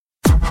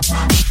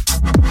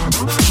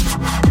Hello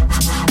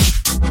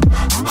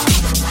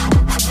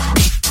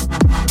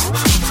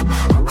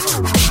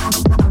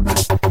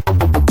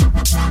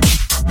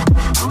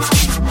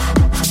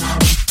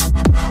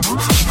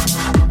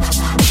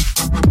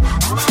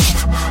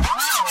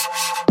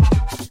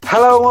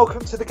and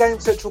welcome to the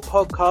Gamecentral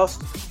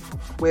podcast.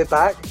 We're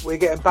back. We're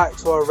getting back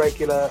to our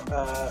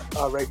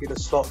regular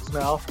slots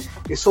now.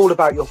 It's all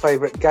about your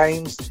favourite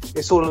games.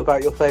 It's all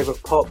about your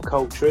favourite pop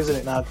culture, isn't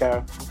it now,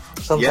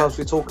 Gareth? Sometimes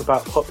we talk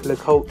about popular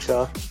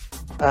culture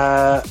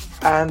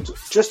and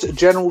just a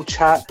general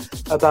chat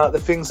about the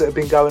things that have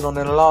been going on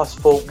in the last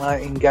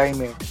fortnight in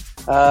gaming.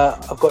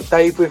 I've got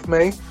Dave with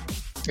me.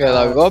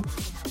 Hello, Rob.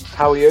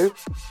 How are you?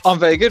 I'm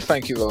very good,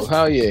 thank you, Rob.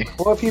 How are you?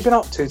 What have you been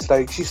up to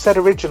today? Because you said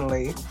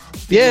originally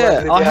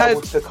I had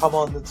able to come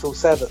on until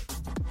 7.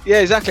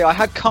 Yeah, exactly. I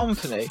had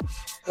company.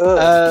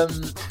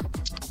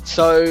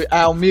 So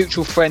our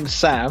mutual friend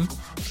Sam,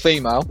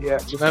 female. Yeah.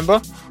 Do you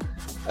remember?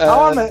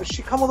 I met.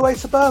 She come all the way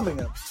to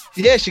Birmingham.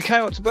 Yeah, she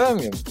came up to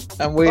Birmingham,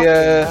 and we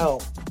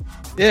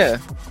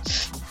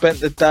spent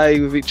the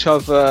day with each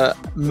other.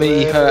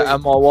 Me, her,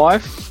 and my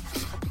wife.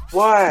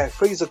 Why?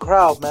 Freeze a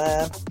crowd,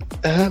 man.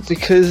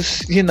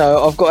 Because, you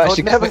know, I've got to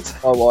actually commit to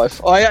my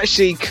wife. I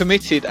actually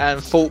committed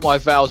and thought my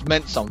vows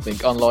meant something,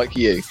 unlike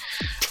you,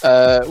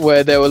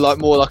 where they were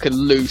more like a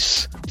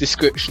loose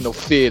description of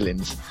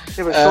feelings.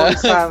 Yeah, but surely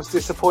Sam's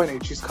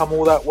disappointed. She's come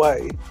all that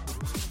way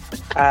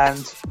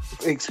and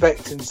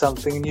expecting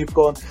something, and you've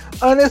gone,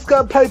 I'm just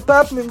going to play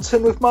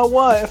badminton with my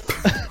wife.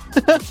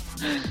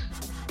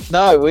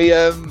 No, we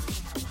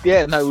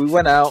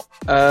went out.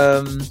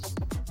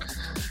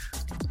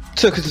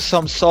 Took her to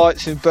some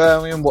sites in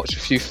Birmingham, watched a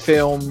few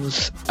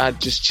films, and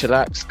just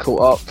chillaxed,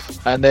 caught up,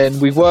 and then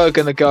we were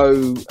gonna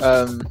go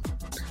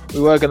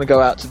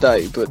out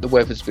today, but the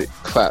weather's a bit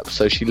crap,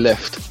 so she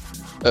left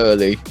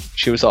early.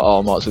 She was like, "Oh,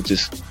 I might as well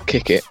just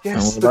kick it."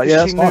 Yes,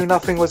 because she knew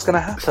nothing was gonna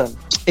happen.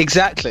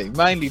 Exactly,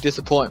 mainly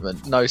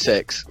disappointment. No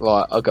sex.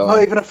 Right, I'll go.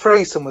 Not even a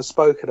threesome was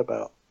spoken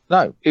about.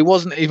 No, it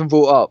wasn't even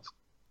brought up.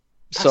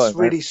 That's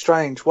really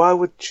strange. Why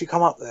would she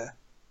come up there?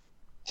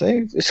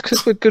 See, it's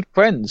because we're good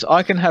friends.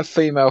 I can have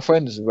female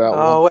friends without.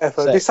 Oh,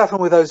 whatever. This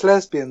happened with those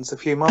lesbians a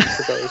few months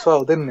ago as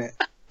well, didn't it?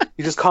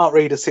 You just can't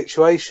read a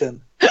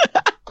situation.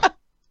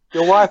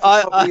 Your wife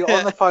is probably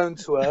on the phone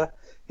to her.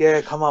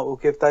 Yeah, come up. We'll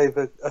give Dave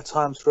a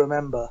time to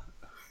remember.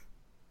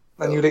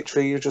 And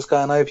you're just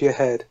going over your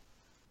head.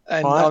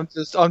 And right?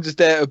 I'm just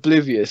there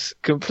oblivious,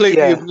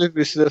 completely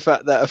oblivious to the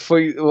fact that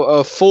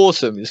a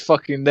foursome is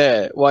fucking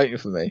there waiting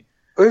for me.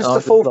 Who's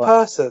the fourth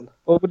person?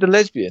 Well, with the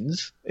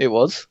lesbians, it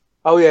was.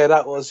 Oh yeah,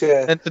 that was,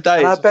 yeah. And today,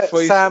 and I bet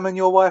Sam and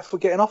your wife were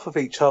getting off of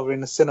each other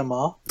in the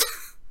cinema.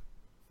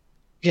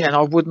 Yeah, and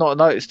I would not have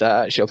noticed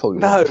that, actually. I probably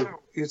wouldn't.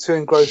 You're too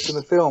engrossed in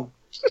the film.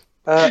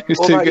 What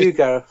about you,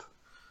 Gareth?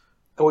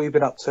 What have you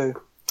been up to?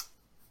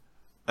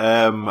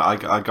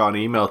 I got an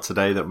email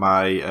today that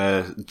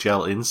my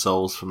gel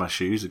insoles for my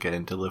shoes are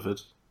getting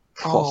delivered.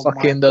 Oh,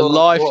 fucking the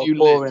life you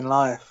live. Boring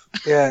life.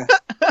 Yeah.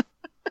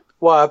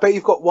 Well, I bet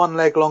you've got one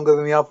leg longer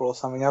than the other or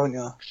something, haven't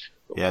you?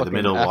 Yeah, the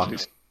middle one.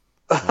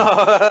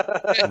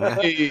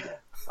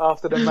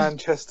 After the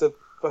Manchester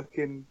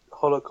fucking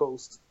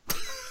Holocaust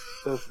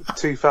of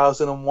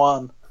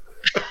 2001.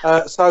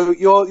 So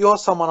you're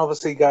someone,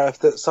 obviously, Gareth,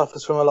 that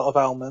suffers from a lot of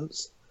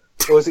ailments,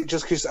 or is it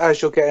just because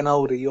as you're getting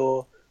older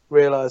you're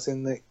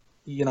realising that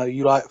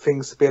you like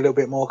things to be a little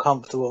bit more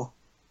comfortable?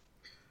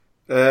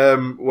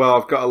 Well,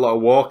 I've got a lot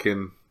of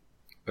walking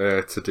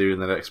to do in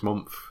the next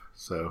month,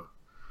 so.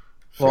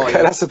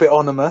 Okay, that's a bit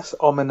ominous.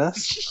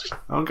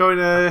 I'm going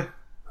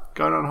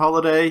on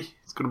holiday.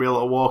 It's going to be a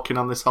lot of walking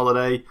on this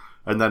holiday.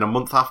 And then a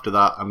month after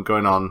that, I'm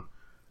going on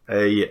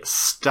a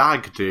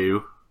stag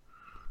do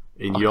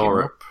in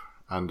Europe.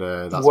 And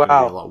that's going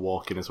to be a lot of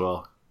walking as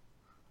well.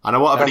 And I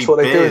won't have any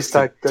beers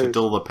to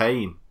dull the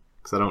pain,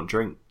 because I don't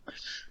drink.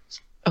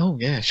 Oh,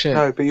 yeah, shit.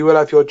 No, but you will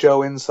have your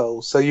gel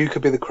insoles, so you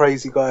could be the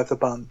crazy guy of the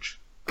bunch.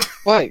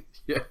 Wait,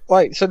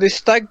 so this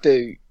stag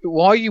do,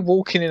 why are you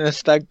walking in a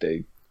stag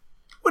do?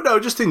 Well,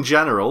 no, just in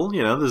general,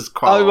 there's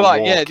quite a lot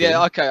of walking.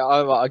 Yeah, okay,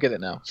 I get it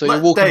now. So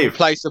you're walking from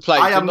place to place.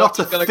 I am not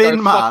a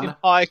thin man.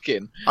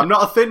 Hiking. I'm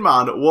not a thin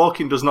man.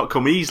 Walking does not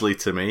come easily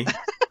to me.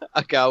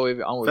 Okay, I'm with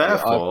you.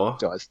 Therefore,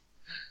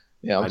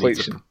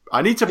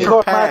 I need to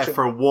prepare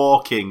for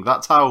walking.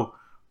 That's how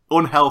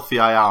unhealthy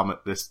I am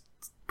at this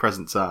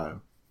present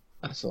time.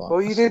 That's all right.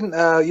 Well, you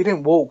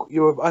didn't walk.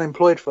 You were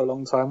unemployed for a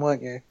long time,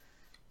 weren't you?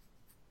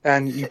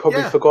 And you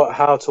probably forgot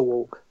how to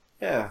walk.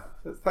 Yeah.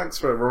 Thanks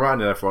for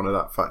reminding everyone of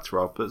that fact,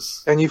 Rob.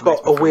 And you've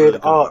got a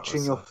weird arch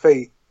in your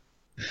feet.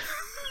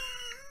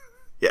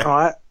 Yeah. All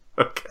right?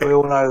 Okay. We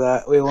all know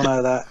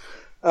that.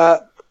 I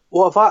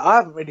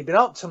haven't really been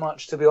up to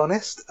much, to be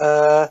honest.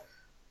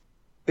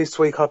 This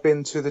week I've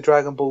been to the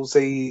Dragon Ball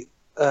Z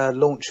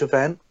launch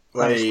event.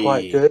 That was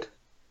quite good.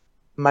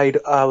 Made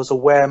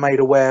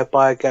aware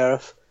by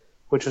Gareth,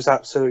 which was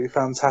absolutely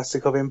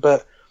fantastic of him.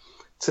 But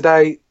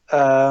today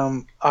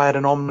I had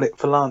an omelette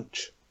for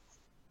lunch.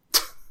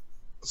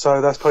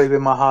 So that's probably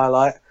been my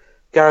highlight.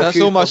 Gareth,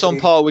 that's almost on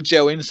par with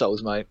gel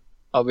insoles, mate.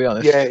 I'll be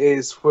honest. Yeah, it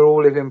is. We're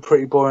all living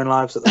pretty boring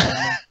lives at the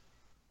moment.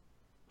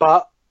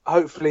 But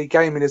hopefully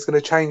gaming is going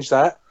to change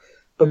that.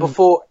 But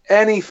before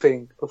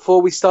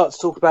we start to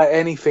talk about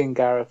anything,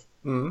 Gareth,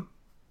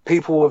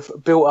 people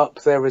have built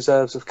up their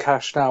reserves of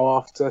cash now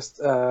after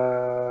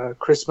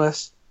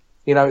Christmas.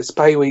 You know, it's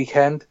pay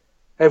weekend.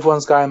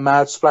 Everyone's going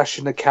mad,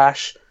 splashing the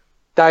cash.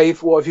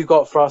 Dave, what have you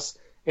got for us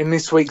in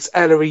this week's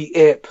Ellery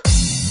IP?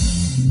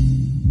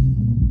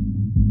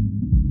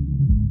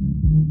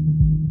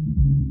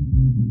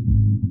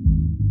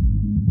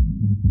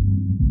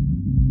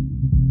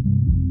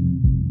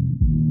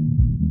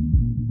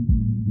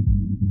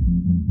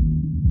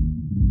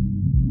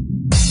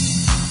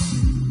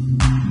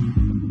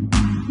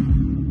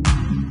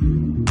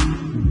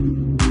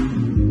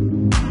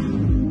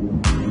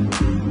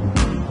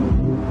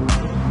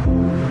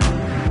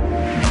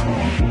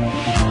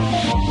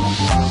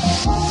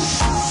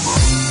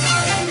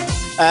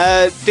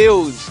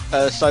 Deals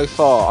so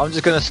far. I'm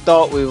just going to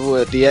start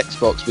with the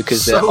Xbox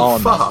because there are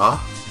none.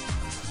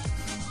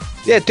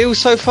 Yeah, deals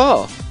so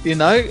far. You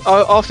know,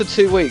 after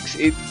 2 weeks,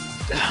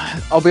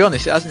 I'll be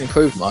honest, it hasn't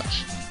improved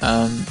much.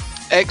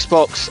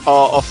 Xbox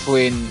are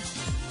offering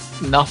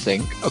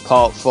nothing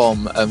apart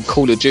from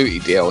Call of Duty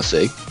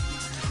DLC,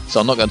 so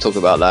I'm not going to talk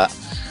about that.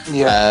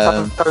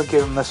 Yeah, don't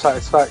give them the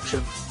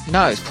satisfaction.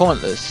 No, it's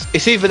pointless.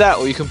 It's either that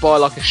or you can buy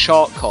like a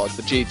shark card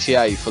for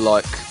GTA for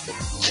like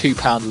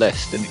 £2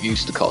 less than it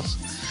used to cost.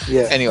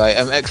 Yeah. Anyway,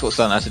 Xbox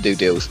don't have to do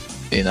deals,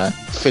 you know,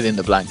 fill in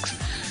the blanks.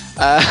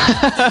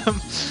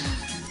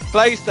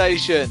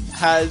 PlayStation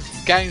has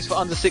games for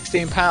under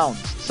 £16.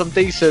 Some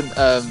decent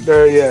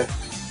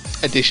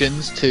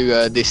additions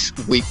to this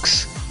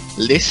week's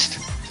list.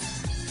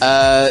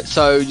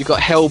 So you've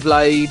got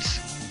Hellblade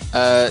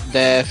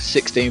there for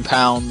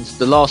 £16.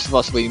 The Last of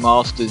Us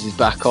Remasters is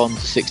back on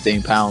for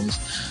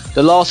 £16.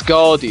 The Last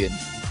Guardian,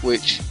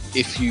 which,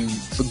 if you've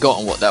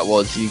forgotten what that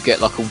was, you get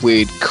like a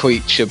weird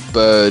creature,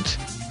 bird,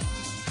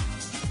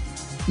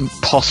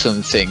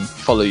 possum thing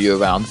follow you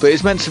around. But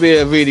it's meant to be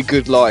a really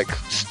good like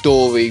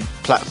story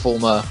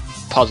platformer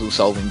puzzle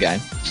solving game.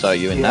 So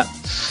you're in that.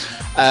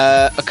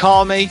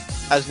 Akami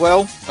as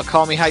well.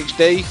 Akami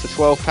HD for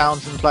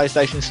 £12 in the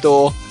PlayStation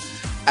Store.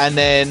 And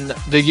then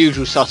the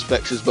usual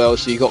suspects as well.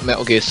 So you've got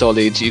Metal Gear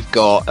Solid, you've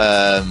got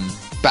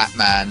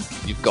Batman,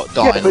 you've got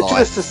Dying Light. Yeah, but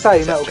just to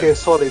say, Metal Gear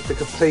Solid, the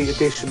complete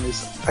edition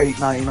is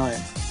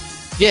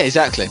 $8.99. Yeah,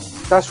 exactly.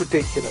 That's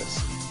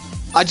ridiculous.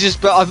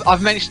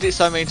 I've mentioned it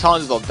so many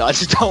times, Bob, that I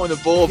just don't want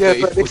to bore people.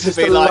 Yeah, but this is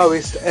be the like,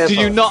 lowest ever. do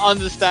you not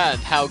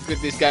understand how good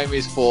this game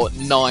is for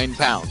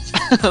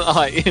 £9?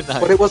 Like, you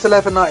know. Well, it was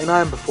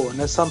 $11.99 before, and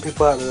there's some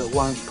people out there that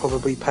won't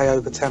probably pay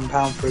over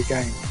 £10 for a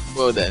game.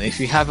 Well then, if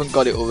you haven't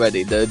got it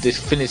already, the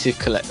definitive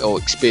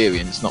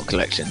experience, not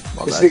collection.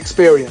 It's an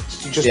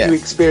experience. You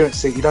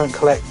experience it, you don't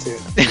collect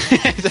it.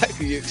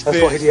 Exactly, you experience.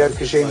 That's what Hideo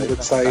Kojima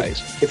would say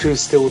if he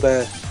was still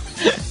there.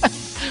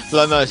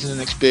 Well, I know it's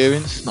an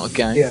experience, not a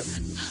game. Yeah.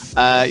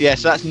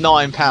 So that's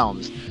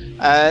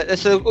 £9.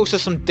 There's also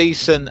some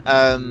decent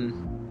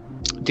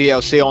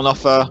DLC on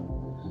offer.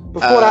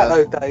 Before that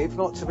though, Dave,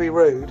 not to be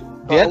rude,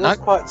 but I was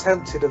quite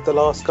tempted of The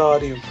Last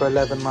Guardian for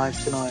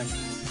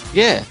 $11.99.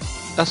 Yeah,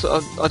 that's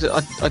what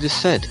I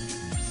just said.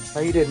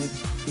 No, you didn't.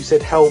 You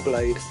said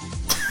Hellblade.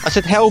 I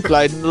said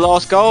Hellblade and The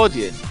Last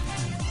Guardian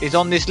is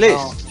on this list.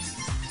 Oh.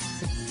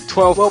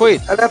 £12.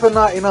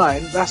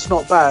 $11.99, that's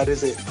not bad,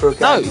 is it? For a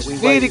game that we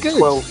really waited good.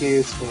 12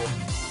 years for.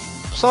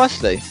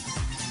 Precisely.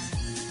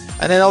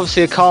 And then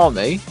obviously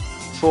Akami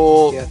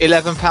for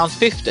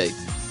 £11.50.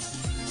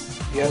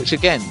 Yeah. Which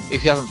again,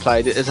 if you haven't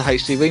played it, as a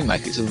HD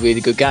remake, it's a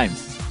really good game.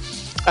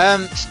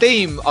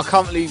 Steam are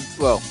currently,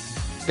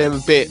 they're a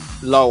bit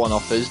low on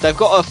offers. They've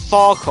got a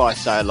Far Cry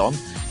sale on.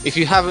 If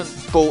you haven't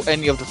bought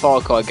any of the Far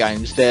Cry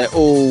games, they're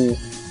all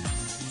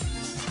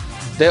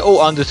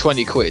under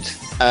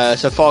 £20.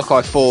 So Far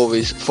Cry 4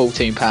 is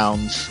 £14.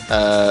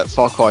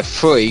 Far Cry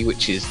 3,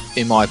 which is,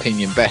 in my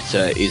opinion,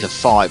 better, is a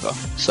 £5.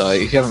 So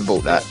if you haven't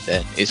bought that,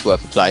 then it's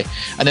worth a play.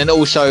 And then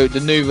also the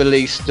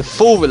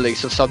full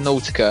release of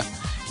Subnautica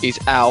is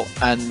out,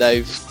 and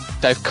they've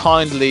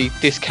kindly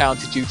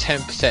discounted you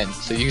 10%,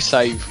 so you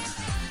save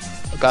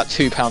about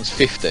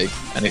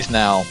 £2.50, and it's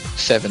now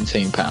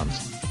 £17.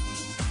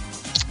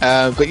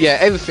 But yeah,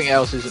 everything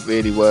else isn't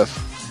really worth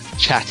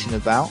chatting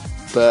about.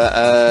 But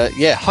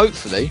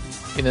hopefully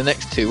in the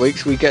next 2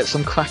 weeks we get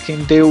some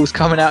cracking deals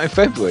coming out in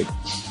February.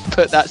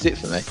 But that's it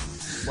for me.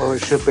 Well,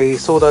 it should be.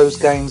 It's all those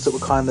games that were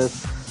kind of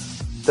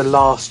the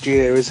last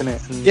year, isn't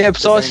it? And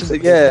precisely.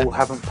 People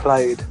haven't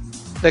played.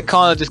 They're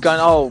kind of just going,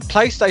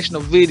 PlayStation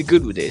are really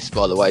good with this,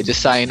 by the way.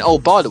 Just saying,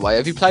 by the way,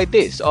 have you played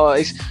this?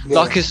 It's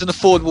like it's an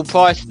affordable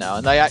price now,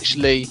 and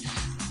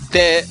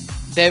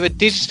they're a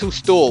digital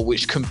store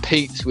which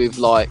competes with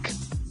like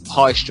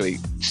high street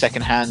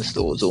second-hand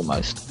stores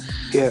almost.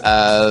 Yeah.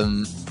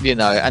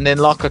 And then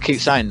like I keep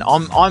saying,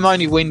 I'm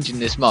only whinging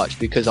this much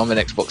because I'm an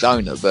Xbox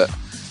owner, but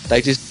they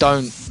just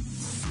don't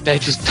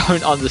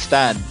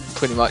understand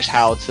pretty much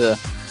how to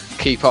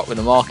keep up with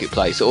the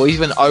marketplace or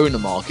even own a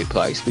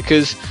marketplace,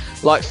 because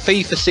like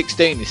FIFA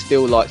 16 is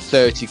still like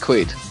 30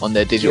 quid on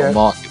their digital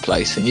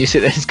marketplace, and you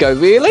sit there and go,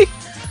 really?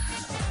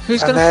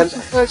 Who's going to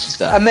purchase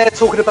that? And they're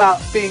talking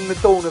about being the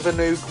dawn of a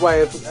new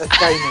way of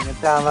gaming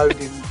and downloading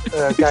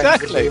games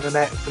and being the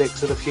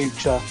Netflix of the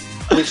future,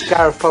 which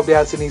Gareth probably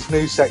has in his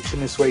news section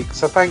this week.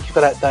 So thank you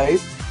for that,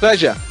 Dave.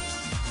 Pleasure.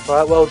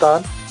 Right, well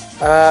done.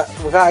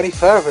 Without any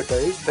further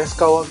ado, let's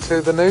go on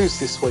to the news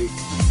this week.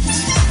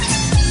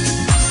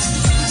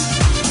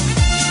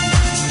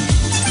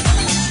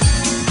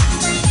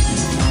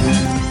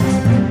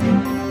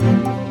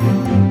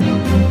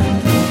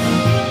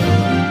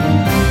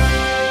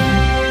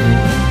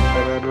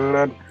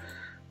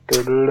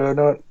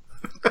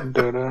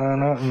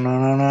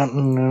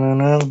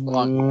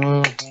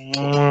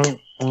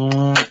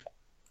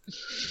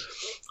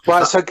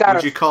 Right, so Gareth,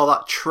 would you call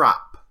that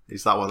trap?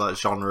 Is that what that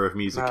genre of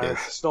music is?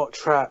 It's not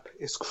trap,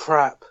 it's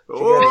crap. Do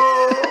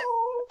you get it?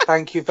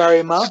 Thank you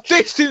very much.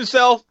 Fixed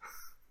himself.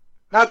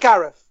 Now,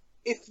 Gareth,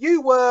 if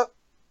you were,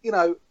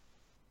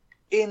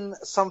 in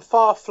some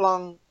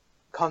far-flung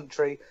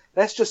country,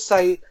 let's just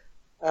say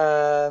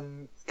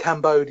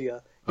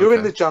Cambodia, you're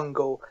in the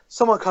jungle,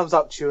 someone comes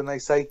up to you and they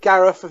say,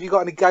 Gareth, have you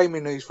got any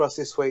gaming news for us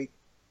this week?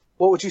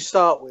 What would you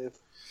start with?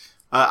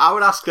 I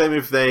would ask them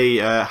if they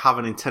have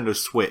a Nintendo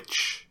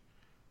Switch.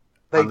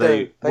 They do.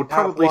 They would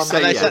probably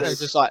say And yes. they're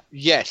just like,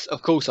 yes,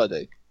 of course I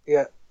do.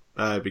 Yeah.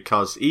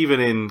 Because even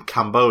in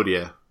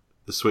Cambodia,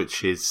 the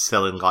Switch is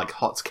selling like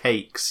hot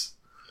cakes.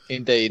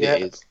 Indeed,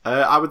 it is.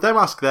 I would then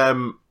ask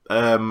them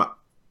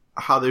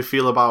how they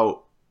feel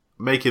about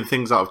making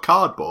things out of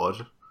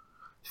cardboard.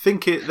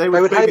 They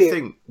would maybe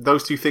think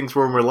those two things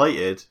were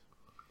unrelated.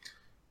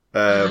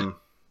 And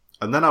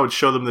then I would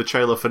show them the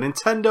trailer for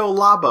Nintendo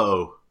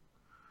Labo.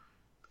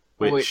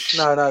 Which...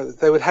 No,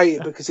 they would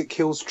hate it because it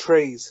kills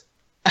trees.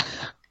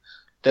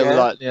 They were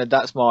like,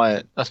 that's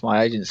my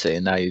agency,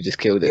 and now you just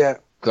killed it. Yeah.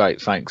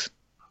 Great, thanks.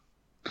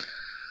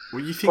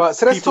 Well, you think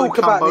so let's people talk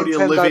in about Cambodia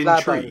Nintendo live in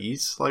Labo.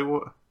 trees? Like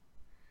what?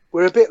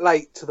 We're a bit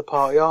late to the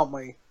party, aren't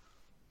we?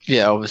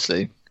 Yeah,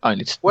 obviously.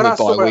 When I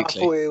saw it, I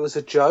bi-weekly. thought it was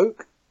a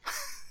joke.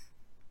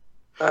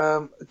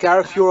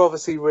 Gareth, you're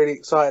obviously really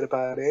excited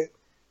about it.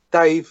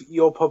 Dave,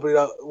 you're probably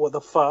like, what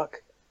the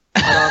fuck?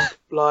 And I'm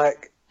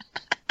like,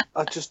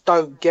 I just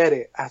don't get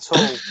it at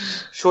all.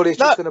 Surely it's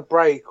just going to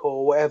break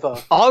or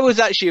whatever. I was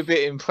actually a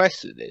bit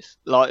impressed with this.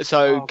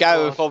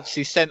 Gareth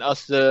obviously sent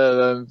us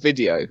the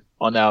video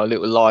on our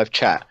little live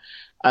chat.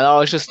 And I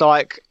was just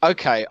like,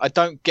 okay, I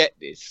don't get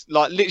this.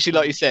 Like, literally,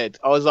 like you said,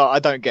 I was like, I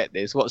don't get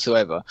this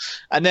whatsoever.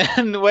 And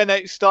then when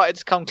it started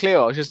to come clear,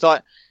 I was just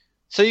like,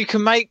 so you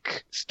can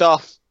make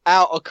stuff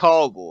out of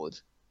cardboard,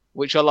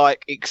 which are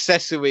like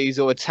accessories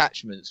or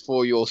attachments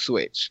for your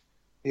Switch.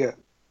 Yeah.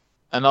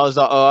 And I was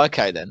like, oh,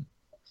 okay then.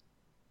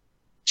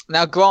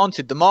 Now,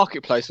 granted, the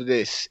marketplace for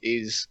this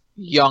is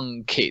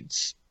young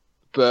kids,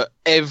 but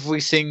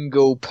every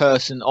single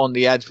person on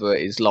the advert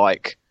is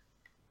like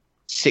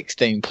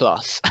 16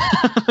 plus.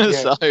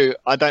 So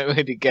I don't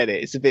really get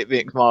it. It's a bit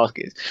mixed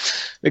market.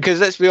 Because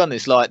let's be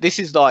honest, like this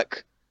is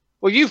like,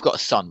 well, you've got a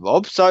son,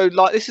 Rob. So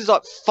like this is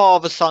like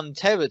father-son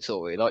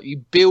territory. Like you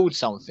build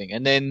something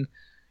and then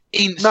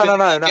instantly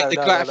get the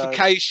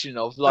gratification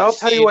of like. I'll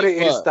tell you what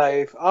it is,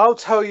 Dave. I'll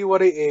tell you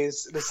what it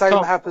is. The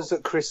same happens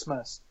at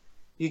Christmas.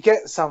 You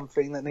get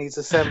something that needs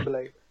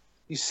assembly.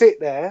 You sit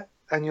there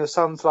and your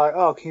son's like,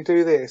 oh, can you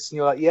do this? And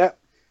you're like, yep.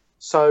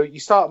 So you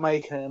start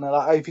making it and they're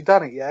like, oh, have you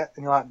done it yet?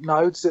 And you're like,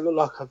 no, does it look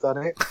like I've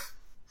done it?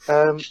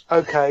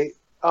 Okay.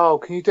 Oh,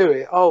 can you do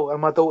it? Oh, and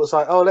my daughter's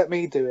like, oh, let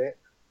me do it.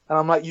 And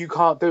I'm like, you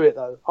can't do it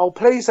though. Oh,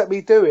 please let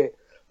me do it.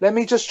 Let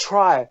me just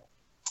try.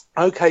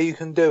 Okay, you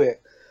can do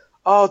it.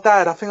 Oh,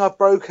 Dad, I think I've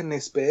broken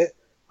this bit.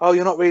 Oh,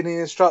 you're not reading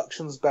the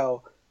instructions,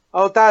 Belle.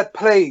 Oh, Dad,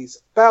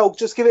 please. Belle,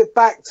 just give it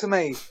back to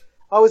me.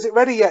 Oh, is it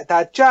ready yet,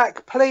 Dad?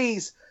 Jack,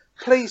 please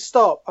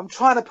stop. I'm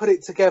trying to put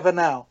it together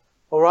now.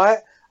 All right?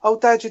 Oh,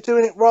 Dad, you're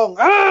doing it wrong.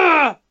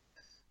 Ah!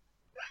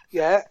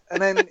 Yeah, and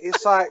then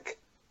it's like,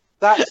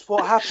 that's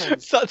what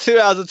happens. It's like 2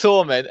 hours of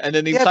torment, and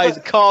then he plays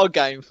a card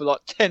game for like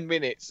 10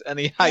 minutes, and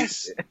he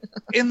hates it.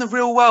 In the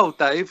real world,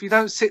 Dave, you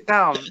don't sit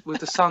down with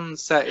the sun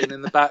setting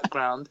in the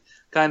background,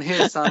 going,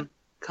 here, son,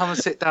 come and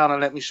sit down and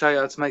let me show you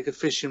how to make a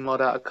fishing rod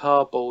out of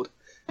cardboard.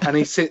 And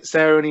he sits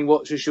there and he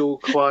watches you all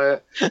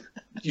quiet.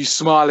 You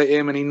smile at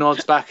him and he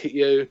nods back at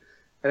you.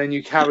 And then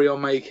you carry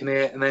on making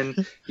it. And then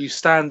you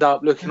stand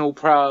up looking all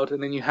proud.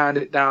 And then you hand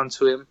it down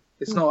to him.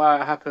 It's not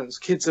how it happens.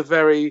 Kids are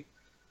very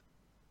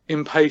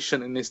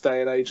impatient in this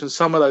day and age. And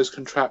some of those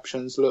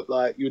contraptions look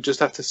like you just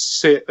have to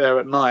sit there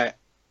at night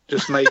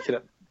just making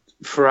it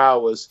for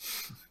hours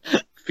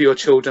for your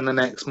children the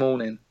next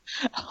morning.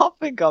 I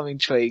think I'm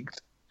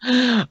intrigued.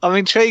 I'm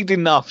intrigued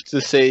enough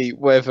to see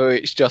whether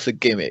it's just a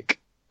gimmick.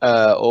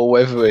 Or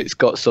whether it's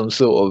got some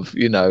sort of,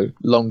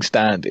 long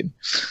standing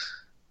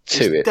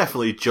to it. It's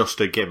definitely just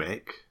a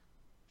gimmick.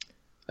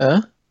 Yeah,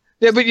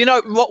 but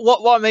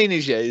what I mean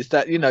is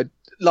that,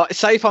 like,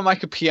 say if I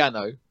make a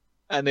piano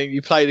and then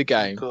you play the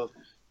game,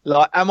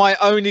 like, am I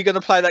only going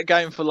to play that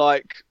game for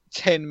like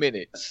 10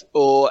 minutes,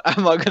 or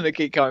am I going to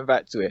keep coming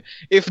back to it?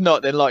 If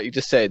not, then like you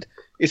just said,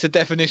 it's a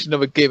definition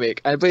of a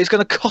gimmick, but it's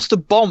going to cost a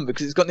bomb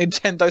because it's got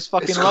Nintendo's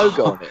fucking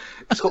logo on it.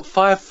 It's got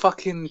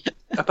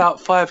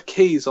about 5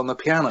 keys on the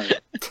piano.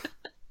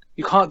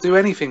 You can't do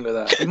anything with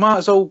that. You might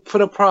as well, for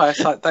the price,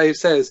 like Dave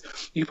says,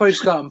 you probably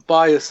just go out and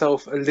buy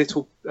yourself a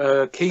little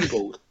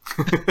keyboard.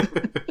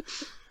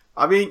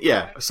 I mean,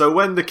 yeah. So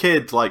when the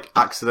kid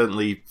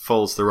accidentally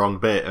folds the wrong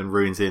bit and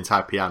ruins the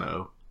entire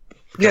piano,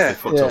 because they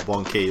fucked up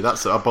one key,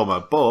 that's a bummer.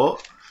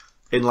 But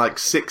in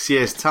 6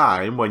 years'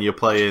 time, when you're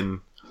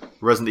playing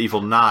Resident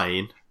Evil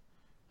 9,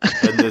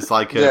 and there's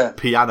a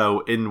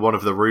piano in one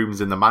of the rooms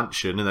in the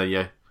mansion, and then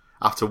you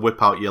have to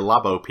whip out your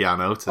Labo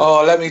piano to...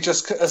 Oh, let me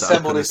just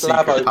assemble this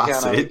Labo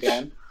piano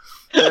again.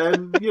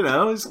 Then,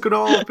 it's going to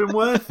all have been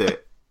worth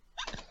it.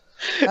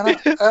 And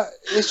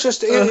it's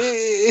just...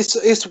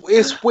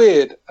 It's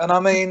weird. And I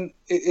mean,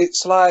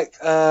 it's like...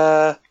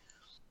 I've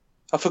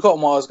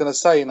forgotten what I was going to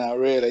say now,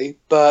 really.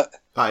 But...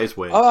 That is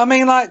weird. I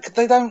mean,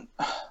 they don't...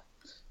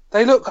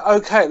 They look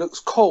okay. It looks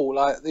cool.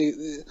 Like,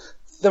 the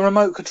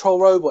remote control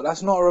robot,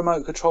 that's not a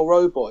remote control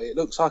robot. It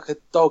looks like a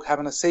dog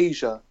having a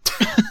seizure.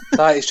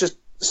 It's just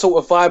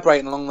sort of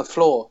vibrating along the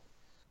floor.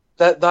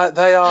 That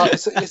they are.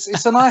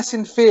 It's a nice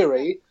in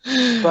theory,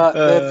 but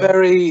they're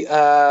very.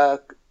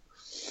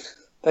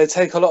 They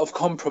take a lot of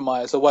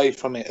compromise away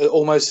from it,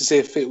 almost as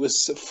if it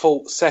was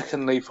fault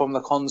secondly from the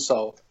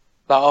console.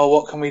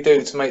 What can we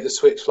do to make the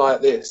Switch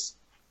like this?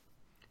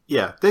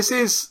 Yeah, this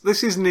is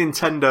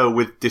Nintendo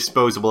with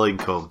disposable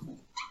income.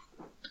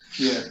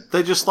 Yeah,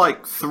 they're just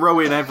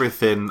throwing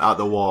everything at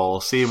the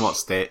wall, seeing what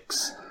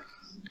sticks.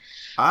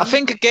 I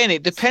think again,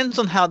 it depends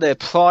on how they're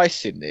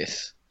pricing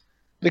this,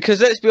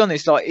 because let's be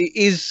honest, it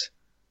is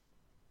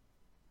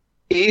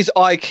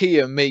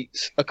IKEA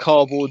meets a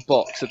cardboard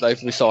box that they've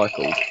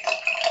recycled.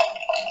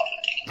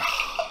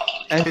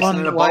 Pissing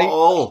in a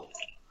bottle.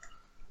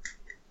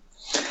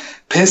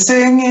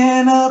 Pissing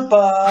in a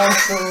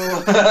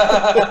bottle.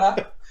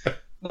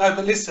 No,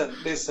 but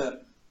listen.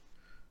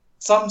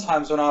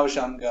 Sometimes when I was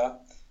younger,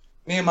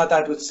 me and my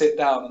dad would sit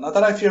down, and I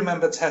don't know if you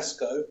remember Tesco.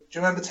 Do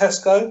you remember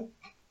Tesco?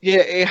 Yeah,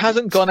 it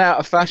hasn't gone out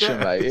of fashion,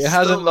 mate. It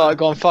hasn't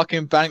gone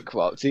fucking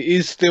bankrupt. It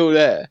is still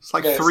there.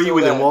 It's 3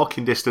 within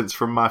walking distance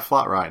from my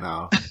flat right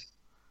now.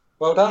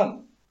 Well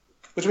done.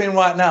 What do you mean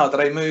right now? Do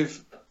they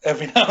move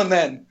every now and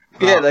then?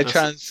 Yeah, No,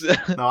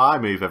 No, I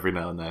move every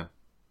now and then.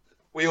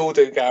 We all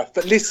do, Gareth.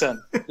 But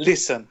listen.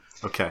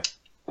 Okay.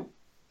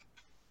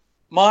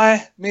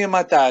 Me and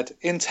my dad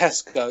in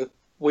Tesco,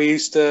 we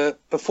used to,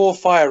 before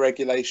fire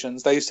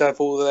regulations, they used to have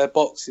all their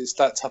boxes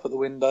stacked up at the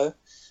window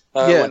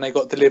when they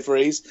got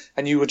deliveries,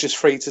 and you were just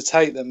free to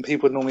take them.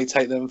 People would normally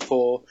take them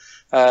for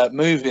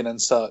moving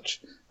and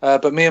such.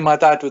 But me and my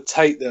dad would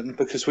take them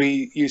because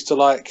we used to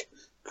like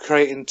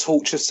creating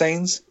torture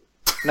scenes.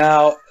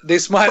 Now,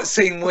 this might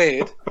seem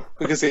weird,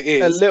 because it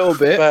is. A little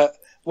bit. But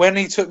when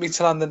he took me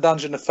to London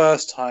Dungeon the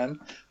first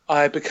time,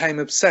 I became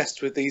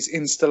obsessed with these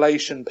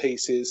installation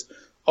pieces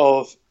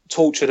of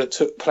torture that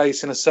took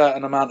place in a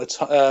certain amount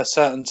of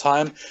certain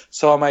time.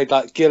 So I made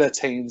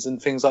guillotines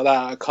and things like that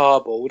out of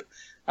cardboard,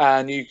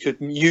 and you could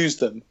use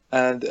them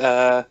and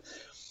that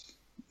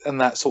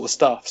sort of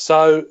stuff.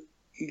 So,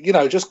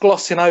 just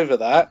glossing over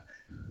that,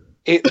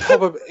 it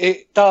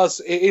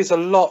is a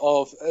lot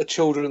of a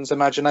children's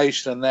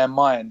imagination and their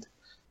mind.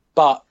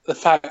 But the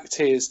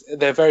fact is,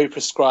 they're very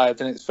prescribed,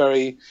 and it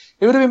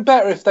would have been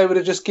better if they would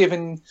have just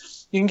given.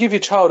 You can give your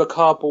child a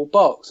cardboard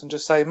box and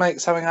just say, make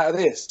something out of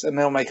this, and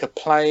they'll make a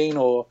plane,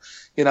 or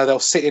they'll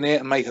sit in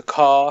it and make a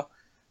car,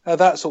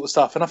 that sort of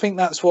stuff. And I think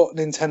that's what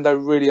Nintendo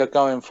really are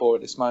going for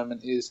at this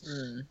moment, is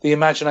the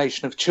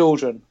imagination of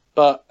children.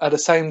 But at the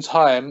same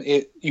time,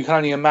 you can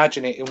only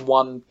imagine it in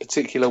one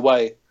particular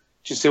way.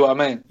 Do you see what I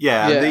mean?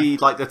 Yeah, and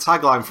the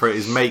tagline for it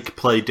is "Make,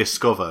 Play,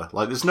 Discover."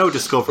 There's no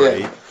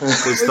discovery. Yeah.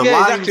 There's the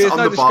lines exactly. on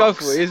no the box.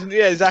 discovery, isn't?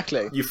 Yeah,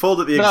 exactly. You fold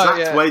it the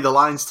exact way the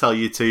lines tell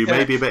you to. Yeah.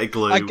 Maybe a bit of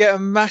glue. I get a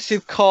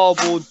massive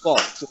cardboard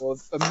box or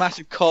a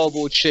massive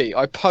cardboard sheet.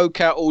 I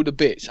poke out all the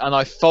bits and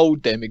I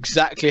fold them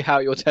exactly how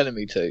you're telling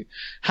me to.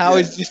 How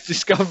is this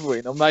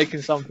discovering or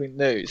making something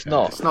new? It's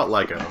not. It's not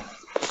Lego.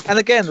 And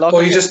again,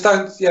 Well, you just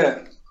don't.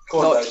 Yeah.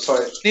 Go on, Dave,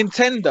 sorry.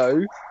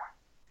 Nintendo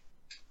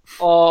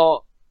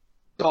are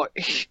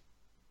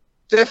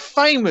they're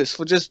famous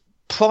for just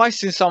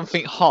pricing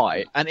something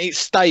high and it's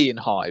staying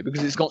high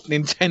because it's got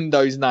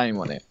Nintendo's name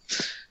on it.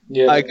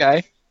 Yeah.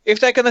 Okay. If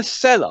they're going to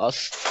sell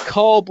us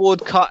cardboard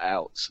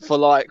cutouts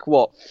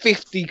for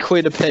 50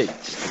 quid a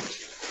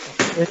piece,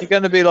 then you're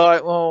going to be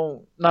like,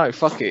 well, no,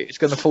 fuck it. It's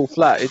going to fall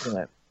flat, isn't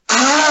it?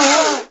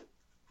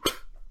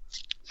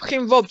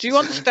 Fucking Rob, do you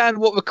understand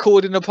what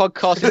recording a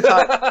podcast is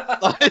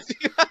like? Do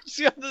you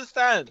actually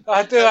understand?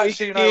 I do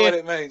actually know what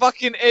it means.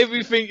 Fucking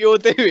everything you're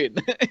doing.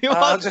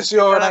 I'm just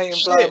urinating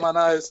and blowing my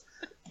nose.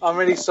 I'm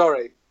really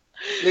sorry.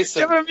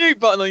 Listen. Do you have a mute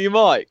button on your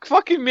mic?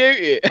 Fucking mute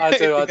it. I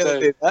do.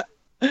 Do that.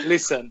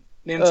 Listen,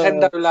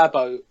 Nintendo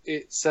Labo,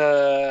 it's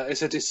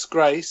a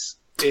disgrace.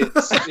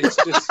 It's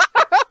just...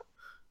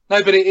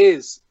 No, but it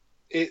is.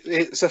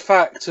 it's a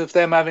fact of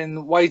them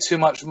having way too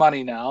much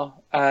money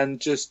now and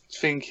just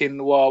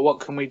thinking, well, what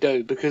can we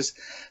do? Because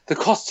the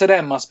cost to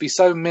them must be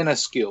so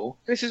minuscule.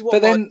 This is what.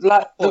 But then,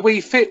 the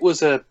Wii Fit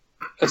was a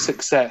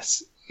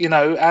success, you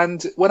know.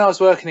 And when I was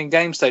working in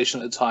Game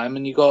Station at the time,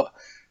 and you got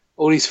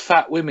all these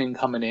fat women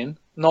coming in,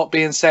 not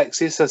being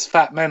sexist, as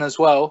fat men as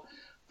well,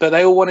 but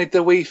they all wanted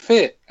the Wii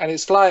Fit, and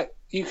it's like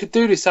you could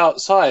do this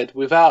outside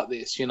without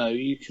this. You know,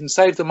 you can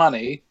save the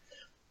money,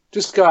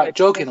 just go out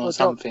jogging or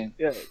something.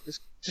 Yeah,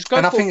 just go.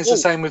 And I think it's the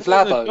same with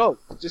Labo.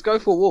 Just go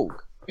for a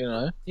walk. You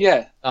know.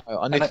 Yeah. No,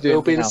 I need to do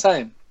it'll be the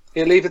same.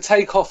 It'll either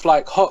take off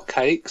like hot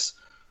cakes,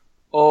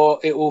 or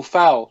it will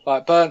foul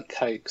like burnt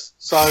cakes.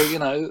 So you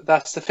know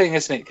that's the thing,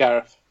 isn't it,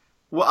 Gareth?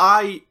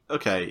 Well,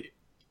 okay.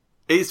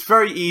 It's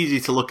very easy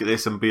to look at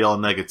this and be all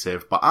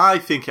negative, but I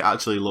think it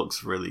actually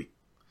looks really.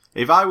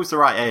 If I was the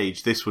right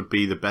age, this would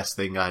be the best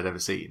thing I'd ever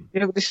seen.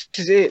 Yeah, but this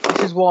is it.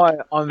 This is why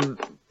I'm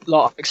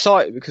like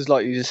excited because,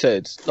 like you just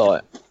said,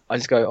 like I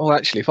just go, oh,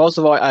 actually, if I was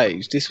the right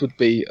age, this would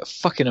be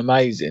fucking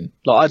amazing.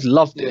 Like I'd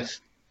love this.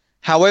 Yeah.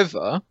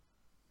 However,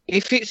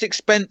 if it's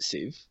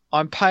expensive,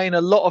 I'm paying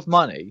a lot of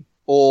money,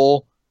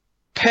 or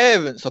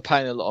parents are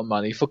paying a lot of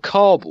money for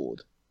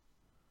cardboard.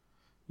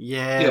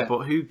 Yeah.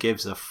 But who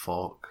gives a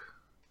fuck?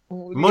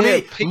 Well,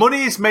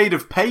 money is made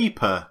of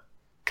paper.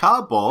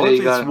 Cardboard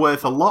is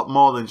worth a lot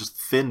more than just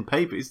thin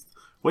paper. It's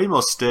way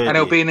more sturdy. And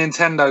it'll be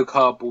Nintendo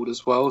cardboard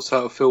as well, so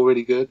it'll feel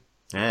really good.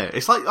 Yeah,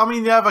 it's like, I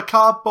mean, you have a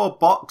cardboard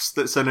box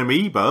that's an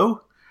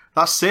amiibo.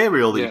 That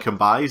cereal that you can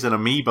buy is an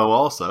amiibo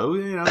also.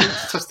 You know,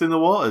 it's testing the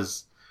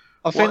waters.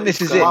 I think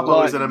this is it.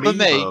 Like,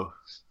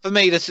 for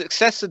me, the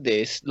success of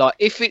this, like,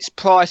 if it's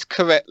priced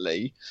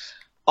correctly,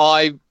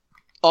 I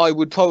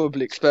would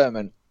probably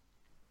experiment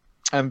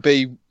and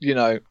be, you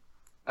know.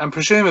 And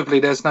presumably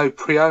there's no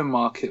pre-owned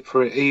market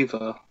for it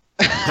either.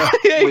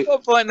 Yeah, you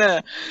got a point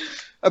there.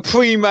 A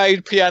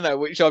pre-made piano,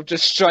 which I've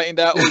just straightened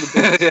out all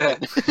the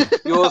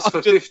bits. Yours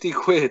for 50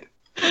 quid.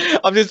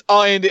 I've just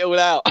ironed it all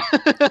out.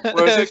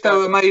 Whereas if they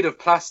were made of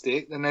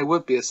plastic, then there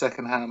would be a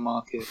second-hand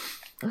market.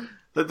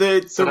 The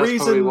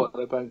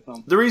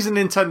reason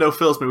Nintendo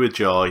fills me with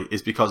joy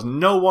is because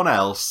no one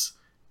else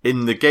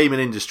in the gaming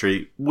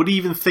industry would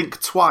even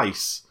think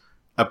twice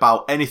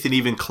about anything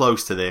even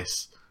close to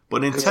this.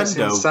 But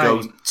Nintendo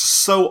goes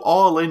so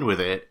all in with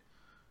it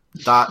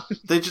that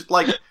they just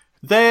like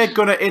they're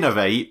gonna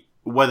innovate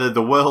whether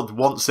the world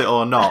wants it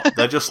or not.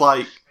 They're just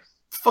like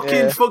fuck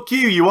you,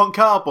 you want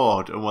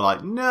cardboard, and we're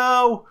like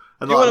no,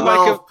 and you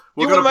like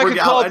we're gonna bring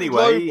it out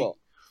anyway. Robot.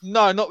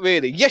 No, not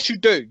really. Yes, you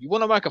do. You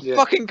want to make a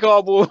fucking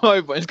cardboard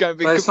robot? It's going to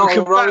be it's not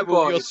a robot.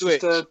 Your it's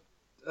Switch. Just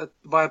a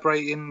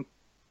vibrating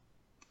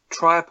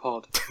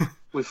tripod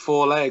with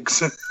 4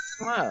 legs.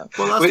 Wow.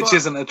 Well, which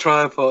isn't a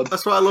tripod.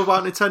 That's what I love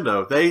about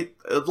Nintendo. They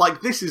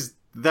like this is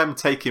them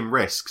taking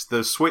risks.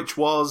 The Switch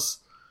was,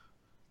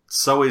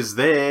 so is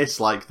this.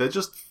 Like they're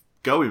just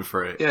going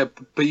for it. Yeah,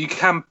 but you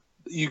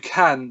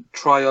can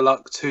try your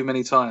luck too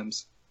many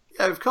times.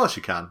 Yeah, of course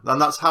you can,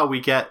 and that's how we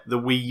get the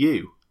Wii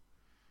U.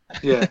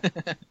 Yeah.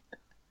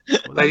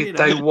 Well,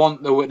 they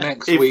want the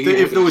next Wii U.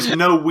 If there was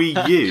no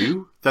Wii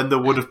U, then there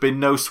would have been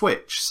no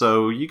Switch.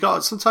 So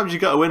sometimes you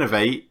got to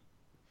innovate.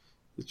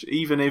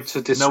 Even if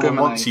no one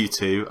wants you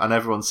to, and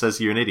everyone says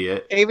you're an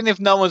idiot. Even if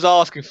no one's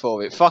asking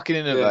for it, fucking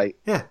innovate.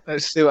 Yeah.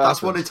 Let's see what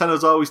happens. That's what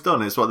Nintendo's always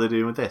done. It's what they're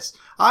doing with this.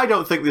 I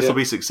don't think this will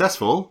be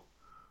successful,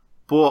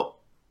 but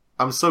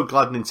I'm so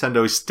glad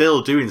Nintendo is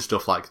still doing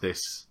stuff like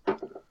this.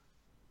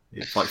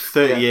 It's like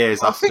 30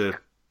 years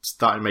after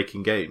starting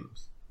making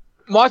games.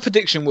 My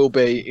prediction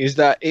is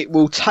that it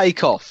will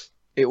take off.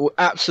 It will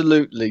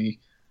absolutely,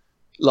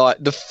 like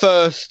the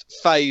first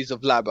phase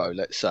of Labo,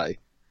 let's say,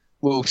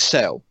 will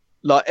sell.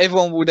 Like,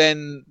 everyone will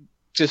then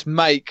just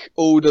make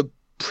all the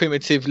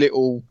primitive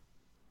little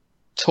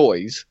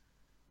toys,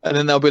 and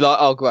then they'll be like,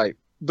 oh, great.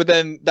 But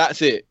then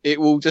that's it. It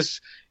will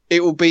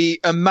be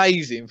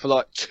amazing for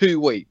like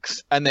 2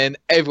 weeks, and then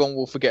everyone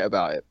will forget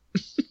about it.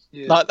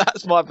 Yeah. Like,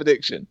 that's my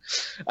prediction.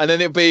 And then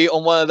it'll be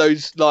on one of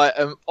those, like,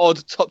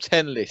 odd top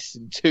 10 lists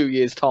in 2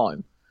 years'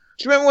 time.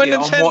 Do you remember when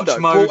Nintendo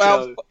brought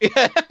out...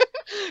 Yeah.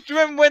 Do you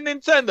remember when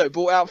Nintendo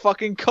brought out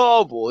fucking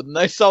cardboard and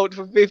they sold it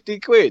for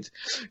 50 quid?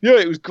 Yeah,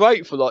 it was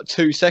great for like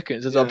 2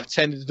 seconds as I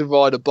pretended to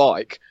ride a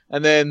bike,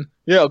 and then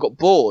I got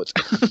bored.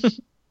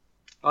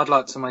 I'd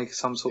like to make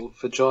some sort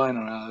of vagina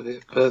out of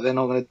it, but they're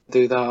not going to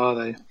do that, are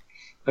they?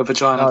 A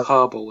vagina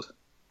cardboard.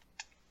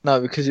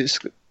 No, because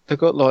they've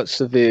got like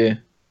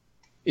severe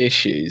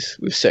issues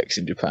with sex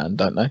in Japan,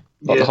 don't they?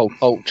 Like the whole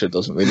culture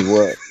doesn't really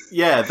work.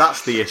 Yeah,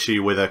 that's the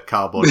issue with a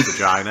cardboard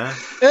vagina.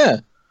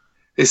 Yeah.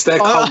 It's their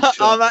culture.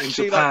 I'm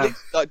actually in Japan.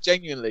 like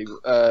genuinely.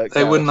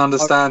 They wouldn't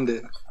understand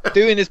it.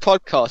 Doing this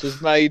podcast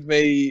has made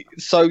me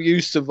so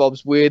used to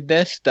Rob's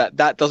weirdness that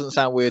doesn't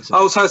sound weird to me.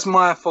 Oh, so it's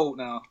my fault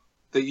now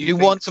that you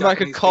want to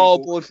make a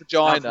cardboard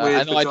vagina,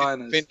 and I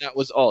didn't think that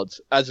was odd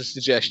as a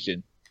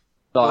suggestion.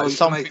 Like, you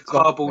can make a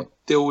cardboard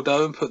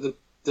dildo and put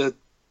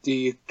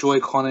the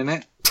Joy-Con in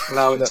it,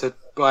 allow it to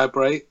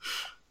vibrate.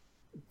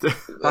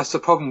 That's the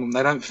problem.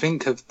 They don't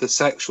think of the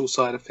sexual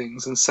side of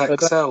things, and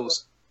sex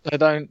sells. They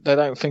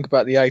don't think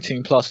about the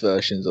 18 plus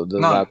versions of the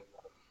lab.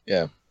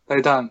 Yeah.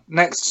 They don't.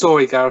 Next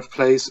story, Gareth,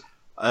 please.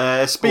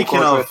 Speaking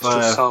of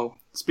fun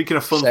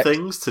Sex.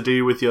 things to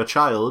do with your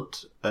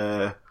child,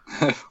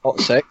 Hot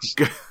sex.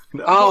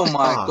 Oh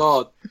my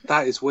god,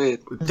 that is weird.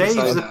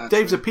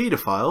 Dave's a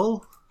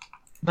paedophile.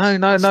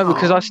 No,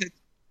 because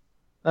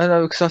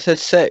I said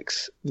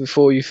sex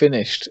before you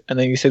finished, and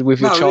then you said with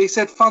your No, child. he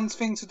said fun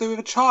thing to do with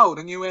a child,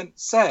 and you went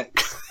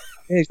sex.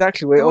 Yeah,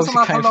 exactly. Well, it wasn't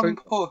obviously like a came long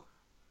through. pause.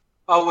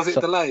 Oh, was it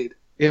delayed?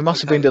 Yeah, it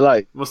must have been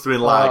delayed. Must have been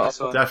lag.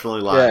 Oh,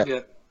 Definitely lag. Yeah.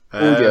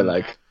 Audio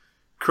lag.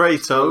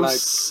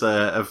 Kratos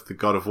of the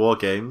God of War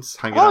games,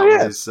 hanging out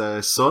with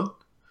his son.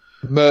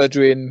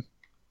 Murdering.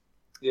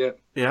 Yeah.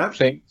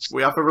 Things.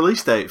 We have a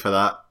release date for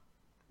that.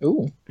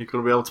 Ooh. You're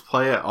going to be able to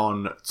play it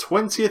on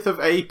 20th of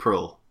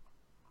April.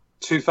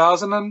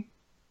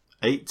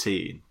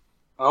 2018.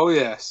 Oh,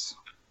 yes.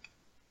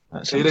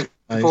 That Are you sounds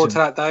looking forward to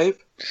that, Dave?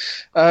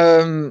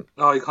 amazing.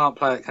 Oh, you can't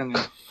play it, can you?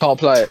 Can't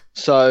play it.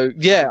 So,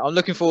 yeah, I'm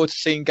looking forward to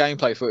seeing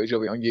gameplay footage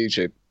of it on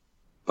YouTube.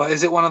 But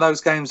is it one of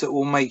those games that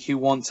will make you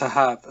want to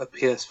have a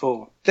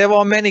PS4? There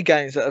are many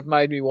games that have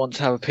made me want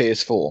to have a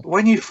PS4.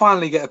 When you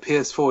finally get a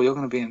PS4, you're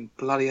going to be in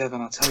bloody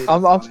heaven, I tell you.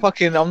 I'm not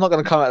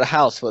going to come out of the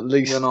house for at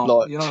least You're not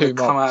like going 2 to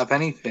months. come out of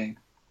anything.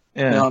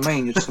 Yeah. You know what I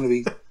mean? You're just going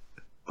to be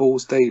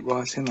balls deep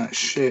right in that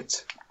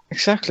shit.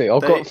 Exactly.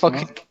 I've got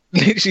fucking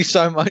literally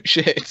so much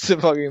shit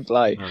to fucking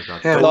play. Oh,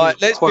 God. Yeah,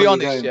 Like, let's be quality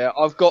honest, game. yeah,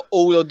 I've got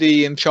all of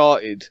the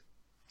Uncharted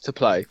to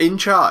play.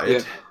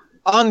 Uncharted? Yeah.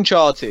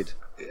 Uncharted.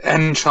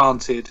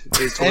 Enchanted.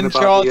 He's talking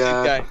Enchanted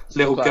about the game.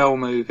 little Okay. girl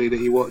movie that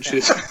he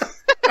watches.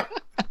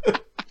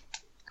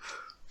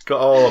 Got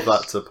all of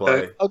that to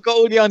play. I've got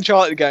all the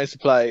Uncharted games to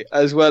play,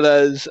 as well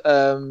as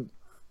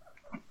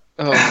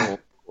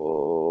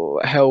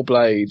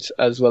Hellblade,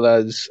 as well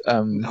as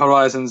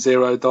Horizon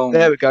Zero Dawn.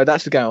 there we go.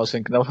 That's the game I was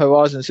thinking of.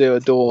 Horizon Zero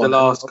Dawn, The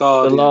Last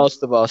Guardian. The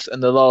Last of Us,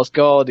 and The Last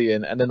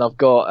Guardian, and then I've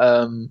got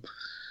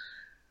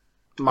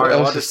Mario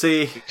else?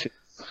 Odyssey.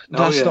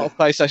 That's yeah. not a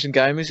PlayStation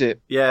game, is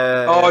it?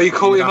 Yeah. Oh, you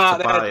caught you'd him have out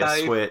to there, buy a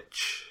Dave.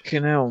 Switch.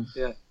 Fucking hell.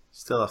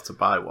 Still have to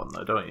buy one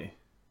though, don't you?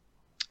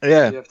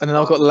 Yeah, You have to and then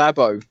I've buy got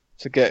Labo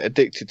to get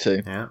addicted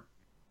to. Yeah.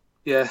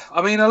 Yeah,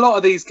 I mean, a lot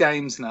of these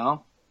games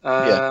now,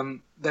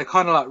 they're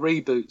kind of like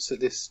reboots at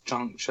this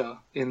juncture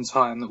in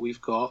time that we've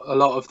got. A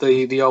lot of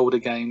the older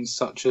games,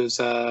 such as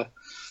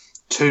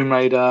Tomb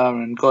Raider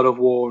and God of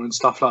War and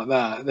stuff like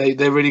that,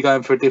 they're really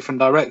going for a different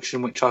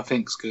direction, which I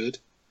think's good.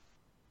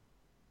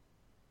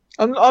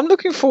 I'm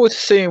looking forward to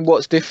seeing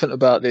what's different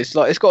about this.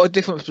 Like, it's got a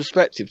different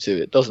perspective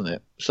to it, doesn't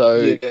it? So,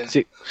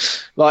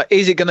 Yeah.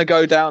 is it going to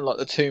go down like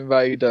the Tomb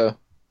Raider,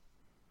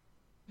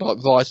 like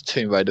Rise of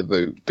Tomb Raider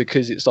route,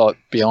 because it's like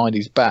behind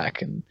his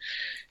back, and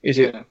is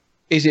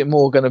it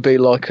more going to be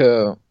like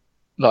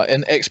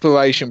an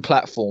exploration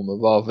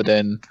platformer rather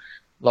than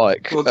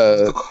like Well,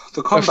 a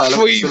the combat looks a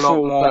lot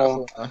free-for-all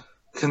more platformer?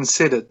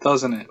 considered,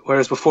 doesn't it?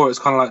 Whereas before it was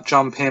kind of like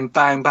jump in,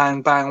 bang,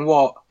 bang, bang,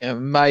 what? Yeah, Now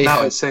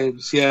mayhem, it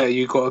seems,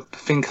 you've got to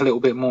think a little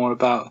bit more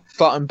about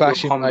button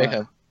bashing combat.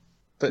 mayhem.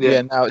 But Yeah.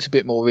 yeah, now it's a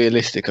bit more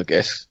realistic, I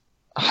guess.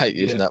 I hate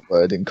using that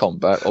word in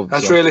combat.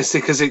 Obviously. as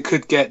realistic as it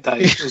could get,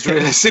 Dave. As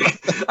realistic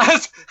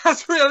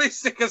as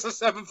realistic as a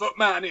 7-foot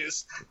man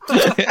is.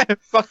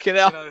 Fucking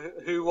hell. You know,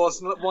 who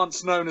was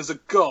once known as a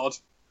god.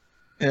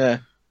 Yeah.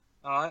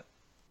 All right.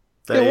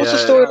 They, What's the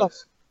story like?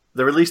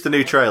 They released a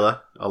new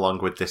trailer along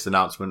with this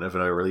announcement of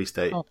a release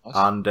date. Oh, nice.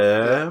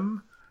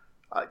 And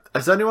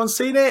has anyone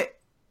seen it?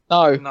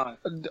 No. No.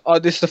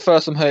 This is the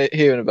first I'm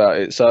hearing about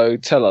it, so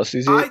tell us.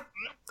 Is it?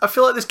 I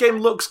feel like this game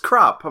looks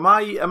crap. Am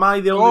I the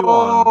only one?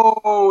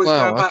 Oh, it's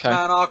Wow, going okay.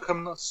 Batman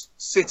Arkham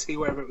City,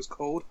 whatever it was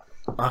called.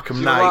 Arkham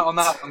You're Knight. right on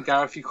that one,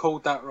 Gareth. You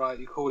called that right.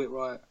 You called it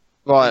right.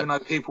 Right. Even though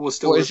people will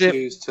still What is it?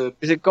 refuse to.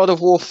 Is it God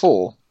of War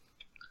 4?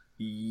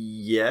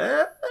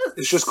 Yeah.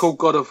 It's just called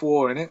God of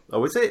War, innit?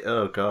 Oh, is it?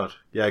 Oh, God.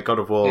 Yeah, God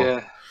of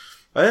War.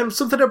 Yeah.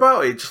 Something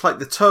about it, just like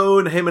the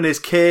tone, him and his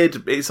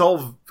kid. It's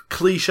all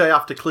cliche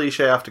after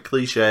cliche after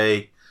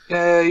cliche.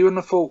 Yeah, you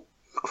wouldn't have thought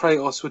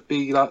Kratos would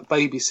be like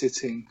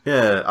babysitting.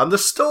 Yeah, and the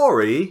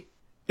story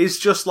is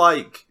just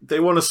like they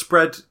want to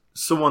spread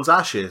someone's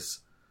ashes.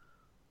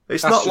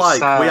 It's That's not just like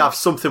sad. we have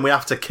something we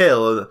have to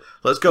kill.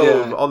 Let's go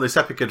Yeah. on this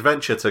epic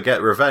adventure to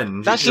get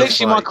revenge. That's It's just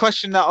literally my like-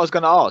 question that I was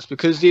going to ask,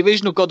 because the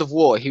original God of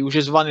War, he was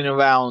just running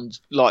around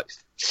like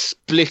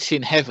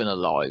splitting heaven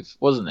alive,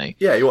 wasn't he?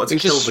 Yeah, you want to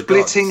It's kill just the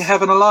Splitting gods.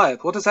 heaven alive.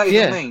 What does that even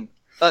Yeah. mean?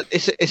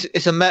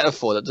 It's a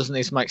metaphor that doesn't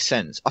need to make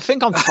sense. I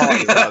think I'm tired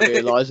without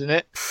realising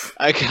it.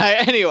 Okay,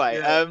 anyway,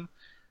 Yeah.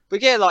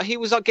 but yeah, like he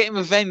was like getting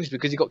revenge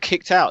because he got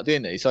kicked out,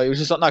 didn't he? So he was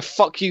just like, no,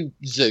 fuck you,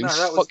 Zeus, No,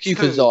 that was fuck you,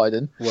 two.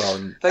 Poseidon. Well,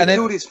 They And then-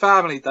 killed his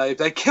family, Dave.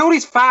 They killed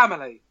his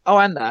family. Oh,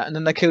 and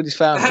then they killed his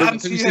family. And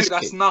to Who's you, this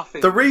that's kid?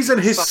 nothing. the reason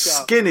his Suck it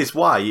up. skin is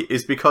white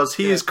is because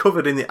he Yeah. is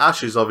covered in the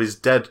ashes of his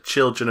dead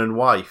children and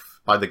wife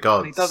by the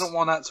gods. And he doesn't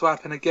want that to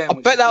happen again. I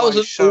which bet is that why was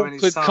he's an showing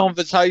his awkward son.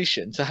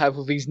 conversation to have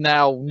with his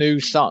now new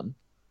son.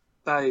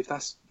 Dave,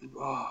 that's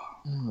Oh,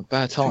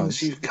 bad times.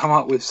 things you come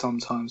up with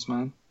sometimes,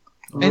 man.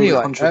 Really Anyway,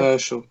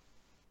 controversial.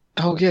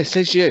 Oh yeah,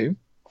 says you.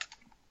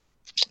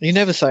 You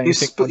never say You,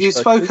 anything. you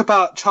spoke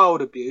about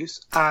child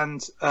abuse,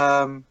 and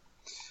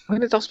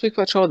when did I speak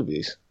about child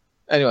abuse?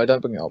 Anyway,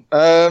 don't bring it up.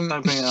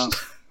 don't bring it up.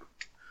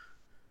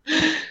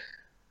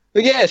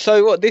 But yeah,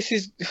 so what? This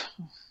is.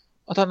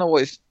 I don't know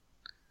what it's.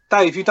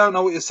 Dave, you don't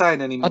know what you're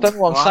saying anymore. I don't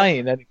know what I'm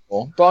saying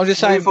anymore. But I'm just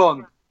saying. Move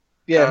on.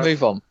 Yeah,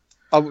 move on.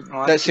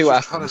 Right, let's see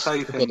what happens.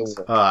 Trying to say things.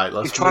 All right,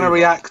 let's. He's trying to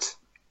react.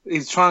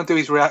 He's trying to do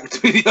his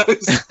react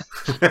videos.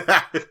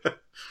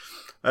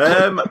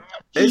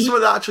 Here's what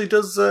that actually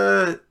does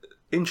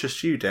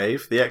interest you,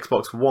 Dave. The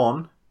Xbox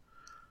One.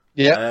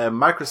 Yeah.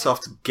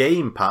 Microsoft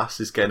Game Pass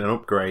is getting an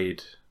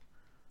upgrade.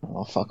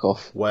 Oh, fuck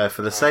off. Where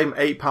for the same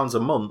 £8 a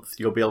month,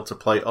 you'll be able to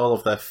play all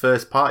of their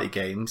first-party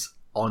games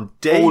on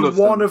day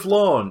one of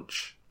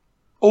launch.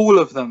 All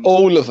of them.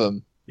 All of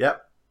them.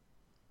 Yep.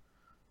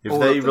 If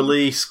they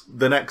release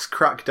the next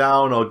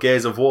Crackdown or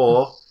Gears of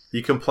War,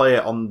 you can play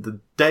it on the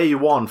day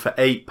one for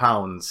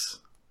 £8.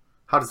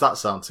 How does that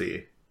sound to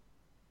you?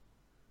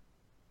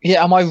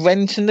 Yeah, am I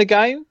renting the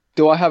game?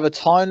 Do I have a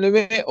time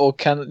limit, or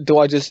do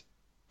I just,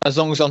 as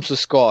long as I'm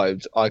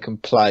subscribed, I can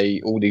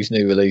play all these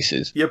new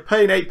releases? You're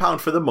paying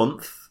 £8 for the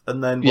month,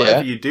 and then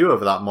whatever you do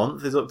over that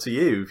month is up to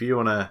you. If you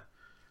want to.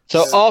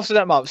 So after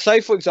that month,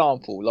 say for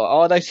example, like,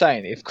 are they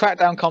saying if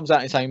Crackdown comes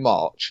out in say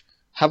March,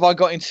 have I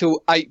got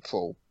until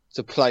April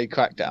to play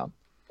Crackdown,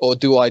 or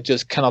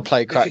can I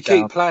play Crackdown? If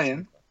you keep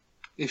playing,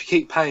 if you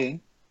keep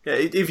paying. Yeah,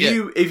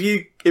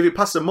 if it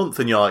passes a month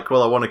and you're like,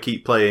 well, I want to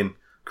keep playing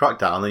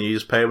Crackdown, then you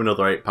just pay them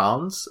another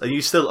 £8, and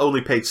you still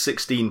only paid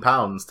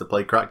 £16 to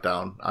play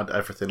Crackdown and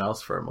everything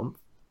else for a month.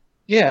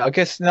 Yeah, I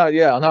guess no.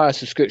 Yeah, I know how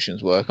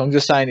subscriptions work. I'm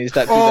just saying, is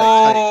that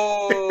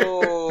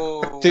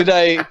do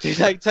they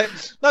take?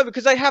 No,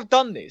 because they have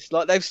done this.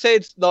 Like they've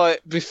said,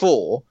 like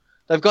before,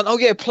 they've gone, oh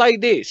yeah, play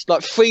this,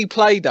 like free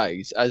play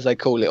days as they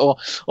call it,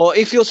 or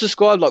if you're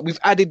subscribed, like we've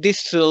added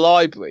this to the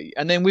library,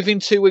 and then within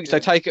 2 weeks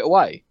they take it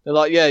away. They're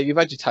like, yeah, you've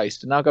had your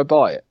taste, and now go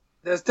buy it.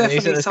 There's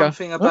definitely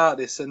something about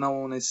this that no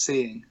one is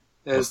seeing.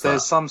 There's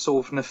some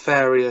sort of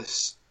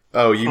nefarious.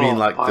 Oh, you mean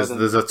like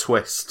there's a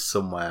twist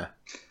somewhere?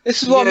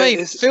 This is what I mean.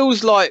 It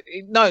feels like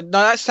no.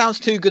 That sounds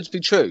too good to be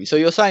true. So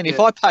you're saying if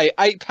I pay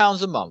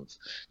 £8 a month,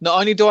 not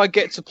only do I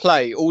get to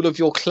play all of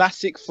your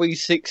classic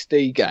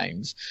 360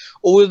 games,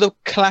 all of the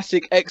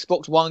classic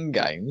Xbox One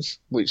games,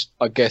 which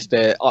I guess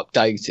they're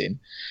updating,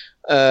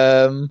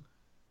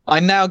 I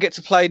now get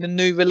to play the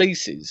new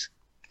releases.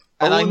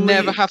 And I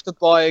never have to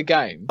buy a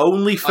game.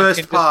 Only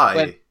first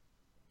party.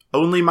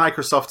 Only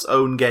Microsoft's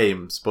own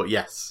games, but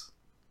yes.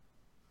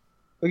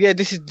 Well, yeah,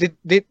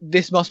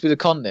 this must be the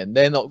con then.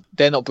 They're not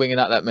bringing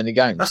out that many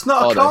games. That's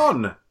not a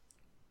con.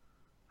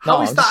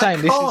 How is that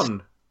a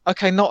con?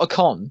 Okay, not a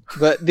con,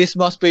 but this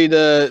must be I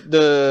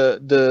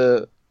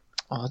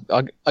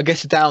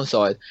guess the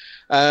downside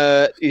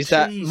is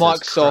that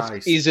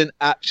Microsoft isn't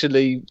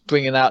actually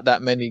bringing out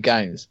that many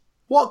games.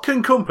 What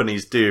can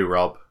companies do,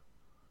 Rob?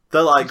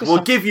 They're like,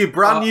 we'll give you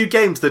brand new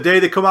games the day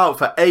they come out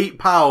for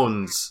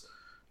 £8.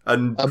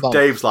 And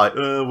Dave's like,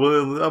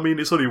 well, I mean,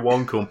 it's only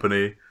one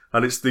company,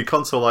 and it's the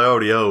console I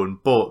already own,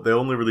 but they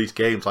only release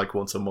games like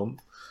once a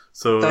month.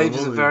 So Dave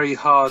is a very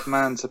hard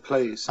man to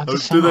please.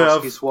 Do they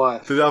have his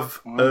wife? Do they have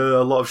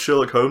a lot of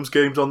Sherlock Holmes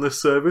games on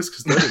this service?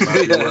 Because then it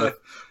might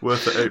be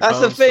worth the £8.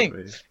 That's the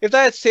thing. If they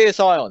had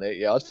CSI on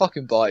it, I'd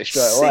fucking buy it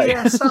straight away.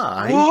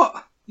 CSI?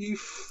 What? You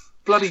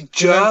bloody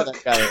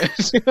jerk!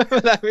 Remember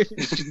that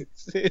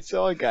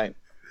CSI game?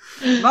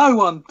 No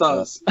one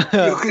does.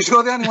 Because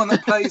you're the only one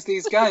that plays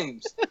these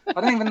games. I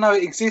didn't even know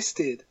it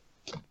existed.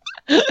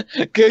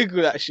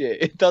 Google that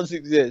shit. It does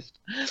exist.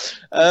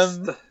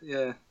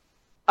 Yeah.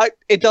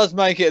 It does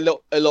make it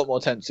a lot more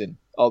tempting.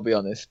 I'll be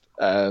honest.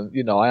 I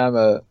am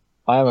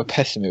a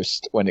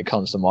pessimist when it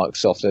comes to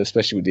Microsoft,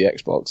 especially with the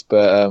Xbox.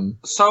 But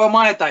so am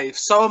I, Dave.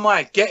 So am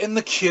I. Get in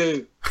the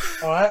queue.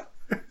 All right.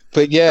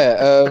 But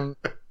yeah,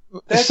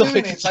 they're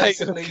doing it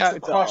basically to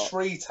crush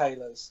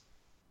retailers.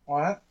 All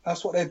right.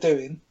 That's what they're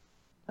doing.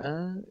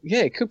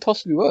 Yeah, it could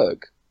possibly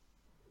work.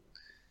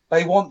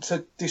 They want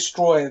to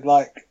destroy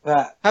like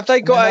that. Have they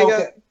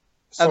got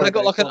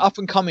like an up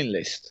and coming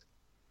list?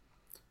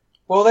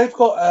 Well, they've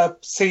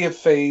got Sea of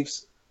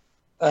Thieves,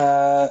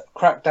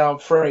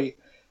 Crackdown 3,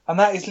 and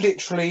that is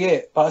literally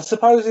it. But I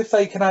suppose if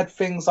they can add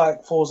things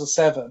like Forza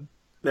 7,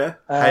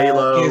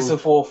 Halo, Gears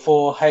of War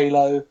 4,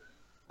 Halo,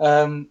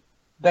 then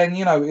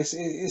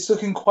it's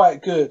looking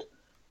quite good.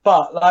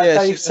 But like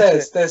Dave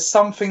says, there's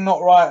something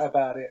not right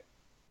about it.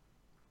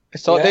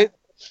 It's like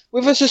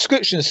with a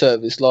subscription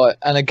service,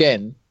 and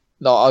again,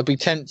 I'd be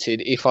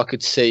tempted if I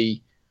could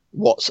see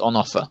what's on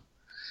offer,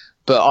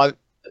 but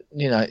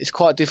it's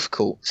quite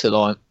difficult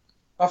to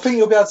I think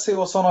you'll be able to see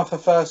what's on offer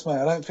first, mate.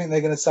 I don't think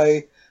they're going to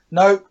say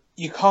no.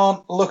 You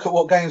can't look at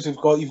what games we've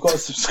got. You've got to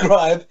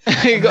subscribe.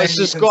 You've got to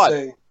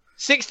subscribe.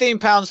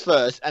 £16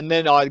 first, and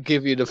then I'd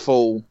give you the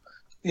full.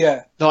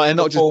 Yeah. No, they're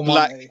not just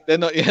black. Money. They're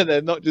not. Yeah,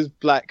 they're not just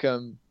black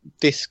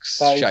discs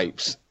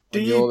shapes.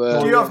 Do you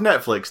have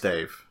Netflix,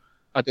 Dave?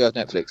 I do have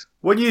Netflix.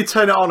 When you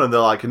turn it on and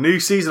they're like a new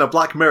season of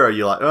Black Mirror,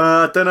 you're like,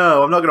 I don't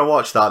know, I'm not going to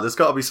watch that. There's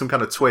got to be some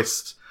kind of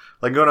twist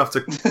I'm gonna have to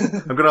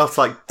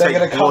like They're take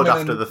gonna come blood in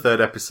after and- the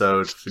third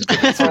episode.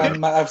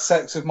 and have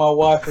sex with my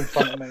wife in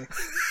front of me.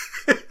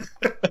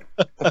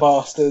 The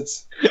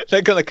bastards.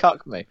 They're gonna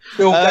cuck me.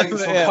 Bill Gates will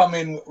yeah. come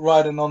in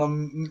riding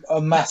on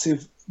a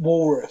massive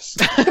walrus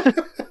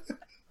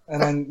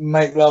and then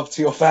make love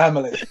to your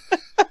family.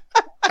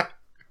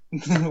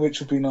 Which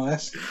would be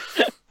nice.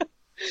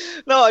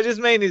 No, I just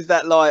mean is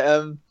that like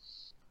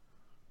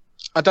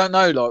I don't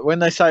know, like when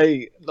they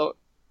say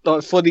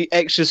like for the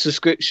extra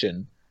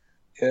subscription,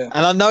 Yeah.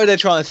 and I know they're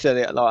trying to sell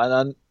it, like,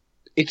 and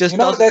it just You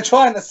know does, they're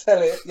trying to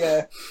sell it,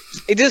 yeah.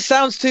 it just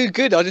sounds too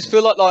good. I just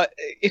feel like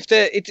if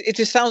they're it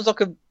just sounds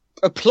like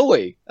a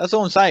ploy. That's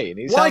all I'm saying.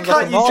 It Why sounds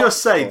like can't you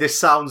just say this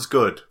sounds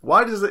good?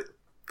 Why does it?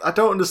 I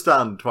don't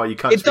understand why you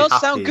can't. It just be does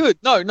happy. sound good.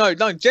 No,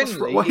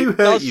 genuinely, Why who it hurt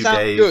does you, sound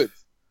Dave? good.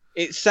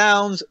 It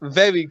sounds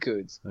very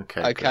good.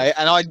 Okay. Okay,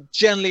 and I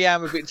generally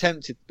am a bit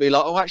tempted to be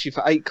like, oh, actually,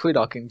 for £8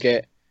 I can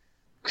get,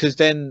 because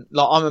then,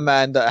 like, I'm a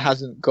man that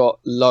hasn't got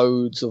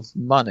loads of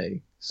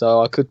money,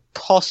 so I could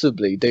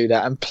possibly do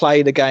that and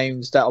play the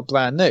games that are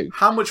brand new.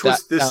 How much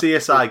was the sounds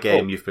CSI pretty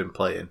game cool. you've been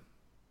playing?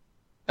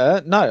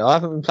 No, I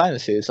haven't been playing a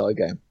CSI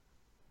game.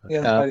 He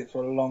hasn't played it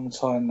for a long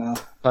time now.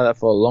 I've played that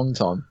for a long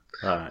time.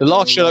 Right. The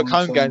last For a Sherlock long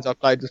Holmes time. games I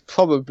played was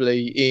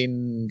probably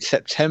in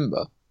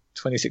September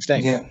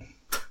 2016. Yeah.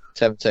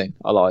 17.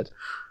 I lied.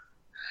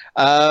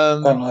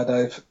 Don't lie,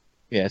 Dave.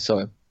 Yeah,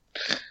 sorry.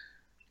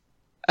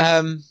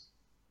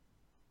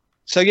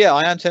 So yeah,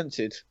 I am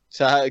tempted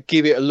to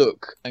give it a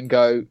look and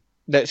go,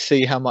 let's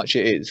see how much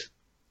it is.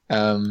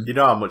 You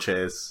know how much it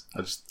is?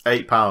 Just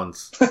 £8.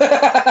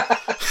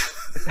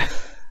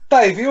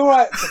 Dave, you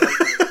alright today?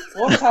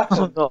 What's I'm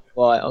happened? not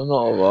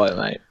alright,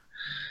 mate.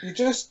 You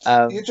just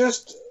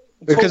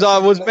Because I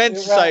was talking meant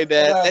to say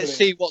there, irrationally. let's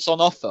see what's on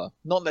offer.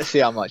 Not let's see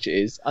how much it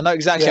is. I know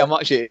exactly Yeah. how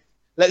much it is.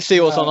 Let's see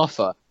what's No. on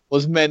offer.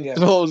 Was meant Yeah.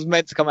 what was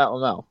meant to come out of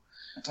my mouth.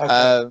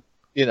 Okay.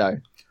 You know,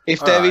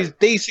 if All there right. is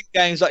decent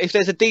games, like if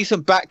there's a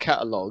decent back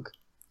catalogue,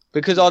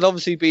 because I'd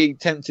obviously be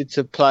tempted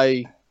to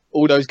play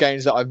all those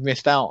games that I've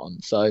missed out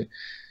on. So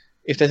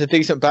if there's a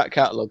decent back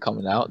catalogue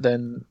coming out,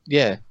 then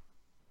yeah,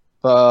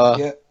 for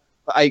Yeah.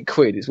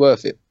 £8, it's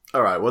worth it.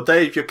 All right. Well,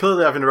 Dave, you're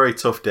clearly having a very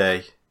tough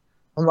day.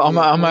 I'm I don't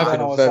having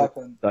know a what's very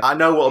happened. I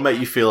know what'll make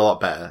you feel a lot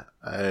better.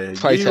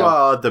 Pray You tell.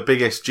 are the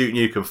biggest Duke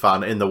Nukem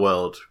fan in the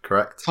world,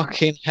 correct?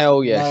 fucking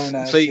hell yes.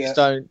 No, Please yeah.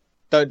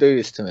 don't do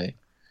this to me.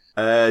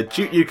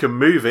 Duke Nukem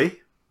movie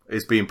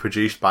is being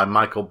produced by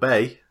Michael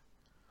Bay,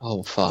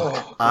 Oh fuck.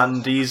 Oh,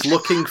 and he's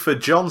looking for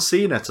John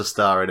Cena to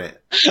star in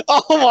it.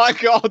 Oh my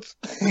god.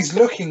 he's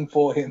looking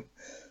for him.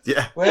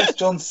 Yeah. Where's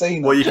John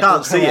Cena? Well, you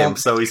can't see him,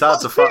 so he's hard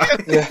to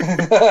find.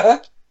 Yeah.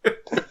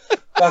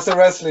 That's a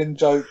wrestling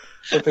joke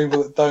for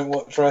people that don't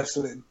watch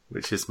wrestling.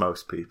 Which is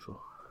most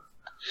people.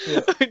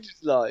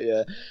 Just like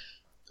yeah.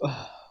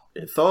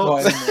 Not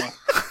Thoughts? anymore.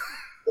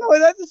 Oh,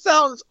 that just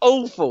sounds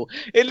awful.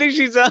 It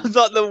literally sounds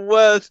like the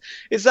worst.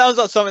 It sounds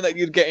like something that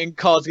you'd get in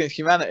Cards Against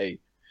Humanity.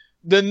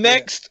 The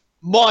next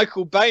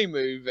Michael Bay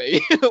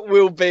movie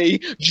will be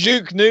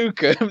Duke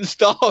Nukem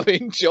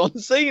starring John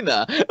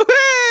Cena.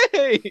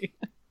 Hooray!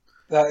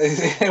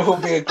 It will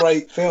be a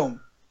great film.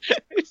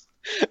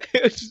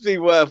 It would just be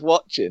worth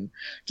watching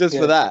just Yeah.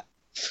 for that.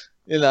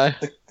 You know,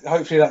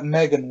 Hopefully that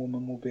Megan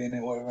woman will be in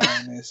it, whatever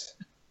her name is.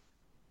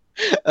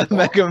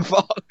 Megan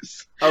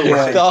Fox Oh,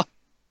 Yeah. right.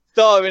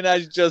 starring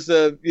as just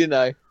an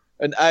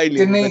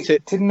alien.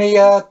 Didn't he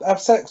have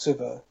sex with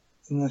her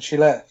and then she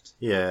left?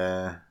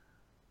 Yeah.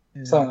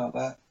 Something like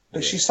that.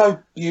 But Yeah. she's so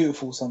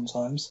beautiful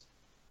sometimes.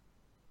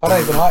 I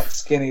don't even like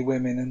skinny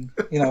women,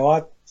 and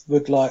I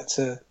would like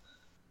to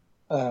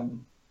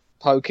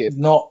Poke it.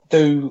 not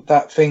do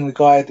that thing the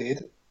guy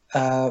did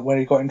when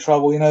he got in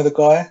trouble. You know the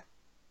guy?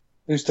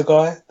 Who's the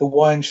guy? The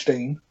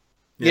Weinstein.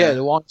 Yeah,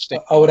 the one thing.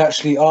 I would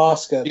actually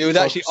ask her. You would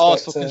to actually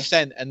ask for respect her.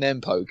 consent and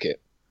then poke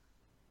it.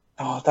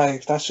 Oh,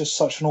 Dave, that's just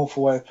such an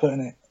awful way of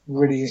putting it.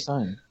 Really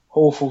Same.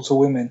 awful to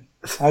women.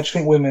 How do you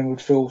think women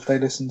would feel if they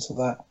listened to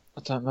that?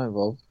 I don't know,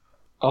 Rob.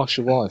 Ask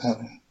your wife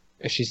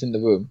if she's in the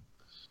room.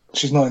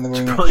 She's not in the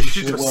room. Probably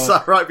She's at just work.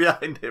 sat right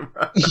behind him,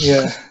 right?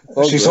 Yeah,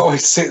 Well, she's yeah.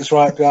 always sits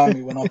right behind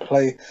me when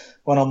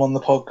I'm on the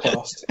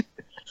podcast.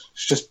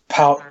 She just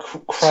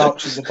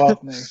crouches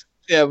above me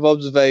Yeah,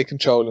 Rob's a very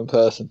controlling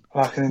person.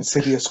 like an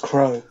insidious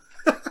crow.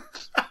 Does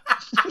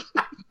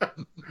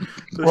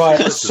Right,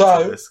 she listen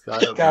so, to this? I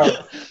don't know.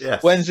 Gareth,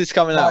 Yes. When's this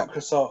coming out?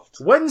 Microsoft.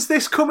 When's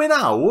this coming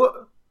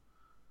out?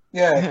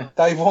 Yeah,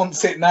 Dave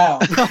wants it now.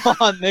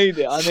 I need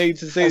it. I need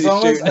to see As this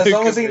long as, Duke as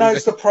long as Nukem he knows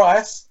movie. the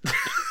price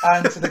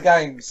and to the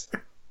games,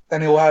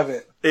 then he'll have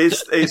it.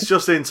 It's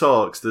just in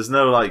talks. There's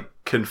no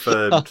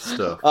confirmed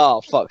stuff. Oh,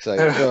 fuck's sake.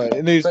 Right,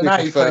 it needs But to now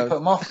be you've probably confirmed. put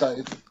them off,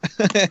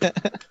 Dave.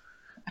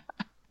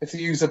 If the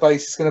user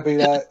base is going to be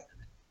like,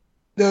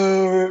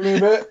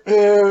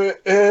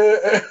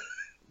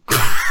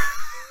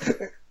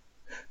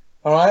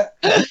 all right,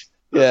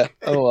 Yeah,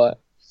 alright.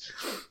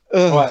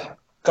 all right,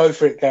 go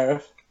for it,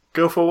 Gareth.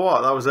 Go for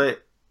what? That was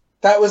it.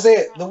 That was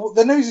it.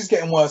 The news is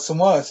getting worse and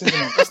worse, isn't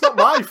it? It's not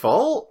my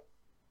fault.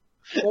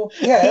 Well,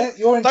 yeah,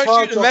 you're in Don't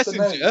charge shoot the of the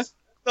messenger. news.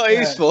 Not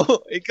his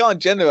fault. He can't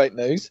generate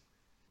news.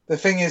 The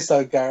thing is,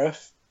 though,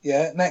 Gareth,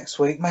 next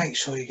week, make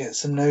sure you get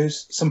some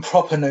news, some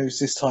proper news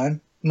this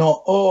time.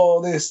 Not,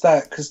 this,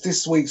 that, because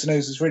this week's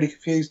news has really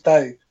confused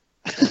Dave.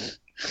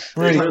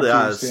 Really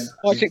confused him.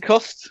 What's it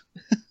cost?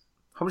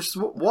 How much is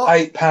what?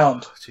 £8.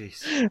 Oh,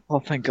 jeez. Oh,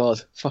 thank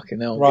God.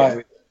 Fucking hell.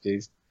 Right.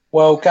 Jeez.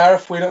 Well,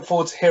 Gareth, we look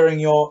forward to hearing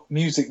your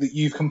music that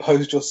you've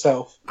composed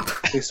yourself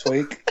this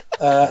week.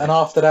 And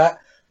after that,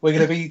 we're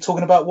going to be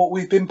talking about what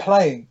we've been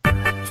playing.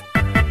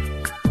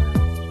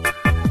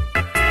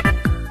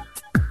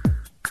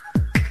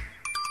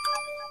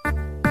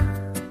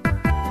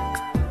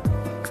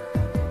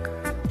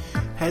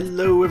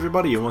 Hello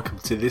everybody and welcome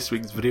to this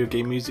week's video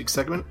game music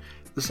segment,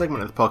 the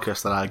segment of the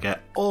podcast that I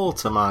get all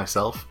to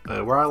myself,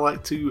 where I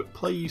like to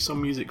play you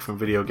some music from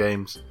video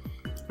games,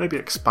 maybe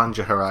expand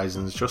your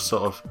horizons, just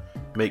sort of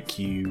make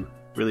you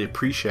really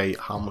appreciate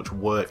how much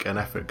work and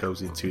effort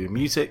goes into the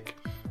music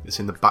that's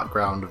in the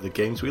background of the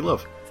games we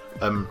love.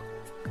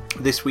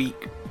 This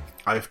week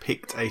I've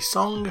picked a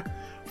song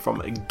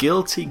from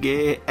Guilty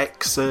Gear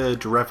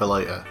Xrd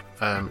Revelator.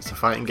 It's a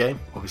fighting game,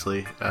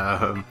 obviously,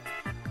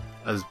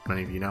 as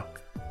many of you know.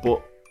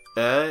 But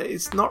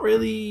it's not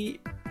really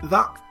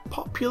that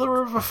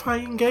popular of a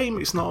fighting game.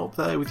 It's not up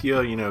there with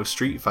your,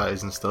 Street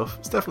Fighters and stuff.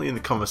 It's definitely in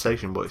the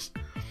conversation, but it's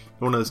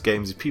one of those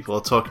games, if people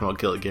are talking about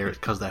Guilty Gear, it's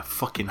because they're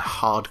fucking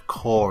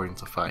hardcore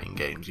into fighting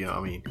games, you know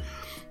what I mean?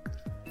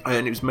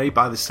 And it was made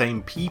by the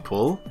same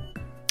people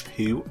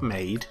who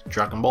made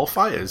Dragon Ball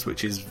FighterZ,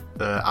 which is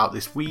out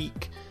this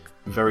week.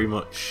 Very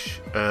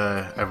much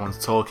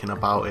everyone's talking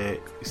about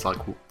it. It's like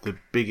the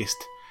biggest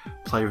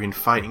player in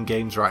fighting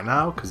games right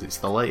now because it's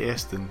the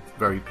latest and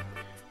very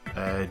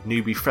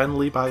newbie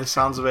friendly by the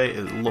sounds of it.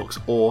 It looks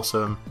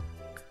awesome.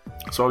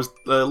 So I was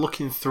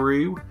looking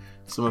through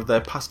some of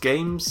their past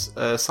games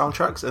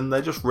soundtracks, and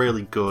they're just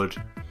really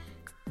good,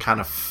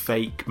 kind of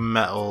fake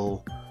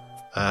metal,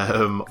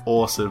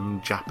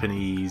 awesome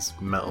Japanese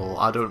metal.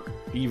 I don't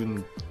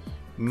even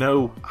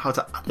know how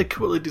to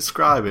adequately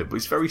describe it, but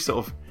it's very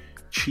sort of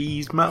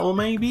cheese metal,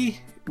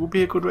 maybe would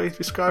be a good way of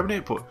describing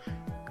it, but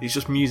it's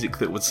just music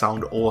that would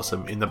sound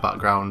awesome in the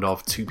background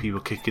of two people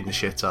kicking the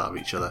shit out of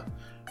each other.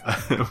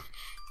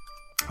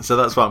 So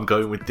that's what I'm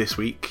going with this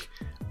week,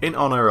 in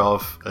honour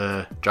of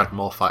Dragon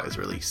Ball FighterZ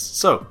release.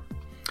 So,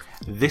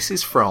 this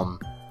is from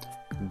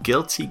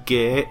Guilty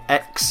Gear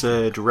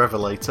Xrd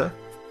Revelator,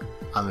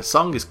 and the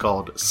song is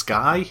called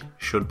Sky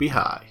Should Be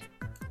High.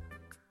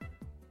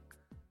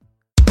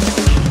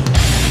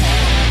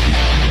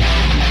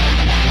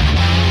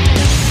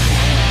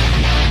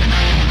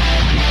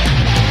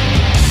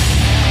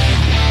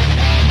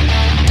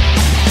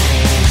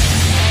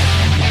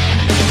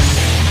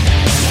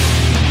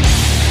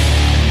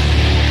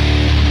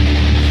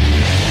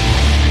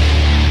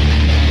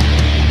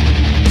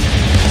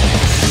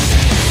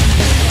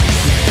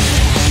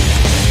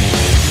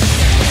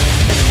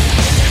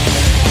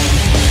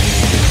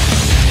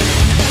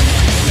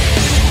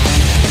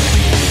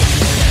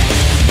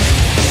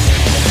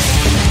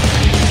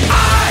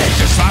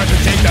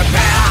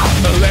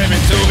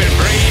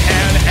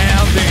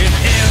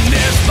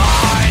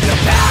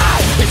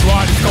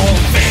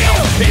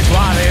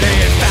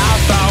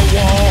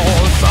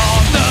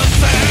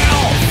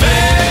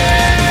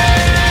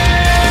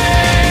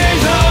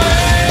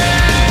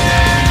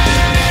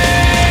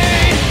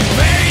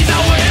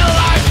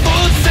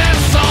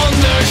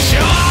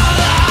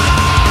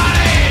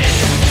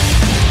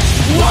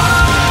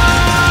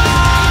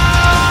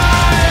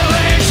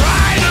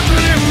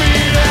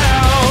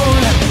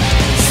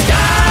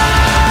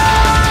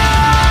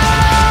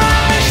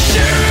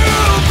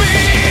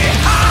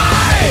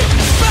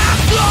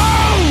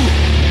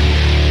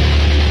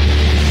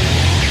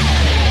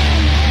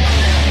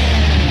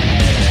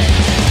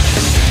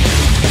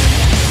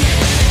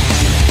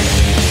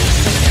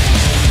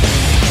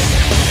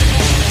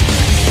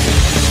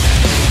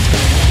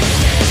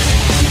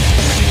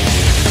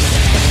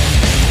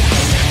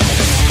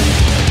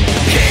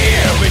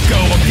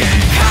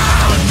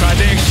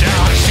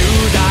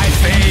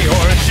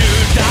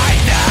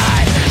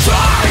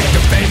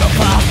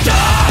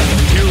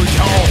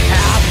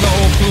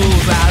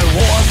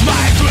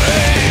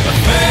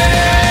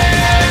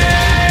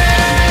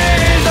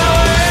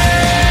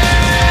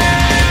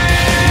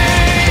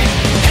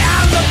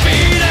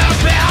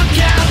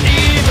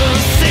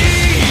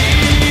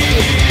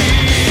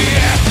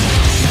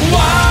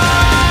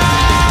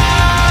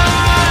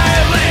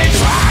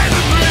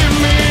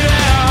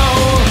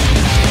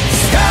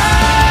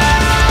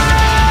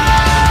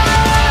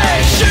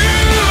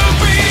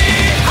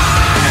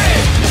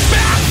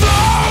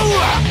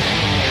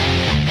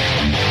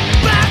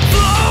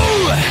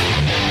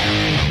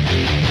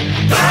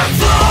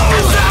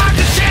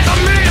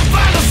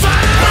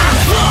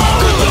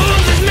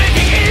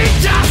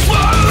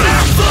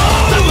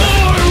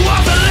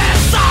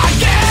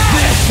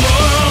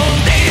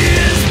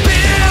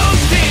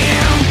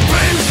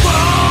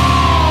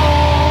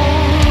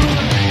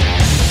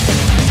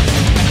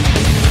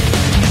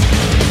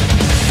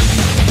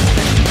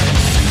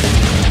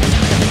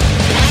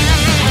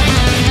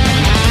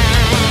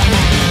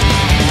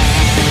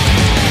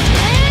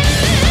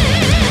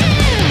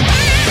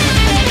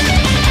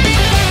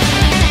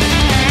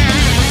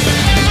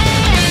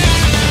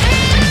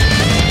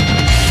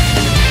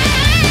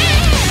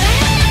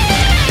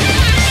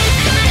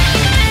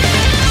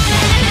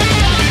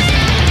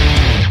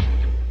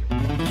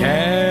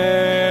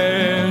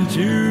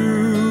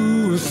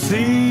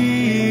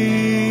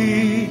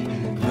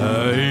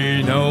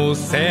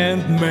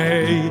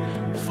 way,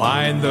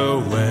 find the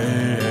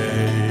way.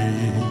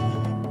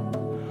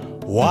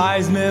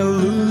 Wise men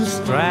lose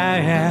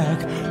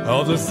track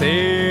of the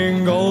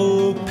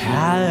single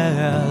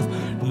path.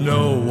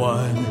 No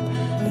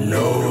one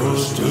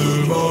knows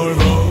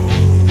tomorrow.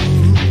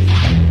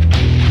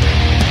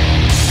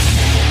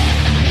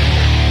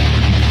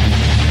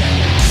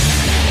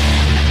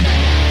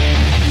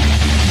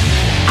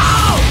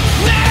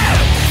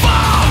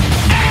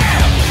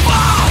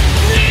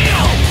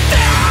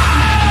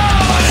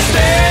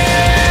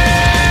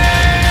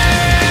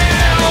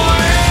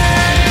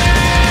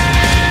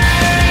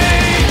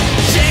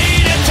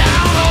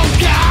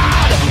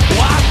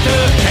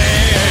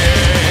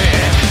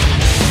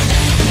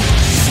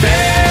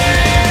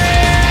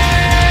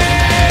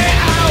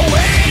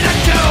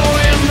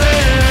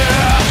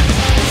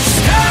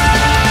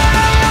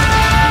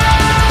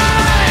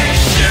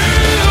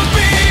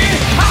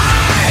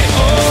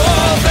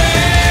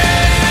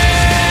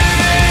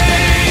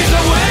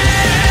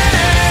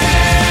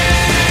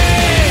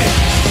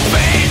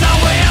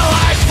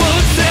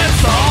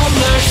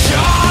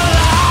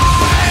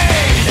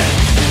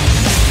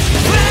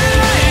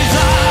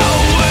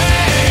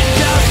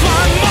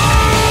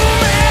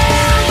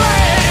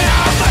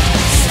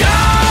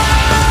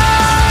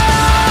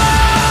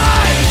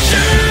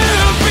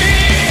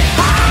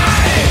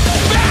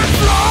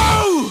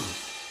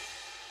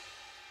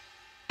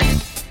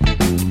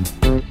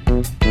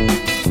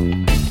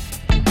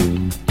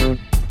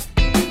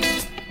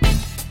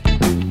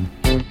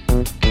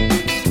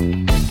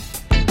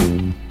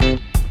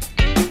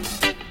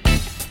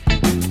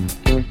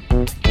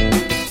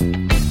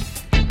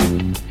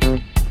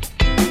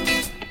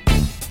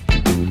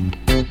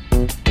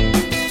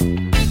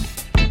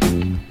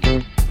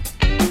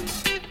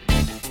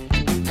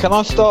 Can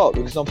I start?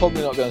 Because I'm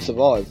probably not going to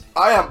survive.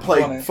 I haven't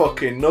played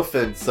fucking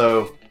nothing,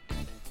 so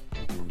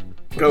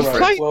go for it.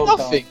 Played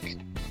nothing.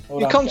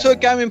 You come to a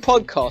gaming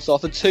podcast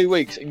after 2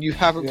 weeks and you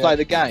haven't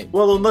played a game.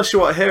 Well, unless you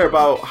want to hear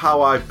about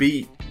how I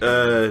beat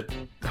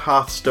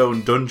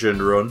Hearthstone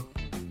Dungeon Run,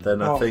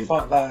 then I think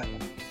fuck that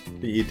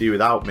you do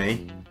without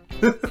me.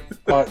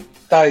 Right,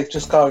 Dave,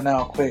 just go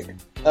now, quick.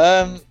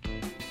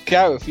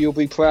 Gareth, you'll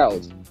be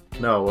proud.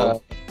 No,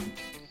 well.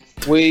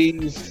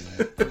 We've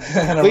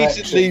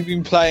recently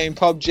been playing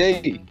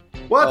PUBG.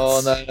 What?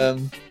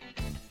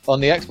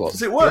 On the Xbox.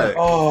 Does it work?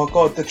 Oh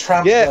god, the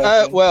tramp.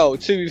 Yeah. Well,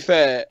 to be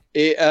fair,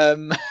 it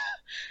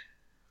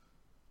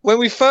when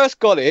we first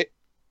got it,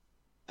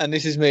 and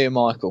this is me and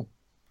Michael.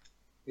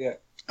 Yeah.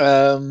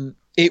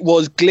 It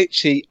was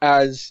glitchy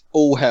as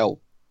all hell,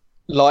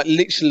 like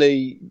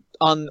literally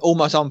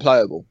almost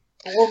unplayable.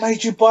 What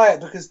made you buy it?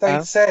 Because they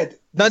said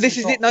no. This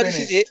is it. No, this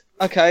is it.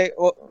 Okay.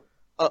 Well,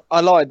 I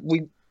lied.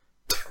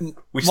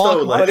 We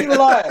stole it.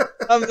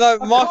 No,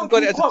 Michael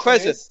got it as a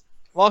present.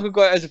 Michael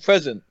got it as a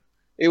present.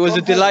 It was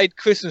a delayed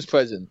Christmas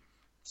present.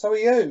 So are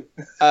you.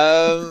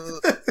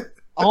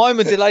 I'm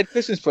a delayed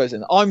Christmas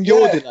present. I'm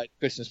your delayed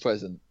Christmas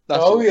present.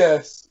 That's all.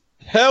 Yes.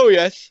 Hell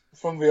yes.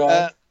 From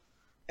behind.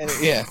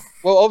 Yeah.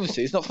 Well,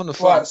 obviously, it's not from the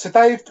front. Right, so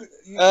Dave,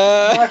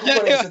 Michael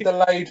got it as a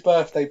delayed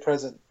birthday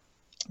present.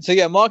 So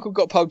yeah, Michael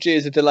got PUBG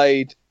as a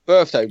delayed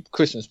birthday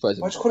Christmas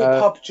present. Why'd you call it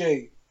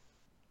PUBG?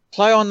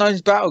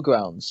 PlayerUnknown's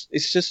Battlegrounds.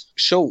 It's just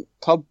short.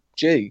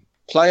 PUBG.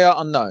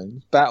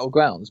 PlayerUnknown's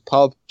Battlegrounds.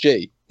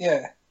 PUBG.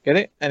 Yeah. Get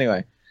it?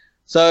 Anyway.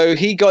 So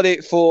he got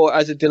it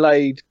as a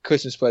delayed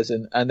Christmas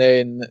present, and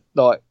then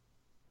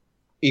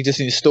he just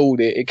installed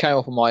it. It came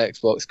up on my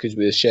Xbox because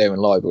we were sharing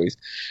libraries,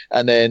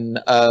 and then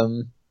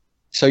I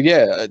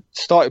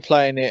started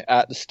playing it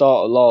at the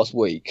start of last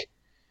week,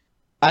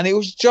 and it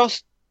was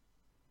just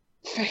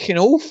fucking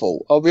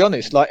awful. I'll be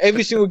honest. Like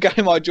every single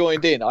game I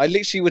joined in, I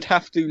literally would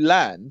have to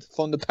land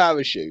from the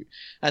parachute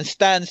and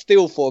stand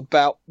still for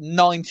about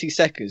 90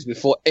 seconds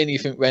before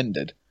anything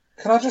rendered.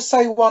 Can I just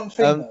say one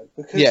thing though?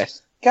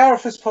 Because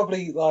Gareth is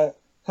probably like,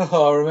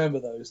 I remember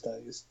those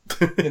days,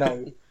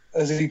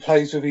 as he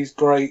plays with his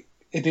great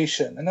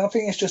edition. And I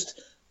think it's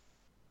just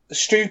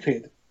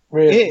stupid,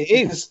 really. Yeah, it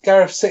is. Because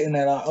Gareth's sitting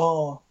there like,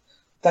 oh,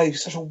 Dave, you're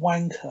such a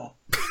wanker.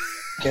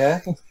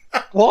 Yeah?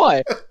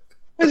 Why?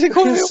 Has he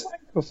called me a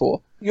wanker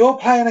before? You're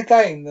playing a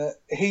game that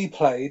he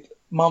played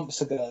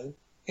months ago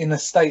in a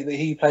state that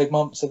he played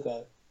months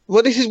ago.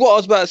 Well, this is what I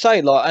was about to say,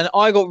 and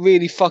I got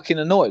really fucking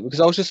annoyed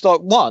because I was just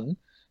like,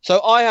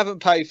 so I haven't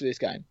paid for this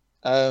game.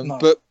 No.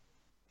 But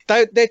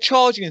they're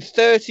charging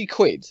 30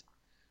 quid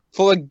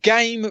for a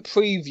game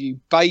preview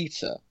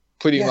beta,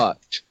 pretty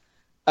much.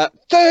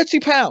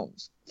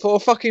 £30 for a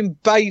fucking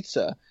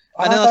beta.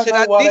 And I don't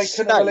know why they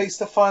couldn't release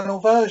the final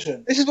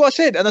version. This is what I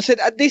said. And I said,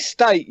 at this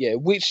state,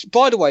 which,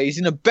 by the way, is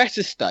in a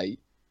better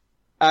state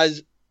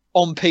as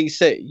on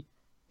PC,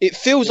 it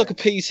feels like a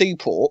PC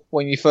port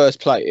when you first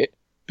play it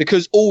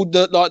because all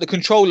the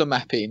controller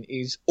mapping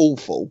is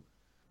awful.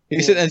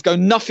 You sit there and go,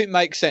 nothing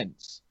makes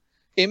sense.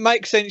 It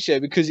makes sense,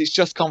 because it's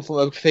just come from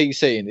a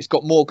PC and it's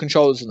got more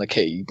controllers on the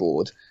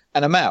keyboard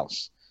and a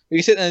mouse.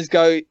 You sit there and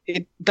go,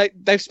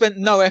 they've spent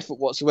no effort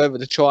whatsoever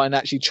to try and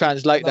actually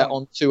translate that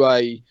onto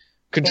a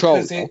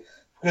controller.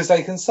 Because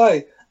they can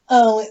say,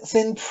 oh, it's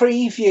in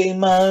preview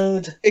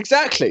mode.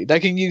 Exactly. They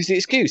can use the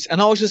excuse.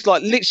 And I was just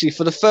like, literally,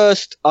 for the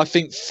first, I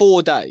think,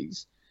 4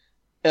 days,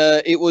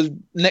 it was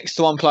next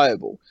to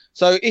unplayable.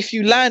 So if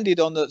you landed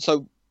on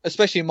so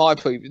especially in my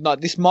preview,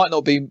 like, this might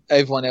not be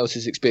everyone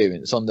else's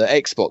experience on the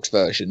Xbox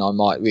version, I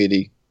might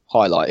really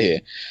highlight here.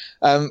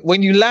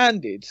 When you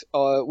landed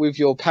with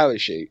your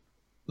parachute,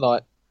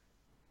 like,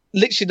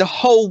 literally the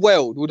whole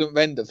world wouldn't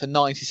render for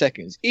 90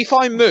 seconds. If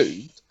I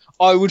moved,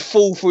 I would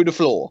fall through the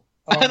floor.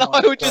 And I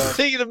would just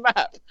see the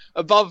map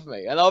above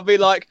me, and I'll be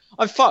like,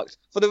 I'm fucked.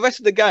 For the rest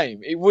of the game,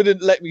 it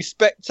wouldn't let me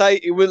spectate,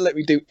 it wouldn't let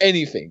me do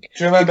anything. Do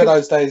you remember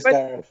those days,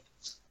 Gareth?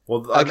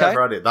 Well, I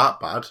never had it that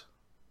bad.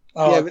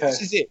 Oh, yeah, okay. but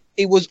this is it.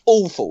 It was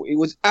awful. It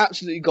was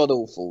absolutely god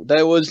awful.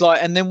 There was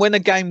like, and then when a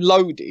game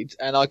loaded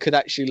and I could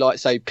actually, like,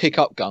 say, pick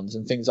up guns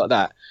and things like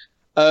that,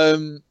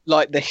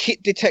 like, the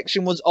hit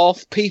detection was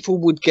off. People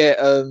would get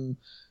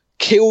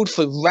killed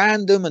for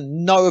random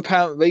and no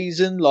apparent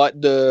reason.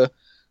 Like, the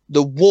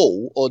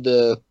wall or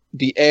the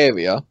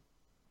area,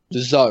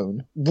 the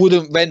zone,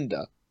 wouldn't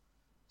render.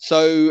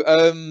 So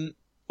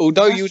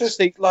although That's you would just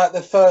think, like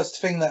the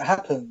first thing that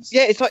happens.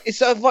 yeah, it's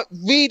like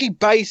really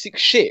basic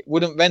shit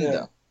wouldn't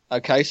render.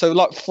 Okay, so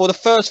like for the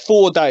first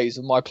 4 days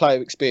of my player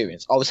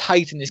experience, I was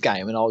hating this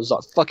game and I was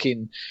like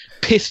fucking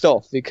pissed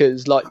off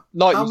because like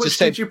How you much just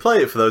said, did you play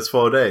it for those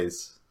 4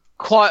 days?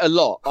 quite a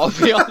lot. I'll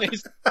be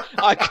honest.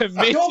 I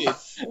committed. You're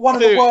one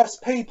of the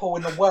worst people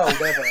in the world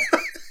ever.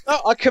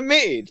 No, I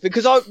committed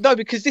because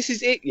because this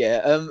is it.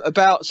 Yeah.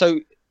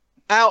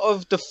 Out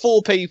of the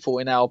 4 people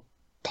in our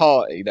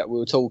party that we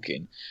were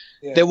talking,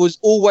 there was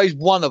always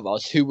one of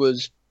us who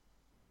was,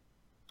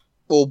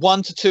 or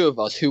 1 to 2 of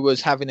us who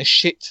was having a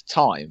shit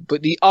time,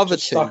 but the other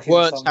Just 2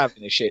 weren't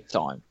having a shit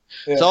time.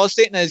 Yeah. So I was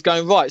sitting there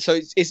going, right, so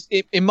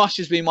it must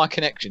just be my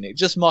connection. It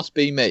just must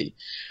be me.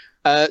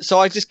 So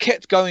I just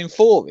kept going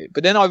for it.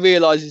 But then I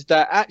realised is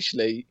that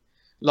actually,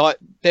 like,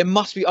 there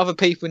must be other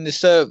people in the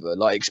server,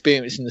 like,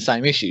 experiencing the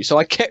same issue. So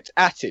I kept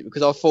at it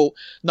because I thought,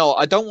 no,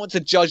 I don't want to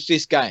judge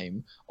this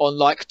game on,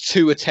 like,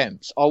 2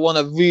 attempts. I want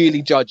to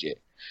really judge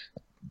it.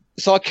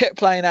 So I kept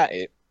playing at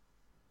it.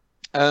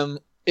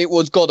 It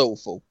was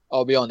god-awful,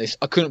 I'll be honest.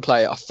 I couldn't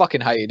play it. I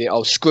fucking hated it. I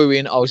was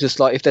screwing. I was just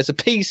like, if there's a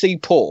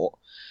PC port,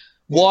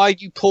 why are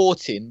you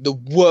porting the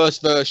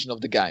worst version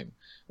of the game?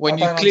 When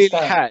you've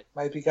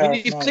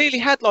clearly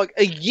had like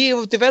a year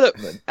of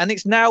development, and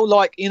it's now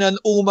like in an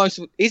almost.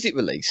 Is it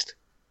released?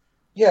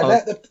 Yeah,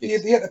 let the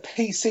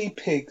PC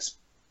pigs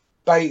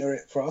beta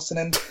it for us, and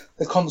then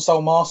the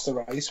console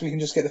master race, we can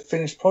just get the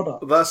finished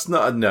product. That's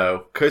not a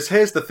no, because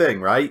here's the thing,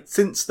 right?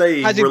 Since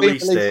they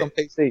released it on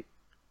PC?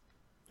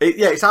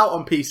 It's out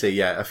on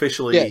PC,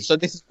 officially. Yeah, so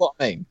this is what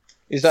I mean.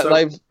 Is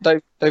that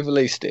they've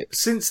released it.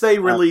 Since they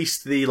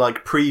released the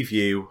like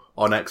preview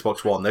on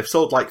Xbox One, they've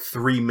sold like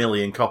 3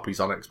 million copies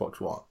on Xbox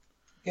One.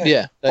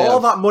 Yeah. All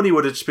that money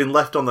would have just been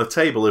left on the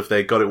table if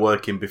they got it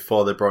working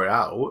before they brought it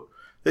out.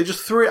 They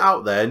just threw it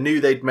out there,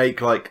 knew they'd make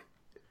like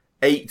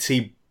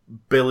 £80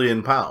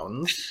 billion.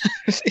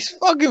 It's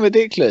fucking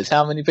ridiculous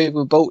how many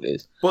people bought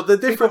this. But the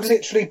difference, people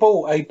literally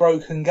bought a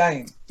broken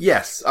game.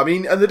 Yes, I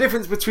mean, and the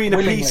difference between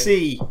Willingly. a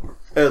PC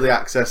early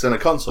access and a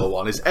console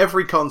one is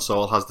every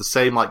console has the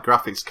same like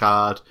graphics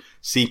card,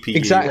 CPU,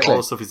 Exactly. all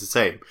the stuff is the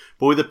same.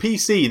 But with a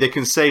PC, they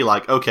can say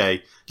like,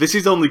 okay, this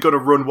is only going to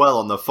run well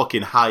on the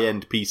fucking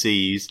high-end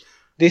PCs.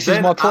 This then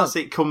is my point. as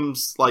it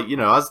comes, like, you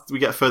know, as we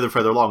get further and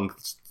further along,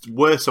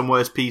 worse and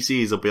worse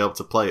PCs will be able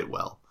to play it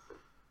well.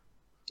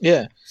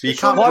 Yeah. So you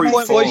can't my brute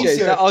point was, force. yeah, is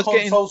that I was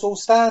getting- consoles all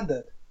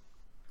standard.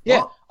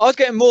 Yeah, What? I was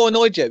getting more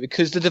annoyed, yeah,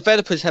 because the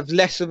developers have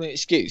less of an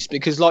excuse.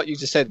 Because, like you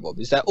just said, Rob,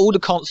 is that all the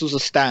consoles are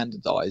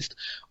standardized.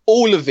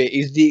 All of it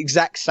is the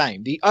exact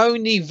same. The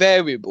only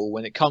variable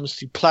when it comes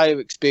to player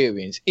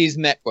experience is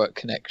network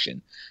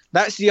connection.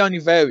 That's the only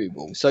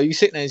variable. So you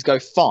sit there and go,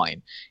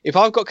 fine. If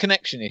I've got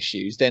connection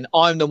issues, then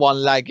I'm the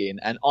one lagging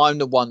and I'm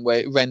the one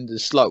where it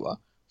renders slower.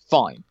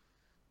 Fine.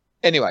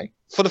 Anyway,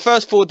 for the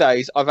first 4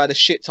 days, I've had a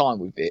shit time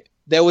with it.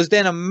 There was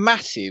then a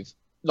massive,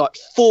 like,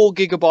 4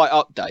 gigabyte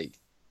update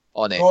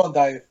on it. Go on,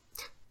 Dave.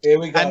 Here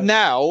we go. And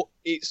now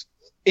it's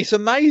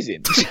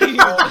amazing. It's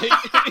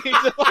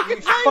you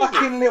fucking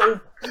fucking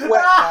little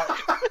wetback,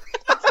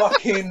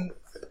 fucking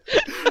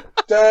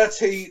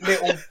dirty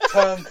little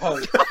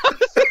turncoat.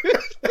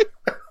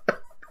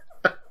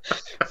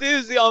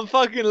 Seriously, I'm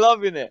fucking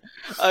loving it.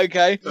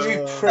 Okay.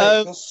 You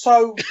prick. You're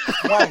so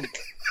wank.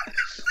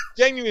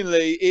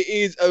 Genuinely, it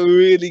is a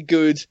really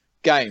good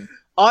game.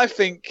 I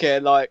think,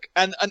 and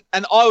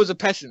I was a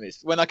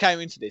pessimist when I came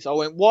into this. I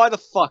went, why the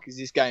fuck is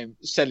this game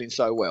selling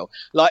so well?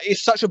 Like,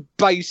 it's such a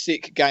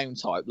basic game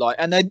type. Like,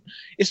 and then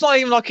it's not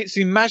even like it's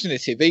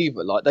imaginative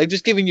either. Like, they've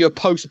just given you a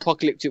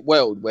post-apocalyptic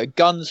world where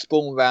guns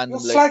spawn You're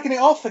randomly. slagging it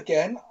off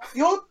again.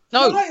 You're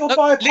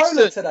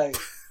bipolar today.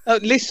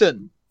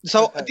 Listen.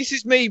 So Okay. this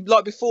is me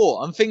like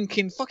before. I'm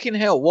thinking, fucking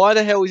hell, why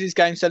the hell is this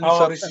game selling so Oh,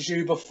 well? this is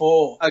you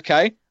before.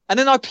 Okay. And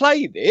then I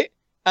played it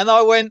and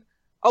I went,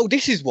 oh,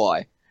 this is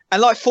why.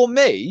 And like for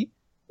me,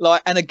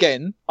 like, and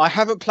again, I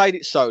haven't played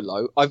it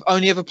solo. I've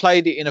only ever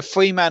played it in a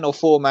 3-man or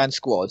 4-man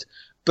squad.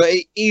 But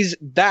it is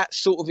that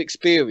sort of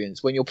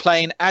experience when you're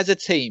playing as a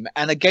team.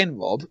 And again,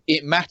 Rob,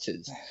 it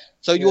matters.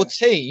 So your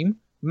team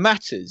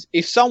matters.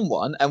 If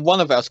someone, and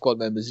one of our squad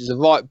members is a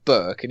right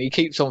Burke, and he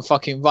keeps on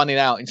fucking running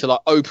out into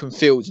like open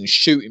fields and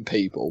shooting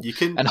people,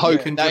 and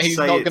hoping that he's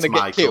not going to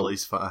get killed.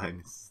 He's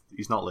fine.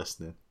 He's not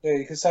listening. Yeah,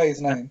 you can say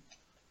his name.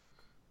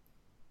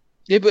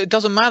 Yeah, but it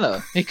doesn't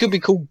matter. He could be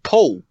called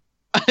Paul.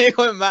 It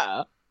won't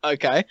matter.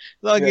 Okay,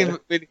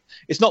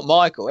 it's not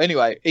Michael.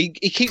 Anyway, he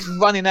keeps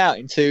running out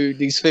into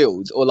these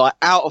fields or like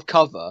out of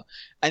cover,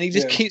 and he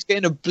just keeps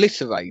getting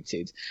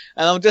obliterated.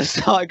 And I'm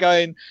just like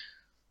going,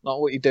 like,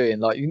 what are you doing?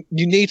 Like, you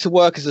need to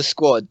work as a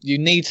squad. You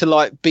need to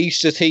like be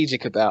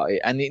strategic about it,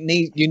 and you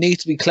need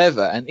to be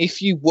clever. And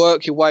if you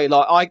work your way,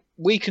 like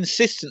we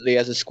consistently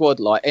as a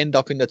squad like end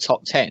up in the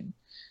top 10.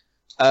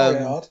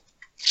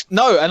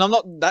 No, and I'm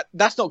not.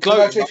 That's not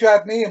gloating. Imagine if you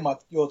had me in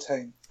your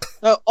team.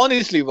 No,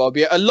 honestly, Rob,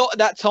 a lot of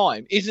that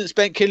time isn't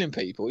spent killing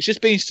people. It's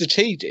just being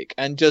strategic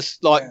and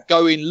just like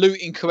going,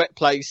 looting correct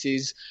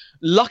places,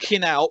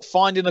 lucking out,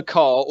 finding a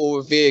car or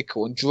a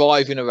vehicle and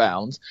driving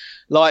around.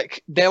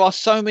 Like, there are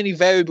so many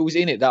variables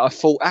in it that I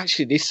thought,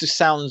 actually, this just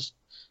sounds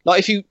like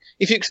if you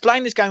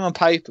explain this game on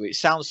paper, it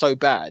sounds so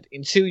bad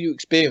until you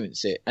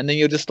experience it, and then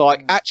you're just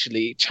like,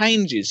 actually, it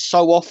changes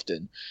so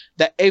often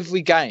that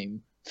every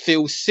game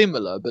feels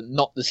similar but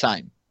not the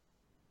same.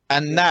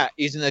 And that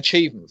is an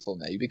achievement for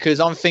me, because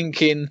I'm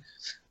thinking,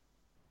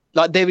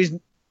 like,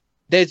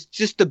 there's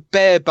just the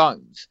bare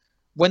bones.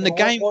 When the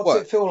game works,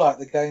 what's it feel like,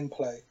 the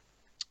gameplay?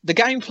 The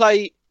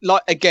gameplay,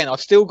 like, again,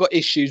 I've still got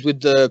issues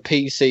with the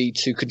PC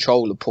to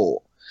controller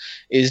port.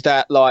 Is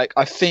that, like,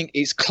 I think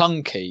it's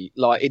clunky.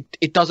 Like,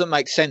 it doesn't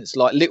make sense.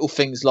 Like, little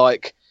things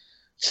like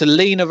to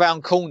lean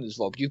around corners,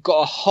 Rob, you've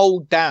got to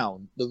hold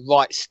down the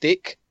right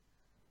stick,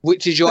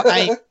 which is your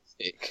aim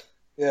stick.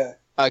 Yeah.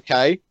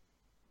 Okay.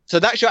 So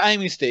that's your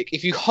aiming stick.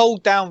 If you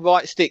hold down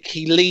right stick,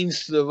 he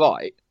leans to the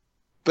right,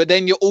 but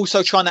then you're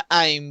also trying to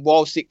aim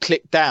whilst it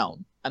clicked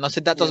down. And I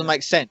said, that doesn't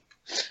make sense.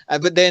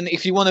 But then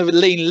if you want to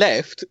lean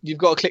left, you've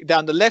got to click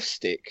down the left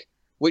stick,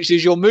 which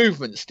is your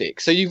movement stick.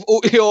 So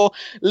you're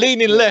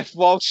leaning left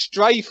while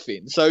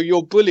strafing. So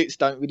your bullets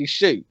don't really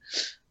shoot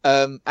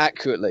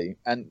accurately.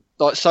 And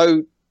like,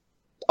 so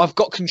I've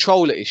got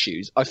controller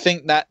issues. I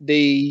think that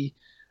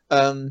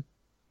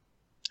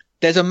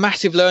there's a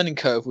massive learning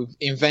curve with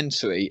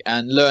inventory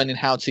and learning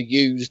how to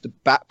use the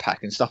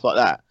backpack and stuff like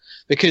that.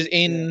 Because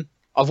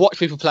I've watched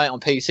people play it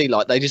on PC,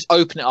 like they just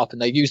open it up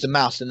and they use the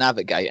mouse to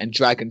navigate and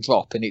drag and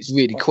drop, and it's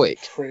really quick.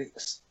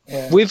 Freaks.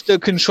 Yeah. With the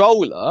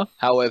controller,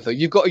 however,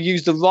 you've got to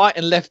use the right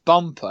and left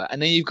bumper, and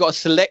then you've got to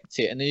select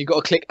it, and then you've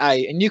got to click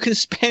A, and you can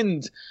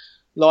spend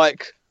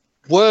like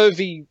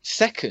worthy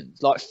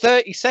seconds, like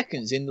 30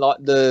 seconds in like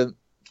the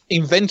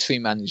inventory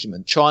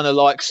management, trying to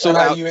like sort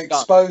out. You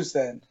expose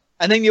then.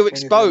 And then you're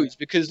exposed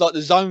because like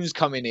the zone's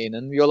coming in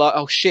and you're like,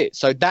 oh shit,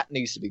 so that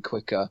needs to be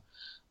quicker.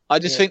 I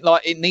just think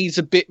like it needs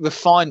a bit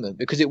refinement,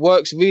 because it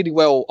works really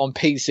well on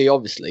PC,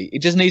 obviously. It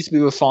just needs to be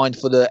refined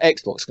for the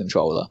Xbox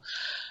controller.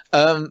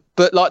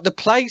 But like the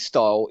play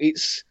style, it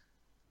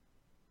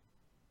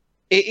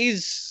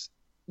is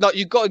like,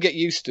 you've got to get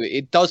used to it.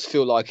 It does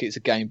feel like it's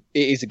a game.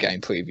 It is a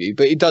game preview,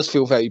 but it does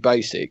feel very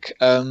basic.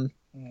 But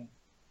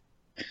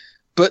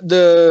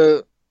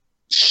the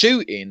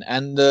shooting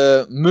and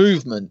the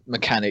movement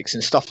mechanics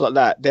and stuff like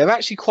that, they're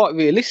actually quite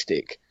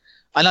realistic,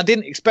 and I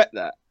didn't expect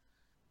that.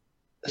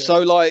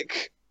 So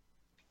like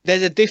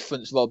there's a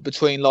difference, Rob,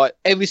 between like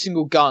every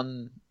single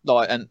gun,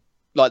 like, and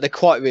like they're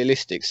quite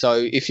realistic. So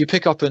if you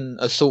pick up an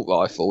assault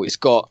rifle, it's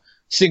got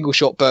single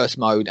shot burst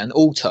mode and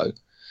auto.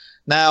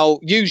 Now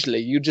usually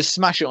you just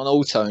smash it on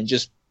auto and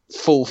just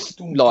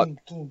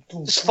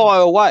just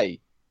fire away,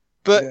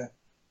 but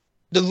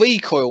the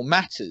recoil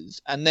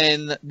matters, and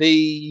then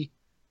the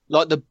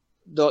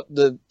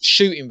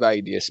shooting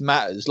radius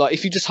matters. Like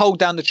if you just hold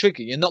down the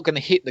trigger, you're not going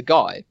to hit the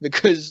guy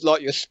because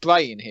like you're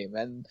spraying him,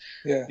 and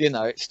you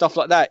know, stuff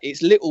like that.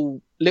 It's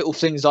little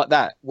things like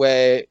that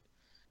where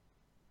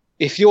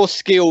if you're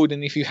skilled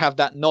and if you have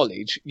that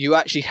knowledge, you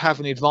actually have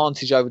an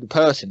advantage over the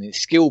person.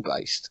 It's skill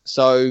based.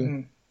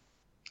 So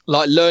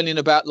like learning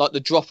about like the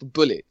drop of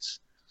bullets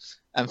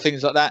and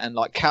things like that, and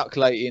like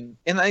calculating,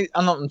 and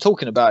I'm not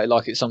talking about it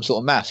like it's some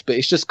sort of maths, but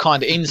it's just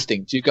kind of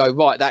instinct. You go,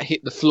 right, that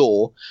hit the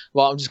floor,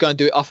 right, I'm just going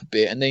to do it up a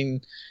bit, and then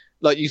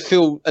like you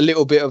feel a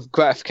little bit of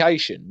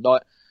gratification.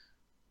 Like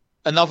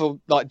another,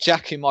 like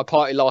Jack in my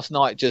party last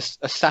night just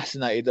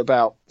assassinated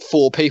about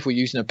 4 people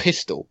using a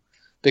pistol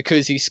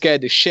because he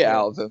scared the shit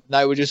out of them.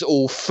 They were just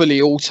all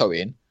fully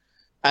autoing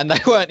and they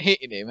weren't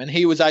hitting him, and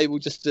he was able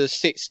just to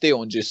sit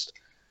still and just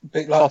a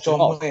bit like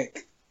John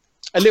Wick.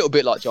 A little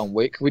bit like John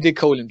Wick. We did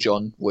call him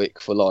John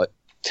Wick for like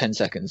 10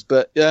 seconds.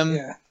 But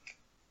there's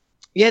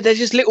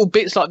just little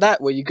bits like that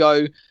where you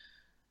go,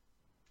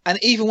 and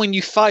even when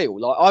you fail,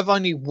 like I've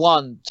only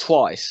won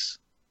twice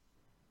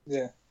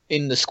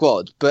in the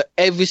squad, but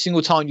every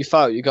single time you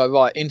fail, you go,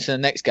 right, into the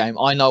next game,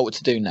 I know what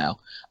to do now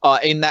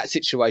in that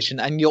situation.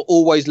 And you're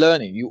always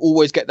learning. You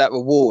always get that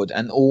reward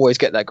and always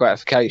get that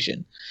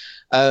gratification.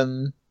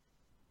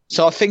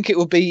 So I think it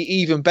would be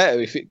even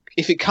better if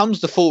it comes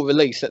to full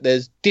release, that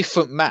there's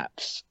different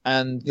maps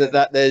and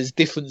that there's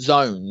different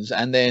zones,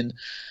 and then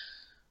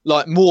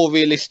like more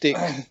realistic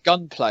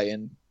gunplay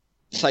and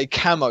say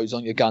camos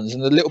on your guns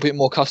and a little bit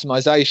more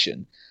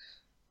customization.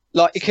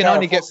 Like it can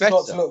only get better.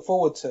 What's to look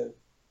forward to?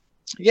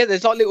 Yeah,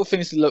 there's like little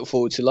things to look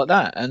forward to like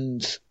that,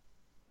 and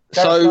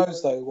Gareth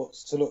knows though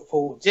what's to look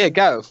forward to. Yeah,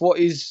 Gareth,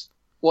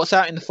 what's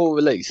out in the full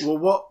release? Well,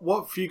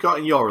 what have you got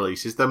in your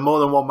release? Is there more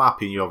than one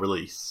map in your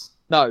release?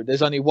 No,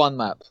 there's only one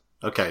map.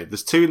 Okay,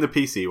 there's 2 in the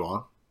PC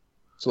one.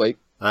 Sweet.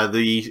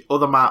 The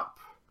other map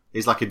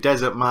is like a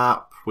desert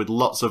map with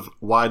lots of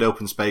wide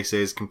open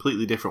spaces,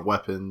 completely different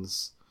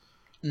weapons.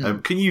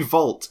 Can you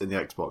vault in the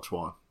Xbox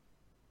One?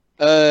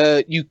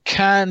 You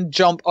can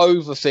jump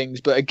over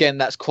things, but again,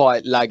 that's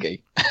quite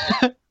laggy.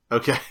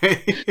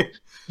 Okay.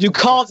 You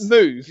can't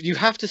move. You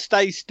have to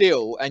stay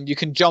still, and you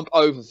can jump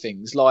over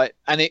things.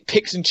 And it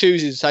picks and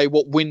chooses, say,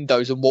 what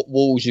windows and what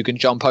walls you can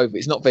jump over.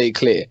 It's not very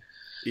clear.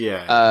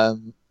 Yeah.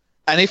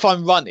 And if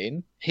I'm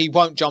running, he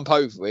won't jump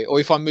over it, or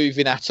if I'm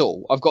moving at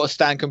all, I've got to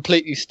stand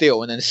completely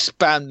still and then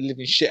spam the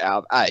living shit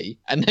out of A,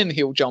 and then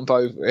he'll jump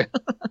over it.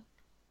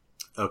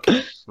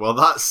 Okay. Well,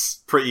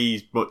 that's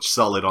pretty much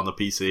solid on the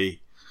PC.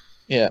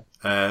 Yeah.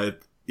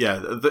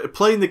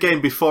 Playing the game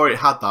before it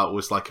had that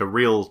was like a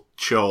real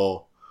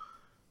chore.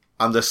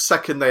 And the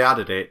second they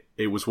added it,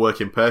 it was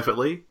working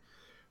perfectly,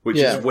 which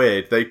is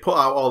weird. They put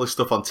out all this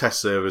stuff on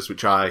test servers,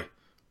 which I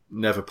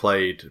never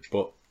played,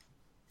 but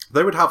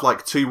they would have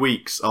like 2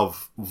 weeks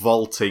of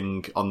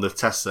vaulting on the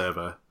test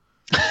server,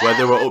 where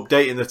they were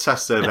updating the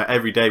test server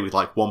every day with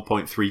like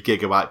 1.3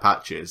 gigabyte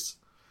patches.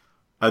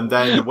 And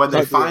then when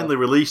they finally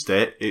released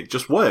it, it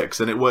just works,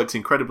 and it works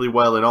incredibly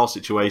well in all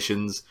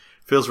situations.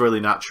 Feels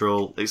really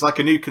natural. It's like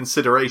a new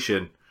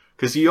consideration,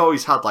 because you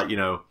always had like,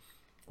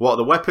 what are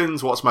the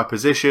weapons? What's my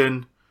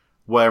position?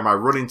 Where am I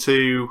running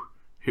to?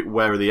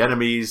 Where are the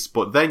enemies?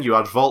 But then you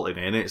add vaulting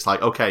in. It's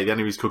like, okay, the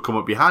enemies could come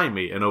up behind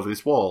me and over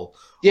this wall.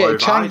 Yeah, or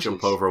if I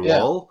jump over a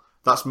wall,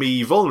 that's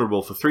me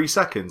vulnerable for 3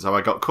 seconds. Have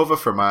I got cover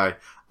from my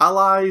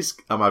allies?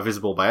 Am I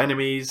visible by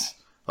enemies?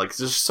 Like,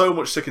 there's so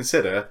much to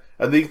consider.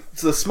 And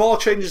the small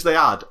changes they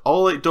add,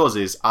 all it does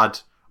is add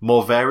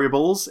more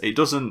variables. It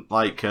doesn't,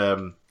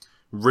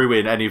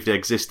 ruin any of the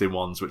existing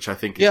ones, which I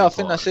think is important. I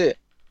think that's it.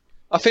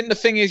 I think the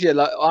thing is,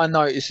 I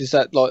noticed is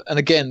that, and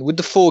again, with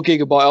the 4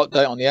 gigabyte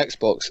update on the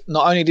Xbox,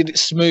 not only did it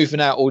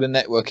smoothen out all the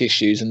network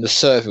issues and the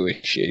server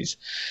issues,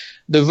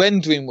 the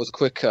rendering was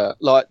quicker,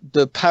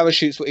 the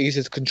parachutes were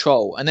easier to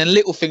control, and then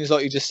little things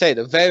like you just said,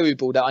 a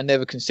variable that I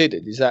never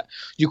considered is that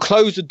you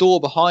close the door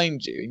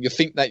behind you and you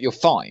think that you're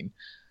fine,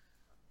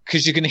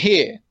 because you can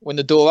hear when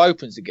the door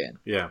opens again.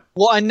 Yeah.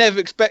 What I never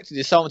expected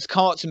is someone to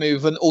come up to me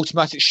with an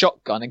automatic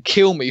shotgun and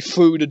kill me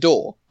through the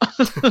door.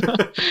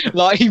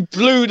 He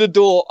blew the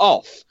door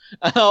off.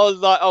 And I was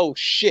like, oh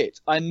shit,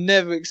 I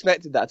never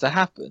expected that to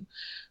happen.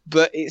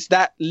 But it's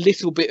that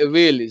little bit of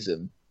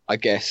realism, I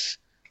guess,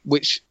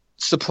 which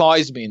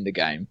surprised me in the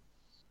game.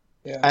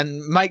 Yeah.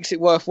 And makes it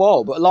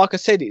worthwhile. But like I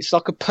said, it's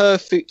like a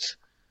perfect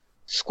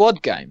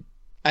squad game.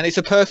 And it's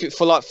a perfect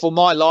for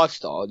my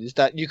lifestyle, is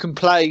that you can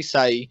play,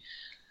 say,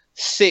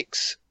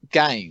 6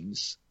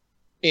 games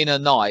in a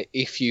night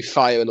if you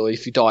fail or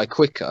if you die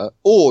quicker,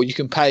 or you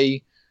can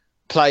play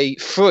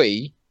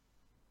 3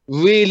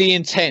 really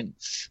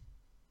intense,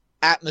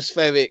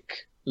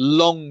 atmospheric,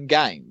 long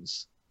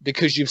games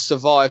because you've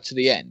survived to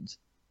the end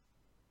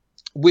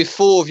with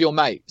 4 of your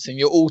mates, and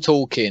you're all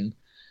talking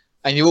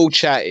and you're all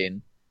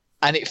chatting,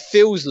 and it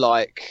feels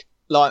like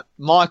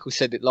Michael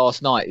said it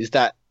last night, is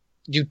that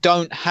you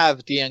don't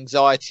have the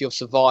anxiety of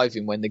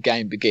surviving when the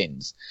game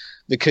begins,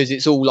 because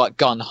it's all like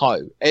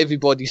gun-ho.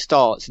 Everybody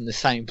starts in the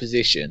same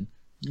position.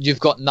 You've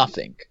got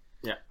nothing.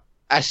 Yeah.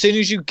 As soon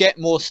as you get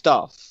more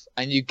stuff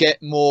and you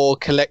get more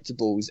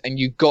collectibles and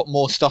you've got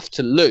more stuff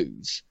to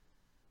lose,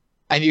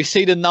 and you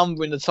see the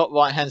number in the top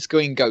right-hand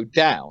screen go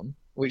down,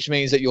 which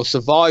means that you're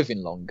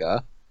surviving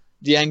longer,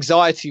 the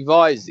anxiety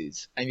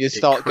rises and you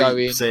start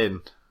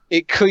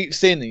it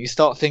creeps in and you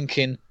start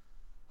thinking,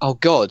 oh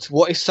God,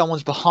 what if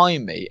someone's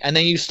behind me? And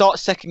then you start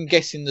second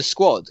guessing the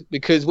squad,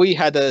 because we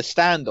had a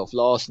standoff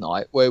last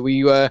night where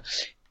we were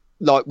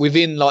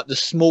within the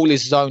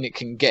smallest zone it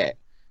can get.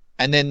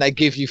 And then they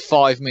give you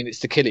 5 minutes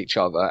to kill each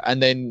other.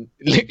 And then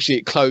literally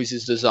it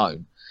closes the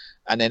zone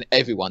and then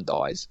everyone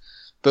dies.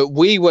 But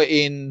we were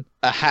in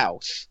a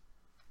house,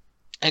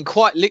 and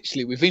quite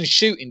literally within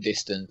shooting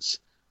distance,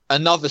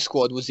 another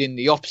squad was in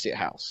the opposite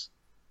house.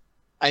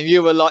 And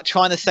you were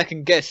trying to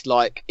second guess,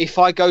 if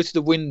I go to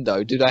the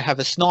window, do they have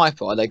a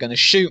sniper? Are they going to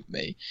shoot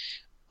me?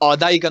 Are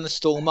they going to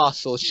storm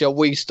us, or shall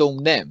we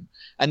storm them?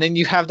 And then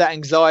you have that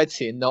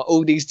anxiety and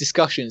all these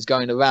discussions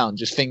going around,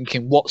 just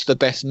thinking, what's the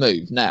best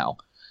move now?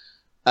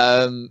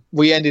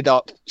 We ended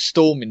up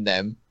storming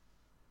them,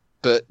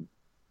 but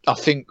I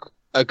think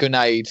a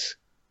grenade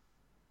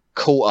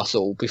caught us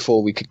all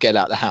before we could get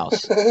out the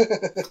house.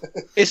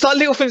 It's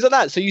little things like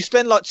that. So you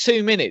spend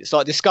 2 minutes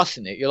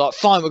discussing it. You're like,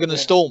 fine, we're going to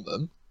storm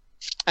them.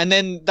 And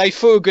then they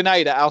threw a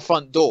grenade at our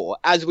front door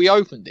as we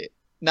opened it.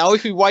 Now,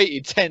 if we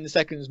waited 10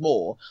 seconds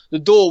more, the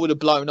door would have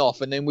blown off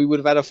and then we would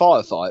have had a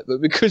firefight.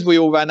 But because we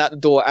all ran out the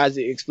door as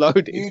it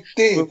exploded, You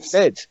we were did.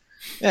 dead.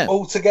 Yeah.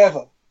 All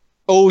together.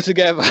 All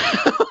together.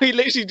 We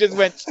literally just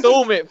went,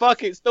 storm it,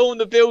 fuck it, storm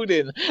the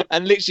building.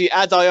 And literally,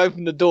 as I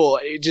opened the door,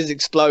 it just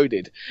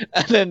exploded.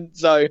 And then,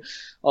 so, I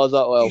was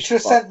like, well, You should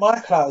have sent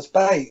Michael out as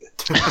bait.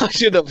 I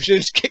should have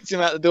just kicked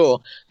him out the door.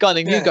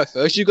 Gunning, you go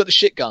first, you got the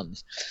shit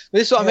guns. But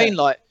this is what I mean,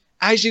 like,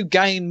 as you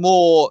gain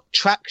more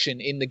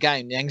traction in the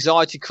game, the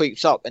anxiety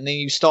creeps up, and then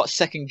you start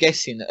second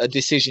guessing a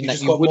decision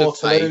that you would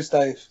have made. More to lose,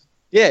 Dave.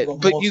 Yeah,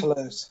 but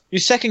you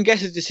second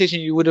guess a decision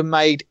you would have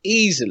made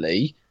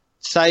easily,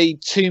 say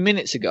 2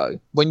 minutes ago,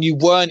 when you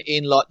weren't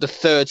in like the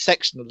third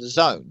section of the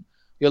zone.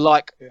 You're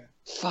like,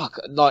 fuck,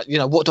 like, you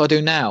know, what do I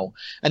do now?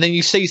 And then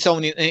you see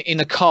someone in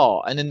a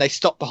car, and then they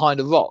stop behind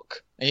a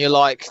rock, and you're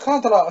like, it's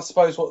kind of like, I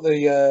suppose, what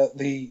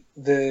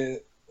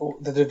the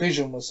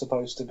division was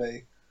supposed to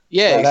be.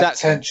 Yeah, exactly. That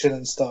tension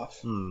and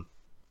stuff.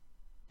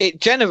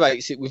 It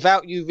generates it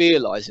without you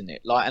realizing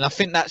it. Like, and I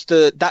think that's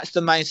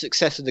the main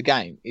success of the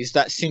game, is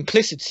that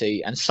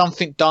simplicity and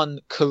something done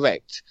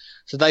correct.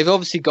 So they've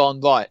obviously gone,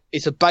 right,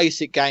 it's a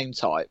basic game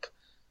type.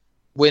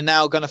 We're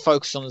now going to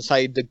focus on,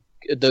 say,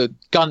 the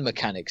gun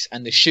mechanics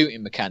and the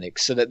shooting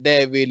mechanics so that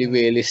they're really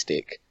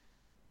realistic.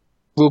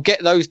 We'll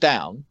get those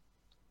down.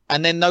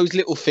 And then those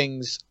little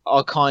things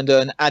are kind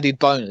of an added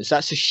bonus.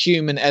 That's a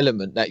human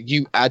element that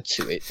you add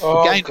to it.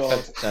 Oh, the game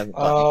God.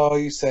 Oh,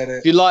 you said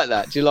it. Do you like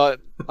that? Do you like...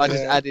 I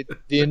just added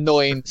the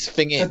annoyance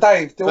thing in. So,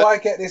 Dave, do I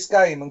get this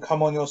game and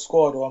come on your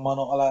squad, or am I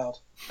not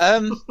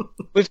allowed?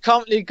 We've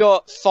currently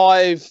got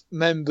 5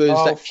 members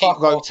that keep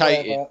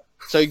rotating.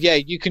 So, yeah,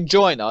 you can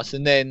join us,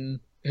 and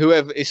then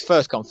whoever is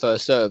first come,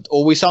 first served.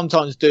 Or we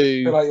sometimes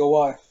do... Feel like your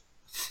wife.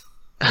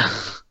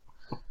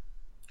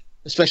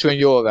 Especially when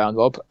you're around,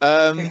 Rob.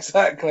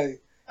 Exactly.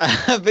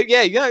 But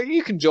yeah,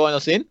 you can join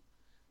us in,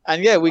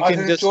 and yeah, we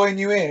can just join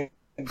you in.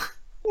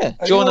 Yeah,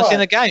 join us in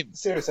a game.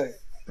 Seriously.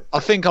 I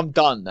think I'm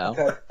done now.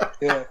 Okay.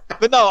 Yeah.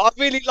 But no, I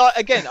really like.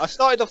 Again, I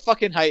started off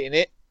fucking hating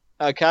it.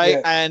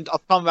 Okay, and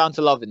I've come around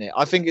to loving it.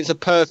 I think it's a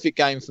perfect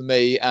game for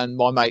me and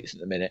my mates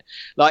at the minute.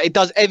 Like, it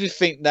does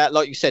everything that,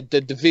 like you said,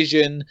 the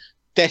Division,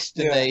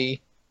 Destiny. Yeah.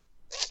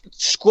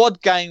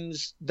 Squad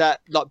games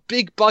that, like,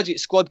 big budget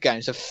squad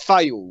games, have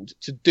failed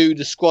to do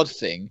the squad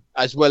thing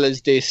as well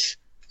as this,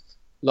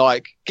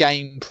 like,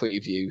 game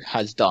preview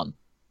has done.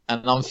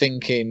 And I'm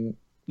thinking,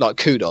 like,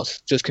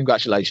 kudos, just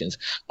congratulations.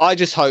 I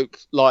just hope,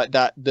 like,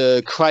 that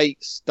the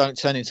crates don't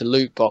turn into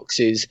loot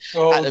boxes.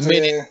 At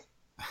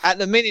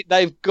the minute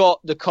they've got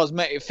the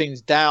cosmetic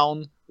things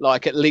down.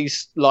 Like, at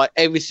least, like,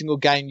 every single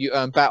game you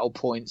earn battle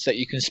points that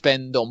you can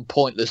spend on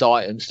pointless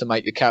items to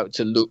make your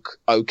character look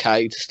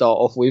okay to start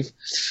off with.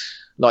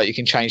 Like, you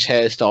can change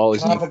hairstyles.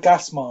 Can I have a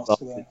gas mask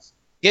for that?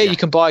 Yeah, you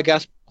can buy a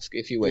gas mask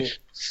if you wish.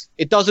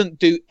 Yeah. It doesn't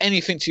do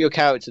anything to your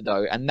character,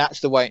 though, and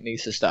that's the way it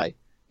needs to stay.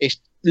 It's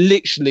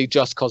literally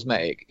just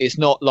cosmetic. It's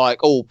not like,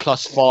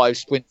 +5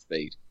 sprint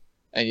speed.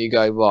 And you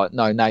go, right,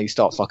 no, now you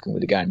start fucking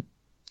with the game.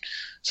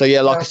 So, yeah,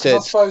 like I said... I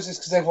suppose it's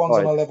because everyone's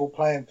on a level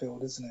playing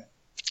field, isn't it?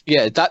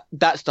 Yeah,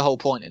 that's the whole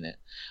point in it.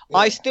 Yeah.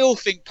 I still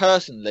think,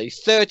 personally,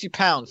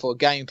 £30 for a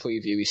game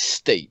preview is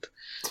steep.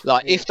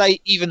 Like, if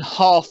they even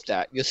half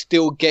that, you're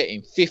still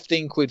getting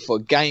 15 quid for a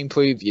game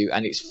preview,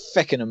 and it's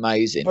feckin'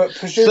 amazing. But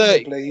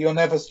presumably, you're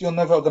never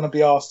going to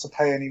be asked to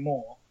pay any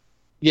more.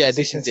 Yeah,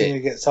 this is it. It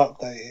gets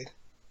updated.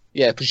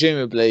 Yeah,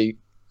 presumably,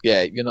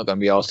 yeah, you're not going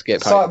to be asked to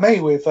get paid. It's like me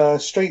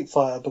with Street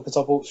Fighter, because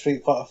I bought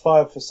Street Fighter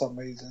 5 for some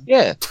reason.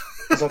 Yeah.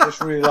 Because I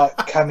just really like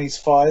Cammy's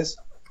fires.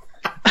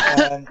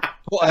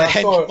 What a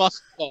hench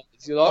muscle.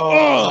 You're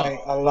like, mate,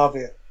 I love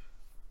it.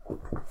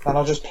 And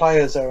I just play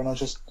as her, and I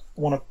just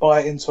want to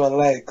bite into her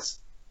legs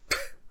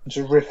and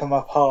just rip them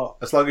apart.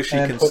 As long as she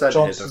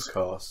consented, of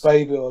course.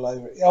 Baby all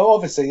over it. Oh,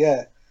 obviously,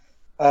 yeah.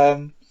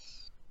 But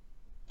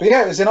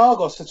yeah, it was in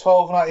Argos for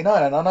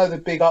 $12.99, and I know the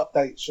big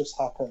updates just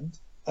happened.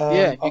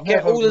 Yeah, you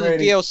get all of the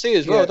DLC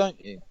as well, don't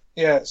you?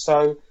 Yeah,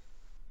 so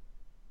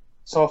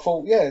I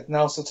thought, yeah,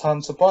 now's the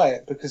time to buy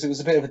it, because it was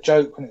a bit of a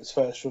joke when it was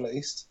first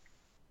released.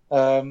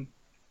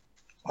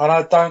 And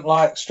I don't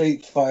like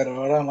Street Fighter.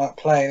 I don't like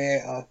playing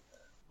it. I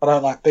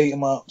don't like beat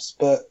 'em ups.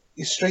 But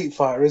it's Street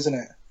Fighter, isn't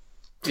it?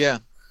 Yeah.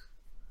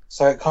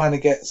 So it kind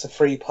of gets a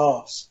free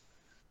pass.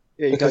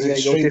 Yeah, because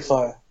it's Street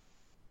Fighter.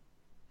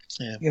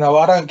 Yeah. You know,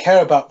 I don't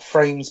care about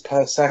frames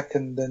per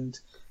second and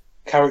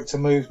character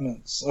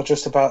movements. I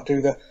just about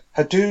do the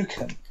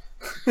Hadouken.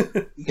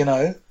 You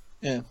know.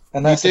 Yeah.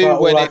 And that's you do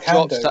about when all it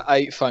drops to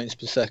 8 frames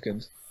per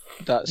second.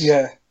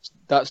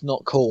 That's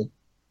not cool.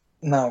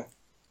 No.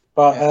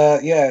 But,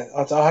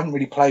 I haven't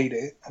really played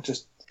it. I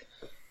just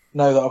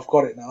know that I've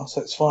got it now, so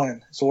it's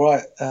fine. It's all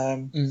right.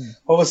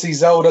 Obviously,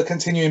 Zelda,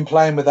 continuing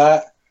playing with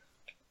that.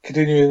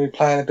 Continuing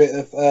playing a bit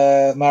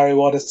of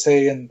Mario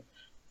Odyssey and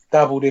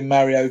dabbled in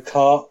Mario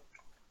Kart.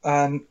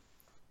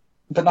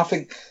 But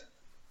nothing...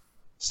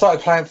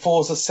 Started playing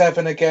Forza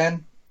 7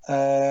 again.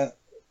 I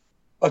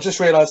just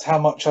realised how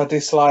much I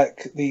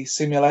dislike the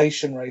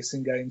simulation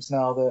racing games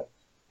now that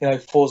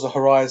Forza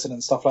Horizon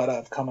and stuff like that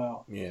have come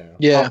out.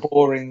 Yeah. How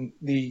boring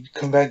the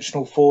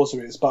conventional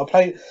Forza is. But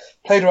I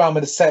played around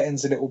with the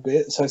settings a little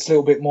bit, so it's a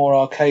little bit more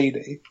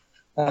arcadey,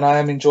 and I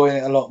am enjoying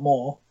it a lot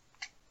more.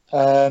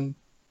 Yeah.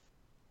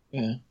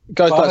 It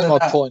goes back to my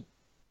point.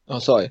 Oh,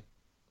 sorry.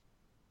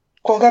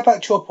 Go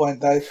back to your point,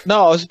 Dave.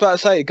 No, I was about to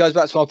say, it goes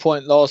back to my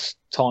point last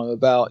time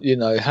about,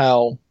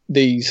 how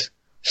these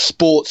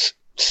sports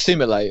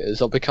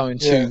simulators are becoming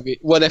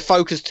they're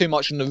focused too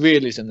much on the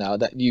realism now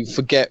that you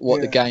forget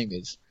what the game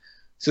is.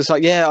 So it's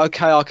like,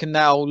 I can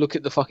now look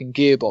at the fucking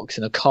gearbox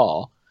in a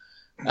car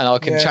and I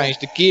can change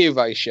the gear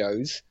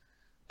ratios,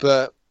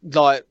 but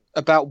like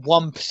about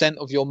 1%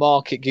 of your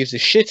market gives a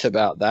shit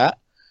about that.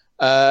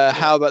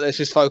 How about let's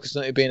just focus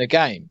on it being a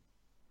game?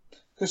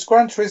 Because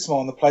Gran Turismo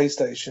on the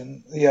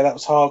PlayStation, that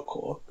was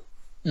hardcore,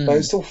 but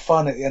it's still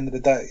fun at the end of the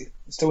day.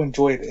 I still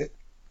enjoyed it.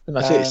 And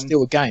that's it. It's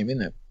still a game,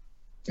 isn't it?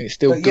 It's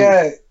still good.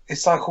 Yeah,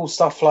 it's like all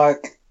stuff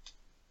like,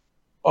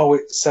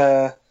 it's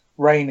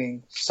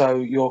raining, so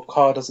your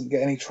car doesn't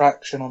get any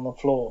traction on the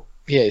floor.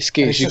 Yeah, it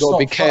skids. You've got to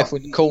be careful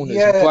in the corners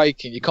and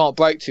braking. You can't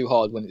brake too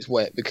hard when it's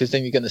wet because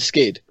then you're going to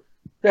skid.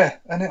 Yeah,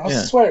 and I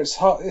swear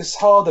it's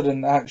harder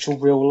than actual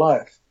real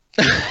life.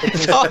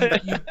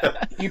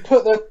 you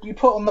put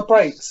on the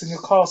brakes and your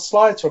car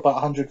slides for about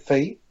 100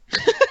 feet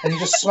and you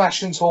just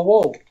smash into a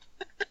wall.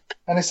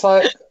 And it's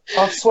like,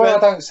 I swear I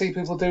don't see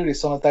people do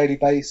this on a daily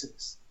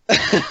basis.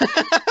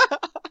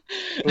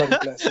 Bloody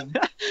bless them.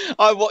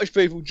 I watch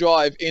people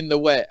drive in the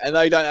wet and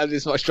they don't have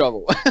this much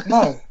trouble.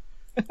 No.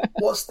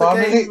 What's the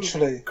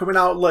game coming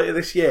out later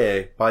this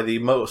year by the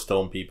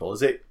Motorstorm people?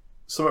 Is it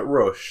something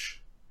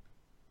Rush?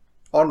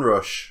 On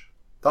Rush.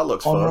 That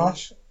looks fun. On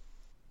Rush?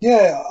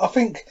 Yeah, I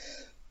think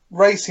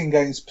racing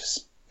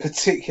games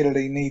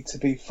particularly need to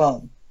be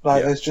fun.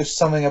 Like, there's just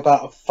something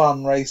about a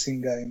fun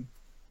racing game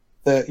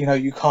that,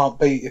 you can't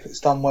beat if it's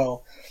done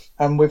well.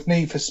 And with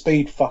Need for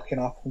Speed fucking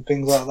up and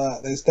things like that,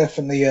 there's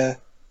definitely it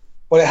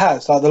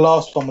has. Like, the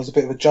last one was a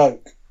bit of a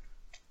joke.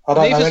 I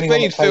don't know anyone that played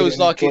it. Need for Speed feels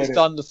like it's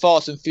done the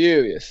Fast and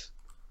Furious,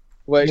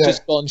 where it's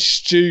just gone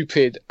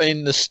stupid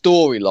in the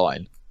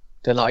storyline.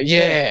 They're like,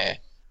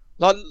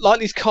 like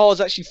these cars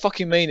actually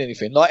fucking mean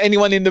anything. Like,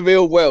 anyone in the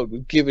real world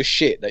would give a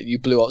shit that you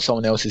blew up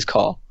someone else's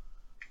car.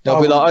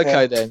 They'll be like,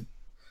 okay then.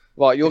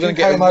 Right, you're going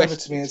to get came over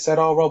to me and said,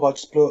 "Oh, Rob, I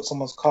just blew up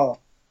someone's car."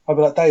 I'd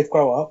be like, "Dave,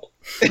 grow up."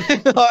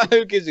 Like,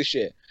 who gives a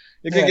shit?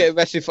 You're going to get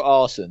arrested for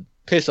arson.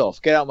 Piss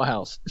off. Get out of my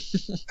house.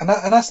 and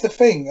that's the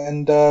thing.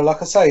 And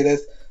like I say,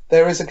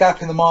 there is a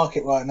gap in the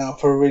market right now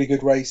for a really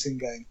good racing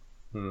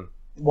game.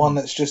 One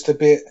that's just a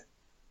bit...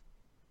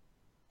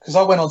 Because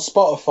I went on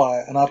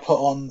Spotify and I put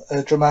on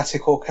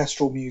dramatic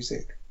orchestral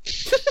music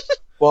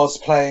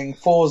whilst playing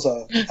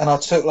Forza. And I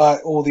took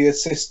like all the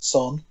assists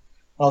on. And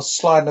I was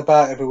sliding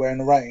about everywhere in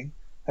the rain.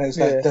 And it was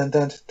like dun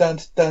dun dun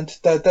dun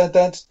dun dun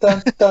dun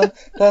dun dun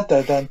dun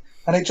dun dun.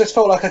 And it just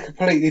felt like a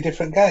completely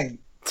different game.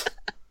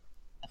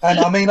 And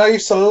I mean, I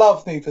used to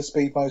love Need for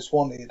Speed Most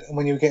Wanted, and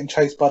when you were getting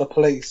chased by the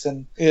police,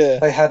 and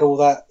they had all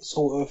that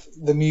sort of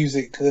the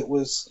music that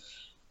was,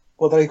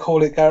 what do they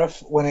call it,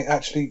 Gareth? When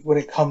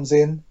it comes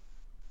in,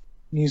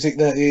 music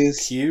that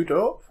is queued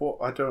up. What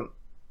I don't.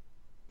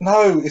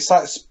 No, it's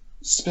like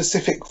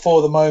specific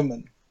for the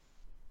moment.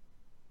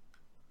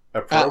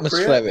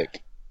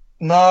 Atmospheric.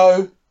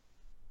 No,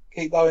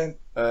 keep going.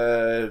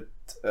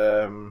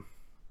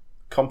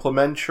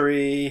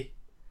 Complimentary.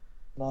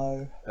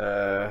 No.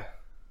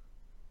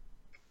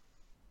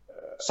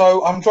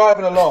 So I'm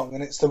driving along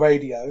and it's the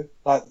radio,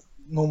 like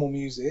normal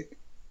music,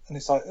 and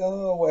it's like,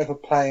 whatever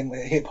playing,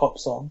 hip hop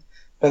song.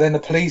 But then the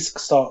police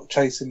start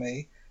chasing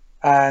me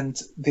and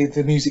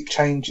the music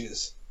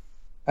changes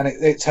and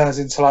it turns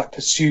into like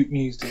pursuit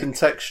music.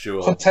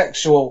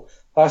 Contextual.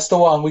 That's the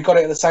one. We got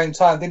it at the same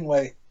time, didn't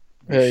we?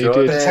 Yeah, you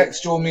did.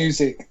 Contextual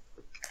music.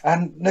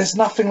 And there's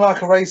nothing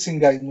like a racing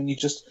game when you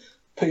just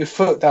put your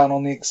foot down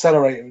on the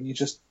accelerator and you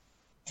just,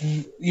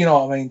 you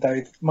know what I mean,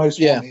 Dave? Most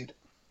Wanted.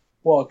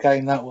 What a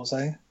game that was,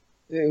 eh?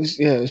 It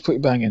was pretty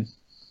banging.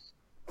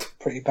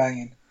 Pretty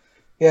banging.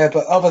 Yeah,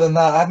 but other than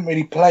that, I haven't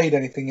really played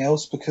anything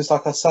else because,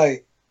 like I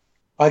say,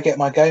 I get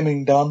my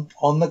gaming done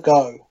on the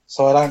go,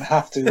 so I don't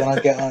have to when I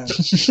get home.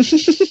 So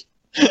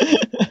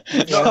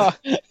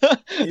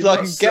I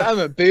can get home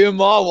and be with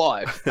my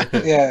wife.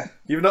 Yeah.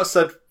 You've not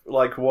said,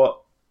 like,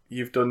 what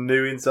you've done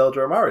new in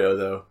Zelda or Mario,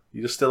 though?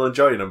 You're just still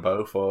enjoying them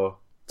both, or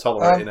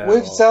tolerating it?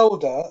 With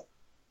Zelda,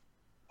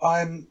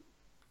 I'm,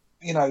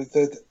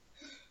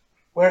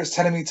 where it's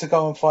telling me to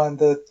go and find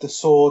the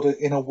sword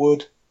in a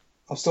wood,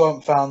 I still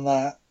haven't found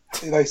that.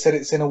 They said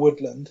it's in a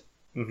woodland.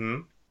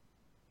 Mm-hmm.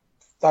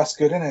 That's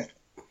good, isn't it?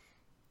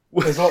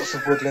 There's lots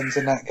of woodlands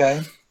in that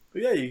game.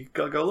 But yeah, you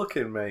gotta go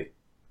looking, mate.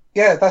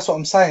 Yeah, that's what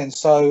I'm saying.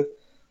 So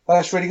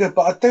that's really good.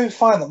 But I do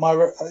find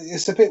that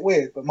it's a bit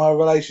weird, but my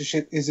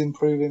relationship is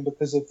improving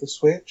because of the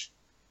Switch.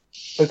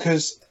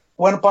 Because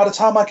by the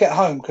time I get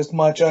home, because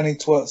my journey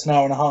to work's an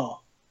hour and a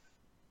half,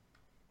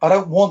 I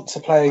don't want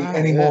to play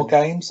any more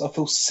games. I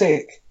feel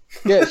sick.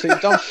 Yeah, so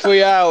you've done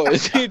 3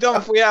 hours. You've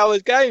done 3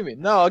 hours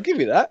gaming. No, I'll give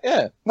you that.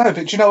 Yeah. No, but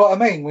do you know what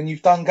I mean? When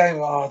you've done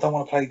gaming, I don't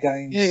want to play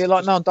games. Yeah, you're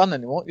like, no, I'm done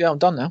anymore. Yeah, I'm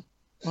done now.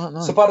 Right,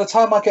 no. So by the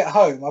time I get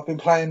home, I've been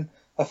playing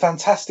a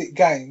fantastic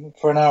game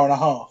for an hour and a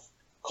half,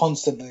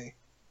 constantly.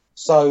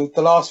 So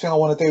the last thing I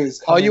want to do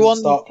is come in and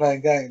start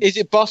playing games. Is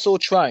it bus or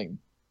train?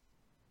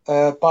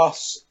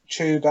 Bus,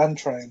 tube, and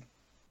train.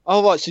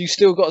 Oh, right, so you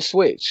still got a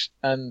switch.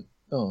 And,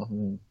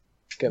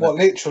 What,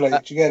 literally?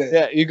 Did you get it?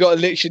 Yeah, you got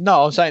to literally...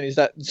 No, I'm saying is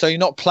that... So you're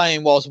not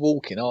playing whilst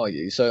walking, are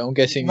you? So I'm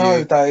guessing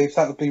No, Dave,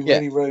 that would be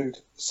really rude.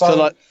 So,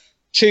 like,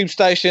 tube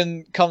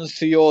station comes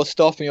to your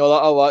stop and you're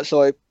like, all right,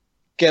 so I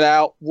get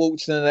out, walk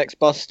to the next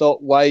bus stop,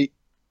 wait.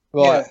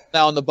 Right,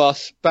 now on the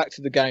bus, back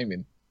to the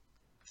gaming.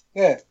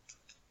 Yeah.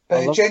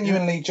 But it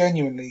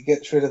genuinely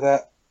gets rid of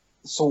that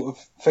sort of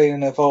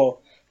feeling of,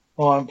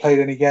 I haven't played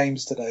any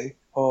games today.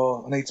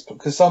 Or I need to...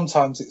 Because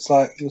sometimes it's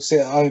like you'll sit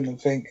at home and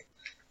think,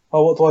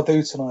 what do I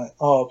do tonight?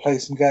 I'll play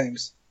some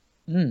games.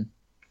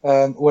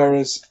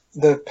 Whereas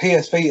the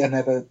PS Vita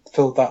never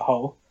filled that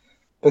hole,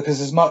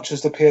 because as much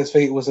as the PS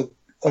Vita was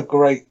a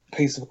great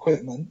piece of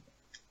equipment,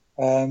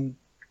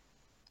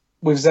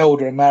 with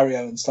Zelda and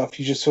Mario and stuff,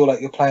 you just feel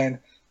like you're playing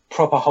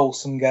proper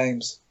wholesome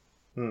games.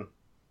 And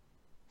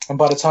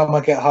by the time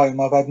I get home,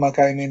 I've had my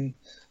gaming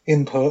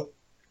input,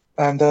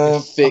 and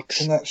I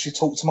can actually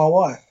talk to my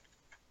wife.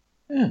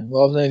 Yeah,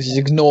 rather than just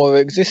ignore her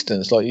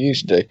existence like you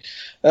used to do.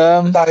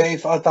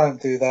 Dave, I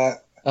don't do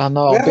that. I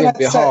know, I'm being a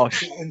bit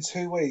harsh. In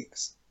 2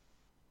 weeks.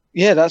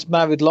 Yeah, that's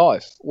married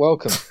life.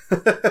 Welcome.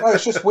 No,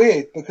 it's just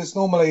weird, because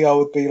normally I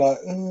would be like...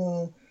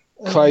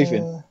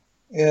 Craving.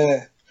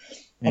 Yeah.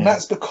 And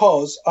that's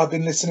because I've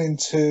been listening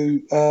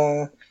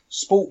to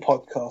sport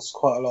podcasts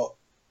quite a lot.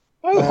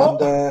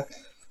 And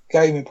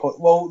gaming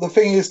Well, the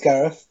thing is,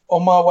 Gareth,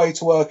 on my way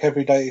to work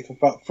every day for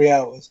about 3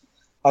 hours,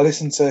 I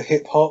listen to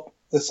hip-hop.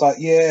 It's like,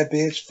 yeah,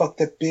 bitch, fuck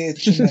that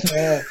bitch.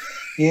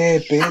 Yeah,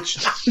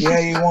 bitch. Yeah,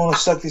 you want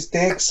to suck this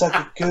dick? Suck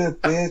it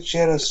good, bitch.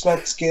 Yeah, the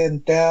slut's getting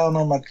down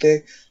on my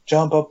dick.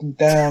 Jump up and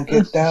down,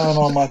 get down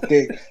on my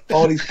dick.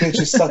 All these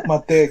bitches suck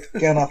my dick.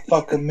 Again, I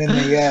fuck them in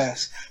the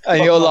ass. And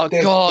fuck you're like,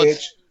 dick, God.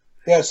 Bitch.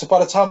 Yeah, so by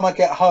the time I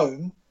get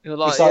home, you're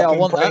like, it's like I I've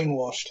want been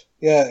brainwashed.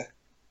 That.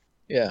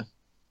 Yeah.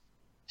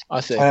 I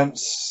see.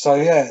 So,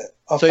 yeah.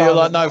 So you're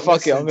like, no,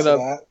 fuck it. I'm going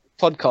to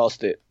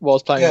podcast it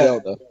whilst playing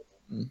Zelda.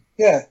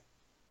 Yeah.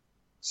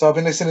 So I've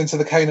been listening to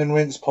the Kane and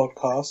Rince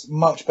podcast,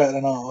 much better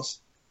than ours.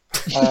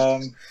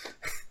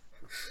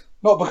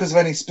 Not because of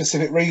any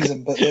specific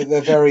reason, but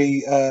they're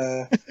very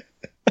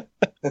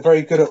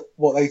good at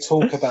what they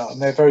talk about, and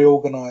they're very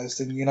organised,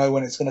 and you know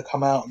when it's going to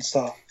come out and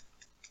stuff.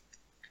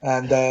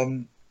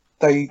 And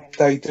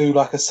they do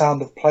like a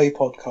Sound of Play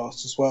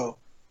podcast as well,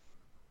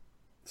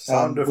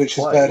 which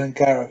is better than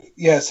Gareth.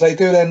 Yeah, so they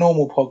do their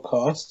normal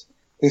podcast.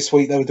 This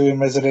week they were doing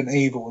Resident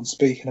Evil and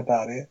speaking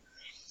about it.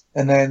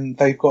 And then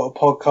they've got a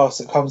podcast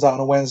that comes out on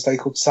a Wednesday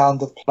called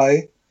Sound of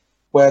Play,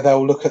 where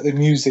they'll look at the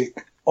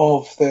music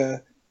of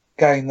the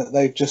game that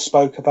they've just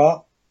spoke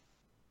about.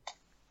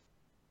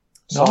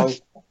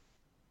 Nice. So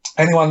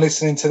anyone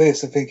listening to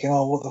this and thinking,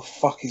 what the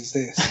fuck is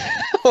this?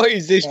 What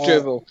is this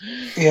dribble?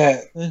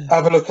 Yeah,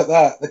 have a look at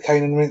that, the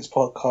Kane and Rince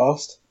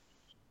podcast,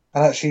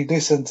 and actually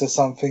listen to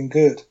something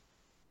good.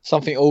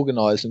 Something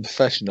organised and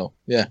professional,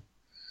 yeah.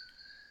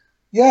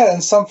 Yeah,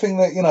 and something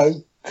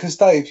that, because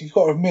Dave, you've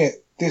got to admit,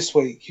 this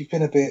week you've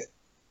been a bit...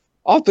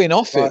 I've been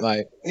off it,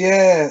 mate.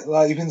 Yeah,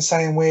 like you've been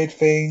saying weird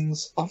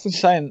things. I've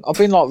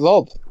been like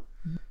Rob.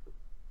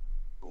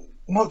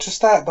 Not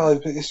just that, though,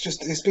 but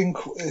it's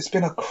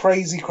been a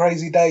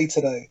crazy day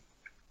today.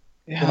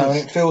 Yeah. And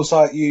it feels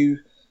like you're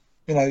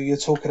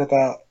talking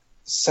about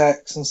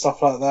sex and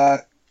stuff like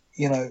that.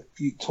 You're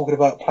talking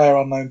about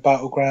PlayerUnknown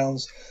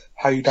Battlegrounds,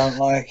 how you don't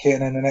like it,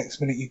 and then the next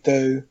minute you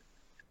do,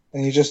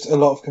 and you're just a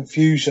lot of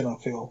confusion, I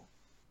feel.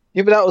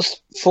 Yeah, but that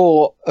was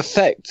for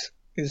effect.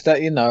 Is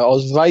that, I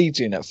was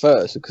raging at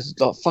first because,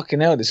 like, fucking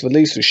hell, this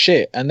release was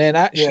shit. And then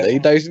actually,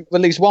 they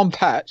released one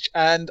patch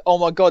and, oh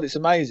my God, it's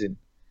amazing.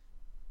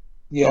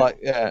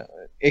 Yeah.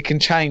 It can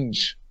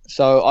change.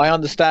 So I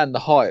understand the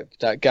hype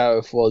that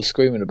Gareth was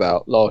screaming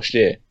about last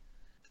year.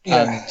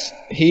 Yeah. And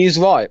he is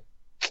right.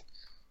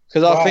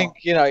 Because I think,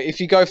 if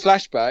you go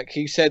flashback,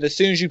 he said, as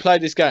soon as you play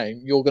this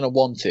game, you're going to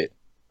want it.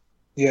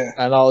 Yeah.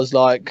 And I was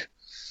like,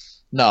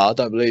 no, I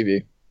don't believe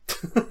you.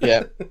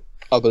 Yeah,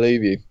 I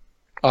believe you.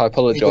 I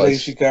apologise. He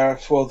believes you,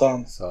 Gareth. Well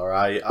done. It's all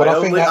right.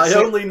 I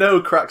only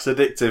know crack's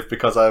addictive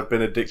because I've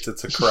been addicted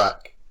to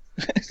crack.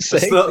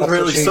 It's not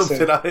really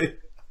something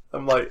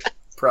I'm like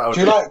proud of.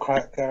 Do you like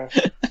crack,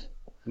 Gareth?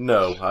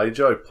 No, I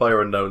enjoy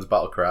PlayerUnknown's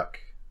Battle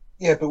Crack.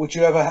 Yeah, but would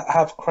you ever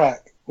have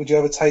crack? Would you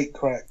ever take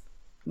crack?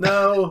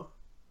 No.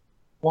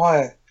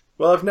 Why?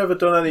 Well, I've never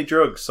done any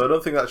drugs, so I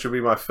don't think that should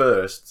be my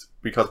first,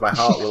 because my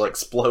heart will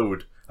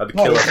explode and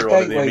kill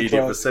everyone in the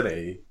immediate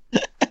vicinity.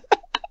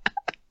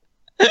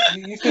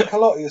 You think a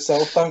lot of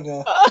yourself, don't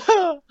you?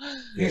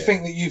 You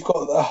think that you've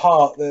got a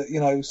heart that,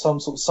 some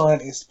sort of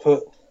scientist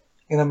put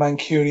in a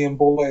Mancunian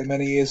boy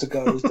many years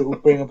ago that will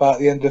bring about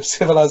the end of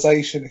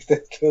civilization if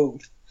they're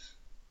killed.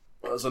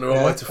 There's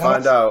another way to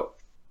find out.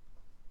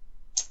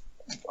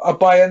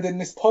 by ending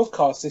this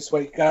podcast this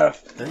week,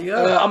 Gareth. There you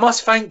go. I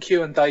must thank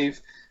you and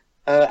Dave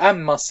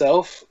and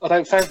myself. I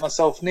don't thank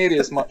myself nearly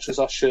as much as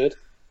I should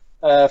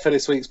for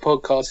this week's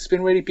podcast. It's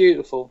been really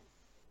beautiful.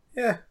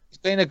 Yeah. It's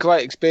been a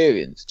great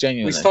experience,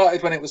 genuinely. We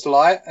started when it was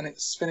light and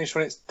it's finished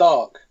when it's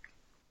dark.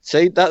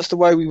 See, that's the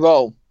way we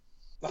roll.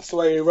 That's the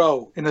way we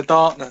roll, in the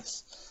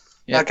darkness.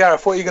 Yeah. Now,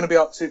 Gareth, what are you going to be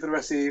up to for the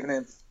rest of the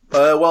evening?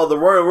 Well, the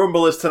Royal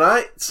Rumble is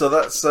tonight, so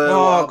that's what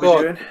I'll be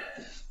doing.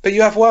 But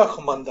you have work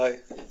on Monday.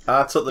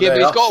 I took the Yeah, day but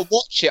he's off. got to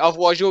watch it,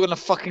 otherwise you're going to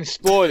fucking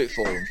spoil it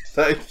for him.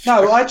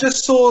 No, I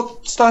just saw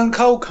Stone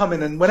Cold come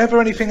in, and whenever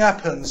anything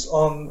happens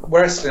on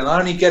wrestling, I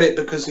only get it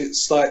because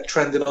it's like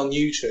trending on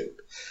YouTube.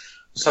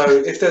 So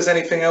if there's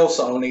anything else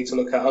that I'll need to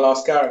look at, I'll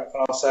ask Gareth,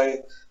 and I'll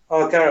say,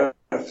 "Oh, Gareth,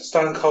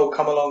 Stone Cold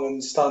come along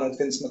and stunned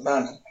Vince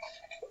McMahon.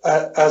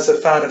 As a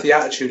fan of the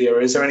Attitude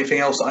Era, is there anything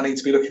else that I need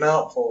to be looking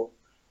out for?"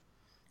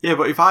 Yeah,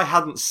 but if I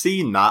hadn't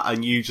seen that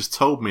and you just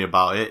told me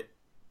about it,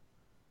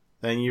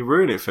 then you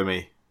ruin it for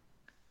me.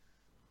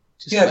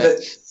 Just Yeah, wait.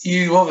 but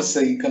you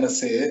obviously going to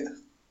see it.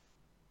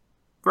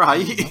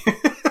 Right.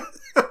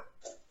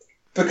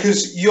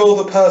 Because you're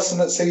the person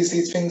that sees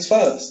these things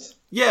first.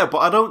 Yeah, but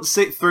I don't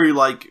sit through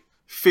like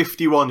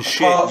 51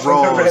 shit Apart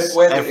from the Red Raws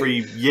Wedding. every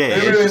year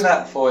Who ruined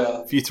that for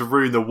you? for you to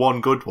ruin the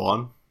one good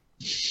one.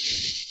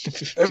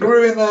 Who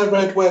ruined the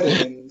Red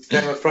Wedding in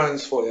Game of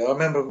Thrones for you? I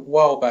remember a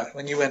while back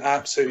when you went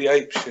absolutely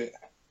apeshit.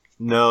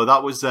 No,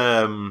 that was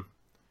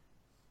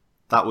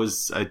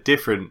a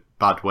different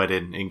bad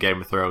wedding in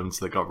Game of Thrones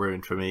that got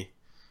ruined for me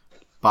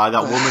by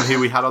that woman who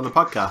we had on the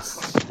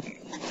podcast.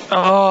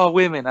 Oh,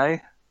 women, eh?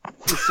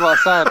 This is what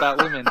I say about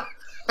women.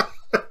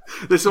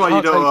 This is why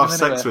you can't don't take have them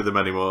sex anywhere. with them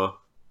anymore.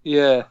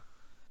 Yeah.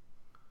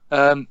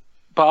 But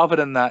other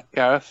than that,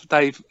 Gareth,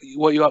 Dave,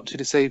 what are you up to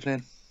this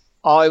evening?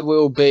 I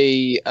will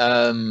be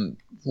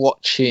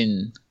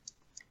watching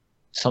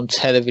some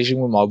television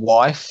with my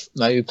wife,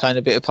 maybe playing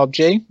a bit of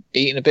PUBG,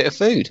 eating a bit of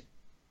food.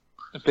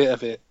 A bit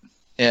of it.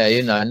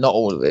 Yeah, not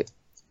all of it.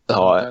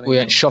 don't We eat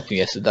went shopping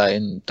yesterday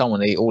and don't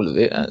want to eat all of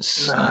it.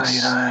 That's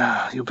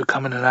You're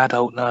becoming an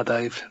adult now,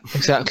 Dave.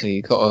 exactly.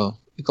 You got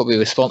to be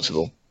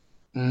responsible.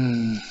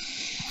 I'm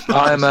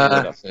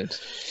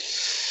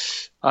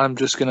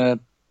just gonna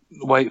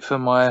wait for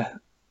my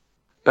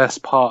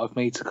best part of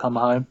me to come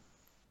home,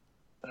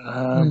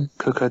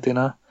 cook her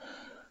dinner.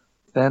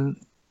 Then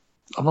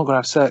I'm not gonna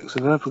have sex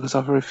with her because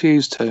I've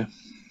refused to.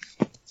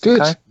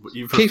 Good. Okay. But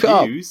you've Keep it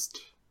up. refused.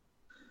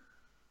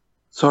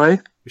 Sorry?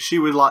 She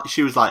was like,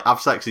 have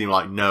sex, and you're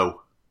like,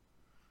 no,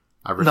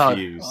 I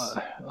refuse.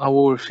 No, I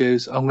will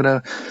refuse. I'm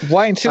gonna.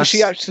 Wait until That's-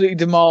 she absolutely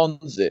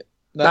demands it.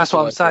 That's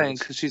what I'm saying, it is.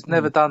 because she's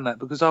never done that,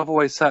 because I've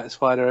always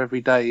satisfied her every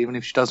day, even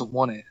if she doesn't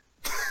want it.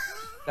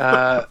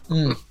 I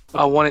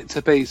want it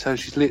to be so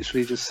she's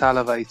literally just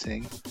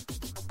salivating.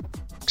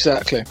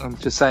 Exactly. I'm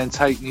just saying,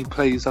 take me,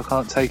 please, I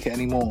can't take it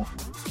anymore.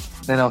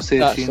 Then I'll see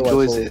if That's she the way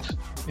enjoys forward.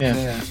 it.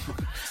 Yeah.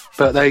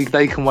 But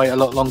they can wait a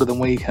lot longer than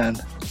we can.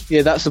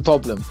 Yeah, that's the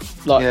problem.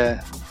 Like,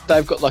 Yeah.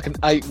 they've got like an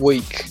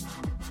 8-week,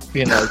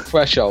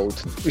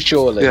 threshold,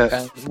 surely. Yeah.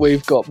 And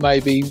we've got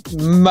maybe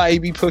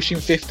pushing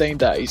 15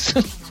 days.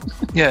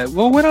 Yeah,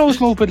 well, when I was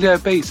morbidly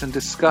obese and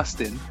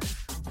disgusting,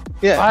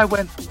 yeah. I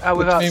went out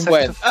What without do you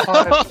sex mean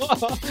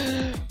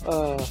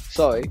for 5...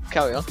 Sorry,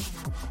 carry on.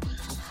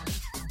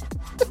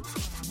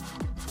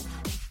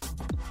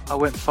 I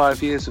went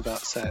 5 years without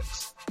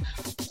sex.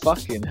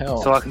 Fucking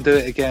hell. So I can do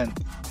it again.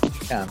 You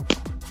can.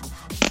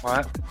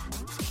 Right.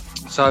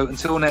 So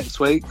until next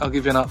week, I'll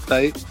give you an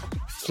update.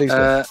 Please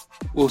do.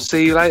 We'll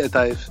see you later,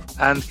 Dave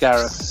and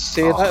Gareth.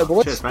 See you later,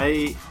 boys. Cheers,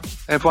 mate.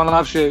 Everyone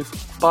loves you.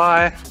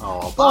 Bye.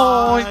 Oh,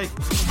 Bye. bye.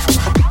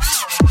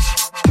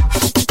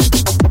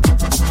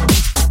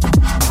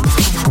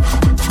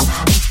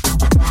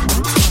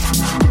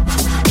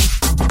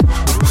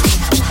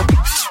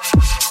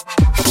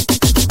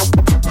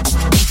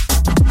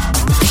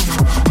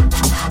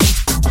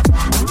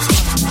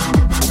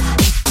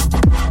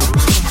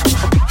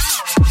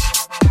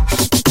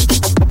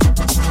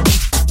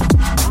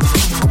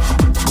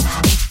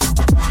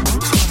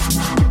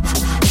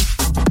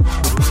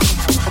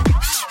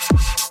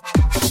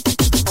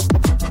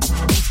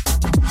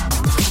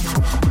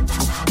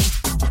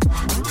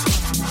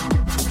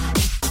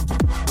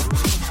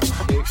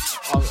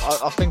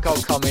 I think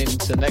I'll come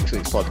into next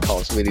week's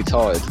podcast really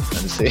tired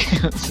and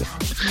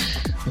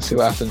see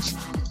what happens.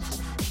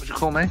 Would you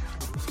call me?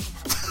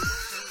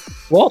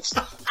 What?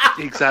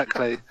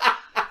 Exactly.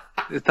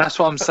 That's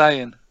what I'm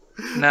saying.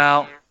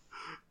 Now,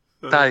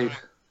 Dave.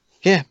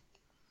 Yeah.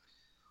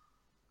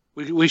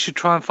 We should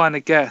try and find a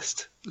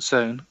guest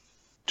soon,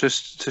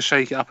 just to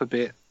shake it up a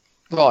bit.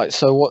 Right.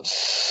 So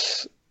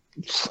what's?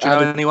 Do you know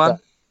anyone?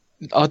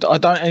 I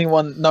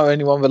don't know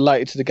anyone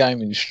related to the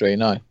game industry.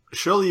 No.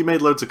 Surely you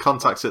made loads of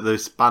contacts at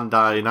this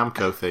Bandai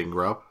Namco thing,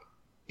 Rob.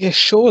 Yeah,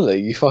 surely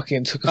you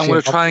fucking took a I'm few.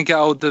 going to try and get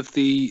hold of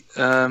the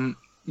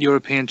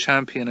European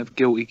champion of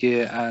Guilty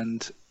Gear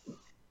and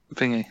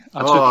thingy.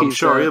 I'm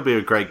sure he'll be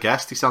a great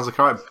guest. He sounds like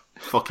a right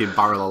fucking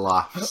barrel of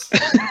laughs.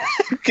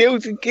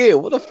 Guilty Gear.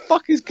 What the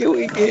fuck is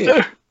Guilty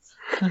Gear?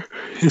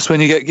 It's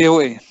when you get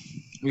guilty.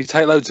 You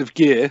take loads of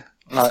gear,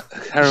 like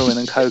heroin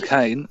and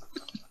cocaine,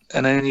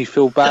 and then you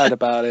feel bad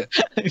about it.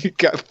 You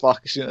go,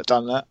 fuck, I shouldn't have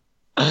done that.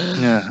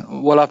 Yeah.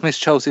 Well, I've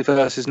missed Chelsea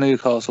versus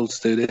Newcastle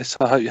to do this.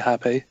 I hope you're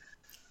happy.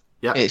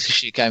 Yeah. It's a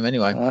shit game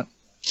anyway. Right.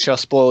 Shall I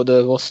spoil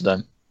the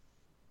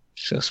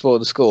Shall I spoil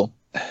the score?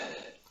 We've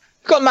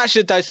got a match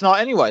of the day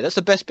tonight anyway. That's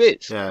the best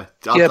bits. Yeah.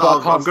 But I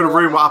I'm can't going to say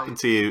ruin what that. happened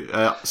to you.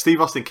 Steve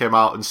Austin came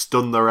out and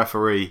stunned the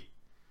referee.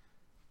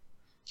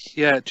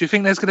 Yeah. Do you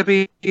think there's going to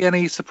be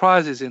any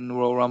surprises in the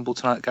Royal Rumble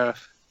tonight,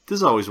 Gareth?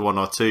 There's always one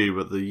or two,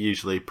 but they're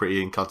usually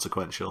pretty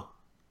inconsequential.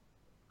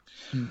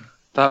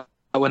 That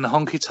when the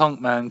Honky Tonk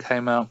Man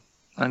came out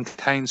and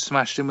Kane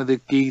smashed him with a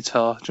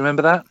guitar. Do you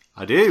remember that?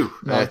 I do.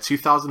 No.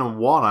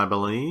 2001, I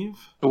believe.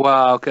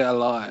 Wow, get a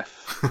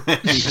life.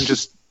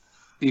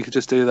 You could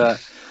just do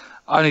that.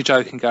 Only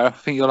joking, Gareth. I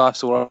think your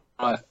life's all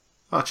right.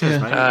 Oh,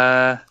 cheers, mate.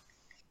 Are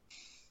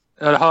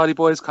the Hardy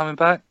Boys coming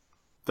back?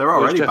 They're Or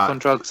is already Jeff back. on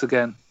drugs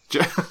again?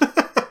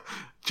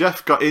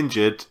 Jeff got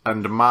injured,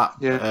 and Matt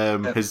Yeah.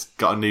 has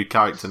got a new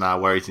character now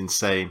where he's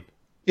insane.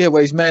 Yeah,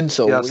 well, he's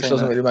mental, Yeah, I've which seen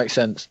doesn't that. really make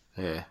sense.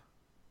 Yeah.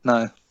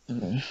 No.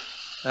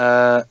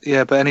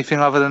 Yeah, but anything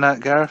other than that,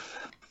 Gareth?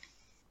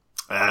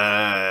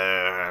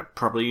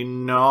 Probably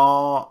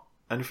not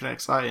anything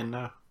exciting,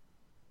 no.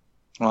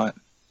 Right.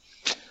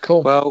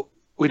 Cool. Well,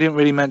 we didn't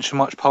really mention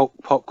much pop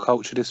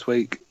culture this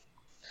week.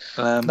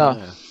 No.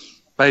 Yeah.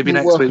 Maybe We're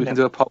next week working we can on-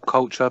 do a pop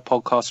culture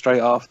podcast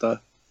straight after.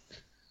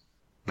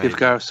 Maybe. Give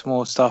Gareth some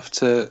more stuff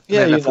to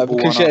Yeah, the you know, football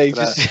because one he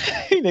after just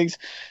that.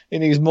 he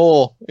needs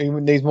more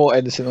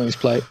editing on his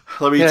plate.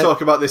 Let me Yeah.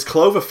 talk about this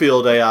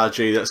Cloverfield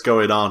ARG that's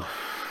going on.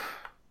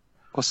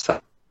 What's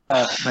that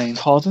mean?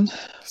 Pardon?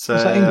 It's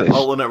that an English?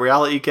 alternate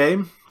reality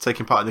game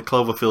taking part in the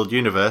Cloverfield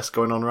universe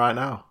going on right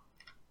now.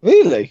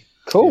 Really?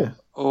 Cool. Yeah.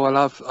 Oh, I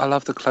love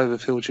the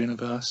Cloverfield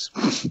universe.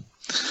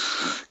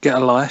 Get a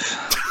life.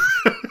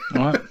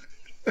 Right.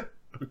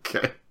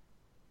 Okay.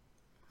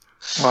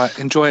 Right,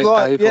 enjoy it,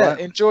 Right, Dave. yeah, Right,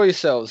 enjoy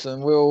yourselves,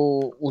 and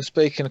we'll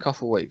speak in a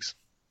couple of weeks.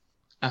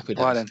 Happy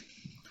days. right then.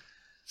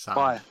 Sound.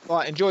 Bye.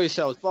 Right, enjoy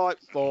yourselves. Bye.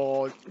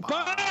 Bye.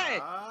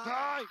 Bye.